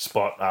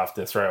spot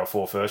after 3 or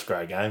 4 first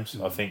grade games.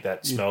 I think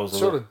that smells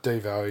sort of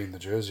devaluing the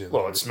jersey.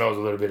 It smells a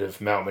little bit of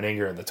Mal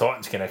Meninga and the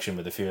Titans connection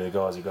with a few of the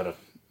guys who've got a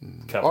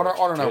couple. I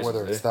don't know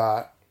whether it's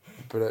that,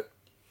 but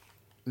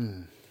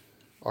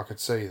I could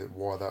see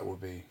why that would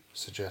be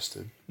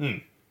suggested.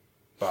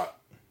 But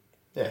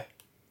yeah,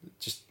 it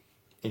just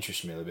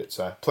interests me a little bit.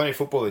 So plenty of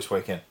football this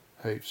weekend.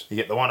 Heaps. You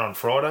get the one on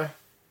Friday,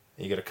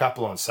 you get a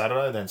couple on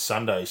Saturday, then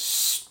Sunday's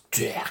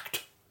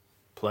stacked.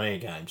 Plenty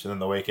of games, and then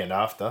the weekend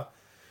after,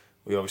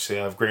 we obviously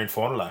have Grand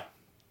Final Day,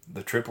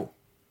 the triple.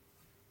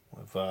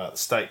 We've the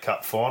State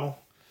Cup Final,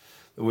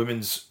 the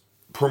Women's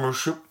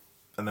Premiership,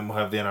 and then we'll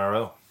have the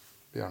NRL.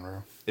 Be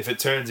unreal. If it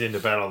turns into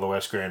Battle of the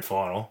West Grand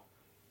Final,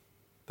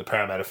 the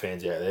Parramatta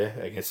fans out there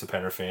against the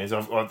Penrith fans,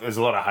 there's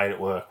a lot of hate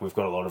at work. We've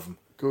got a lot of them.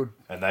 Good.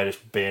 And they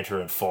just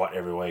banter and fight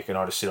every week, and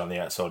I just sit on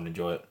the outside and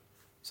enjoy it.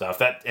 So if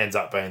that ends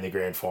up being the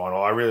Grand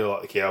Final, I really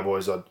like the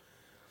Cowboys. I'd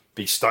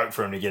be stoked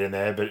for them to get in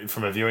there, but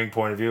from a viewing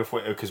point of view,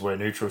 because we're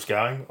neutrals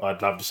going,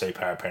 I'd love to see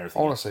Para-Penrith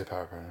again. I want to see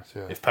Para-Penrith,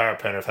 yeah. If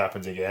Para-Penrith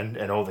happens again,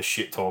 and all the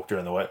shit talk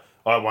during the week,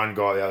 I had one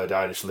guy the other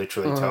day just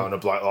literally telling a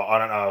bloke, I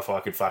don't know if I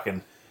could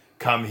fucking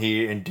come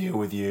here and deal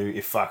with you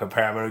if fucking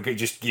Parramatta could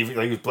just give it.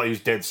 He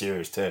was dead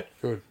serious too.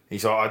 Good.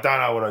 He's like, I don't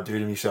know what I'd do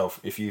to myself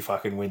if you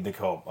fucking win the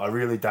comp. I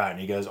really don't.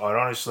 He goes, I'd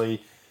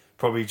honestly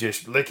probably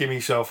just licking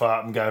myself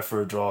up and go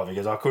for a drive. He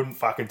goes, I couldn't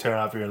fucking turn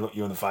up here and look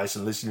you in the face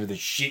and listen to the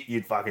shit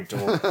you'd fucking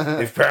talk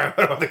if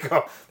Parramatta on the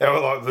comp. They were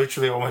like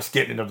literally almost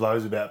getting into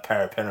blows about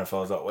Para-Penrith. I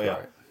was like, wow,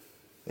 right.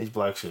 These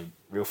blokes are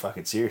real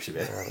fucking serious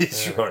about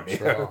this right now.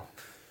 Sure.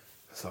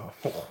 So,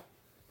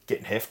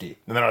 getting hefty.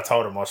 And then I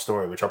told him my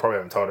story, which I probably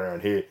haven't told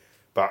anyone here.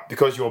 But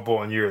because you're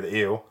born year of the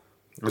eel,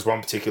 there's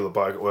one particular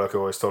bloke at work who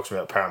always talks to me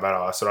about Parramatta.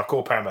 I said, I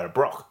call Parramatta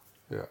Brock.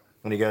 Yeah.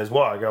 And he goes,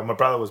 why? I go, my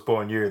brother was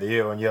born year of the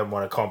eel and you haven't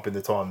won a comp in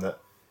the time that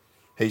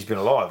he's been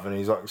alive. And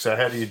he's like, so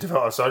how do you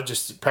develop? So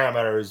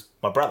Parramatta is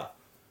my brother.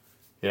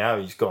 You know,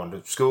 he's gone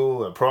to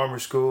school and primary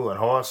school and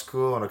high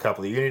school and a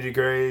couple of uni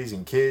degrees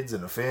and kids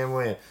and a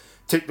family and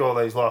ticked all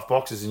these life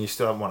boxes and you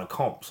still haven't won a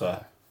comp.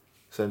 So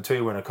until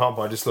you win a comp,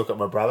 I just look at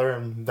my brother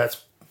and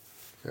that's...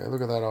 Yeah,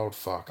 look at that old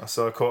fuck.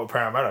 So I call it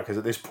Parramatta because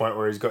at this point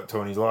where he's got to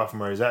in his life and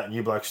where he's at, and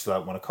you blokes still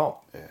haven't won a comp.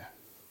 Yeah.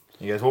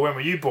 He goes, well, when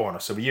were you born? I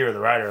said, the year of the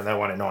Raider, and they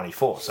won in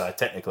 94. So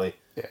technically,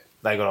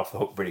 they got off the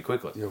hook pretty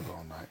quickly. You're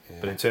gone, mate. Yeah.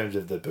 But in terms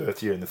of the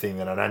birth year and the thing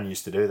that I nan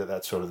used to do,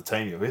 that's sort of the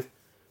team you're with.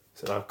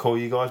 So I call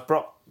you guys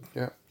Brock.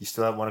 Yeah. You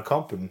still haven't won a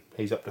comp, and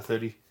he's up to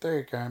 30. There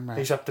you go, mate.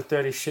 He's up to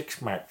 36,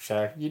 mate.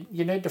 So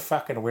you need to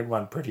fucking win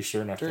one pretty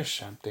soon, I think. Do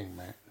something,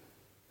 mate.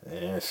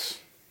 Yes.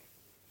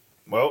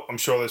 Well, I'm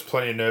sure there's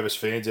plenty of nervous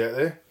fans out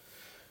there.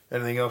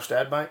 Anything else to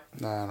add, mate?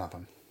 No,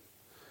 nothing.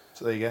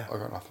 So there you go. I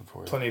got nothing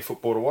for you. Plenty of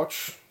football to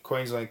watch.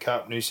 Queensland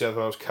Cup, New South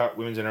Wales Cup,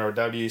 Women's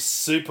NRLW,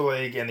 Super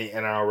League and the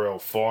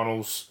NRL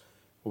Finals.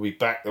 We'll be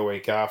back the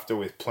week after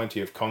with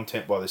plenty of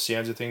content by the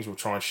sounds of things. We'll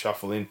try and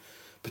shuffle in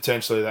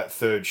potentially that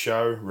third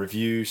show,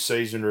 review,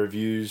 season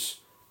reviews,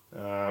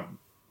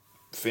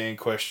 fan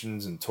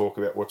questions and talk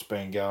about what's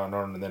been going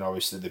on. And then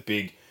obviously the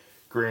big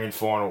grand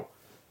final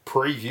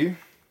preview.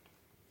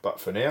 But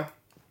for now,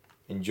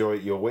 enjoy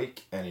your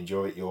week and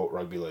enjoy your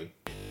rugby league.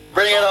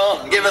 Bring it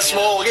on. Give us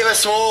more. Give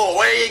us more.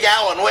 Where are you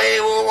going?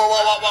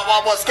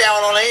 What's going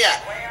on here?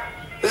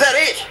 Is that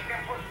it?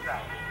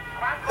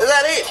 Is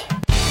that it?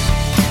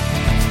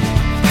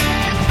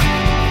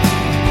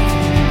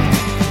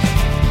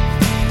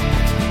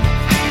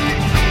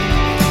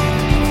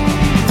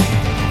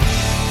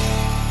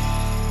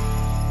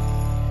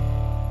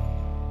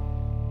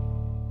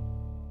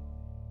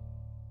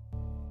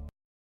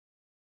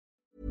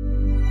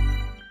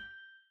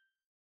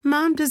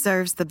 Mom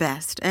deserves the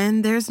best,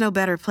 and there's no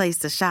better place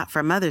to shop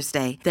for Mother's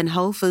Day than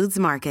Whole Foods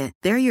Market.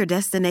 They're your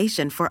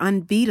destination for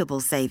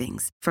unbeatable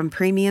savings, from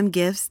premium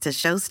gifts to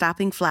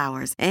show-stopping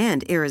flowers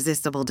and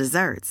irresistible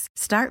desserts.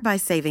 Start by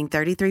saving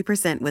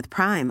 33% with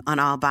Prime on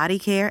all body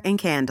care and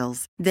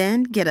candles.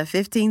 Then get a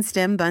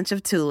 15-stem bunch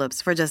of tulips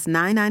for just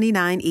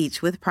 $9.99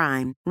 each with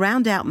Prime.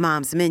 Round out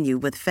Mom's menu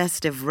with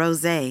festive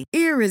rosé,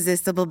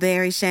 irresistible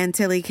berry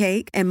chantilly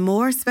cake, and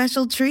more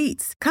special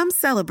treats. Come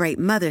celebrate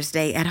Mother's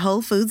Day at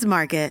Whole Foods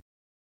Market.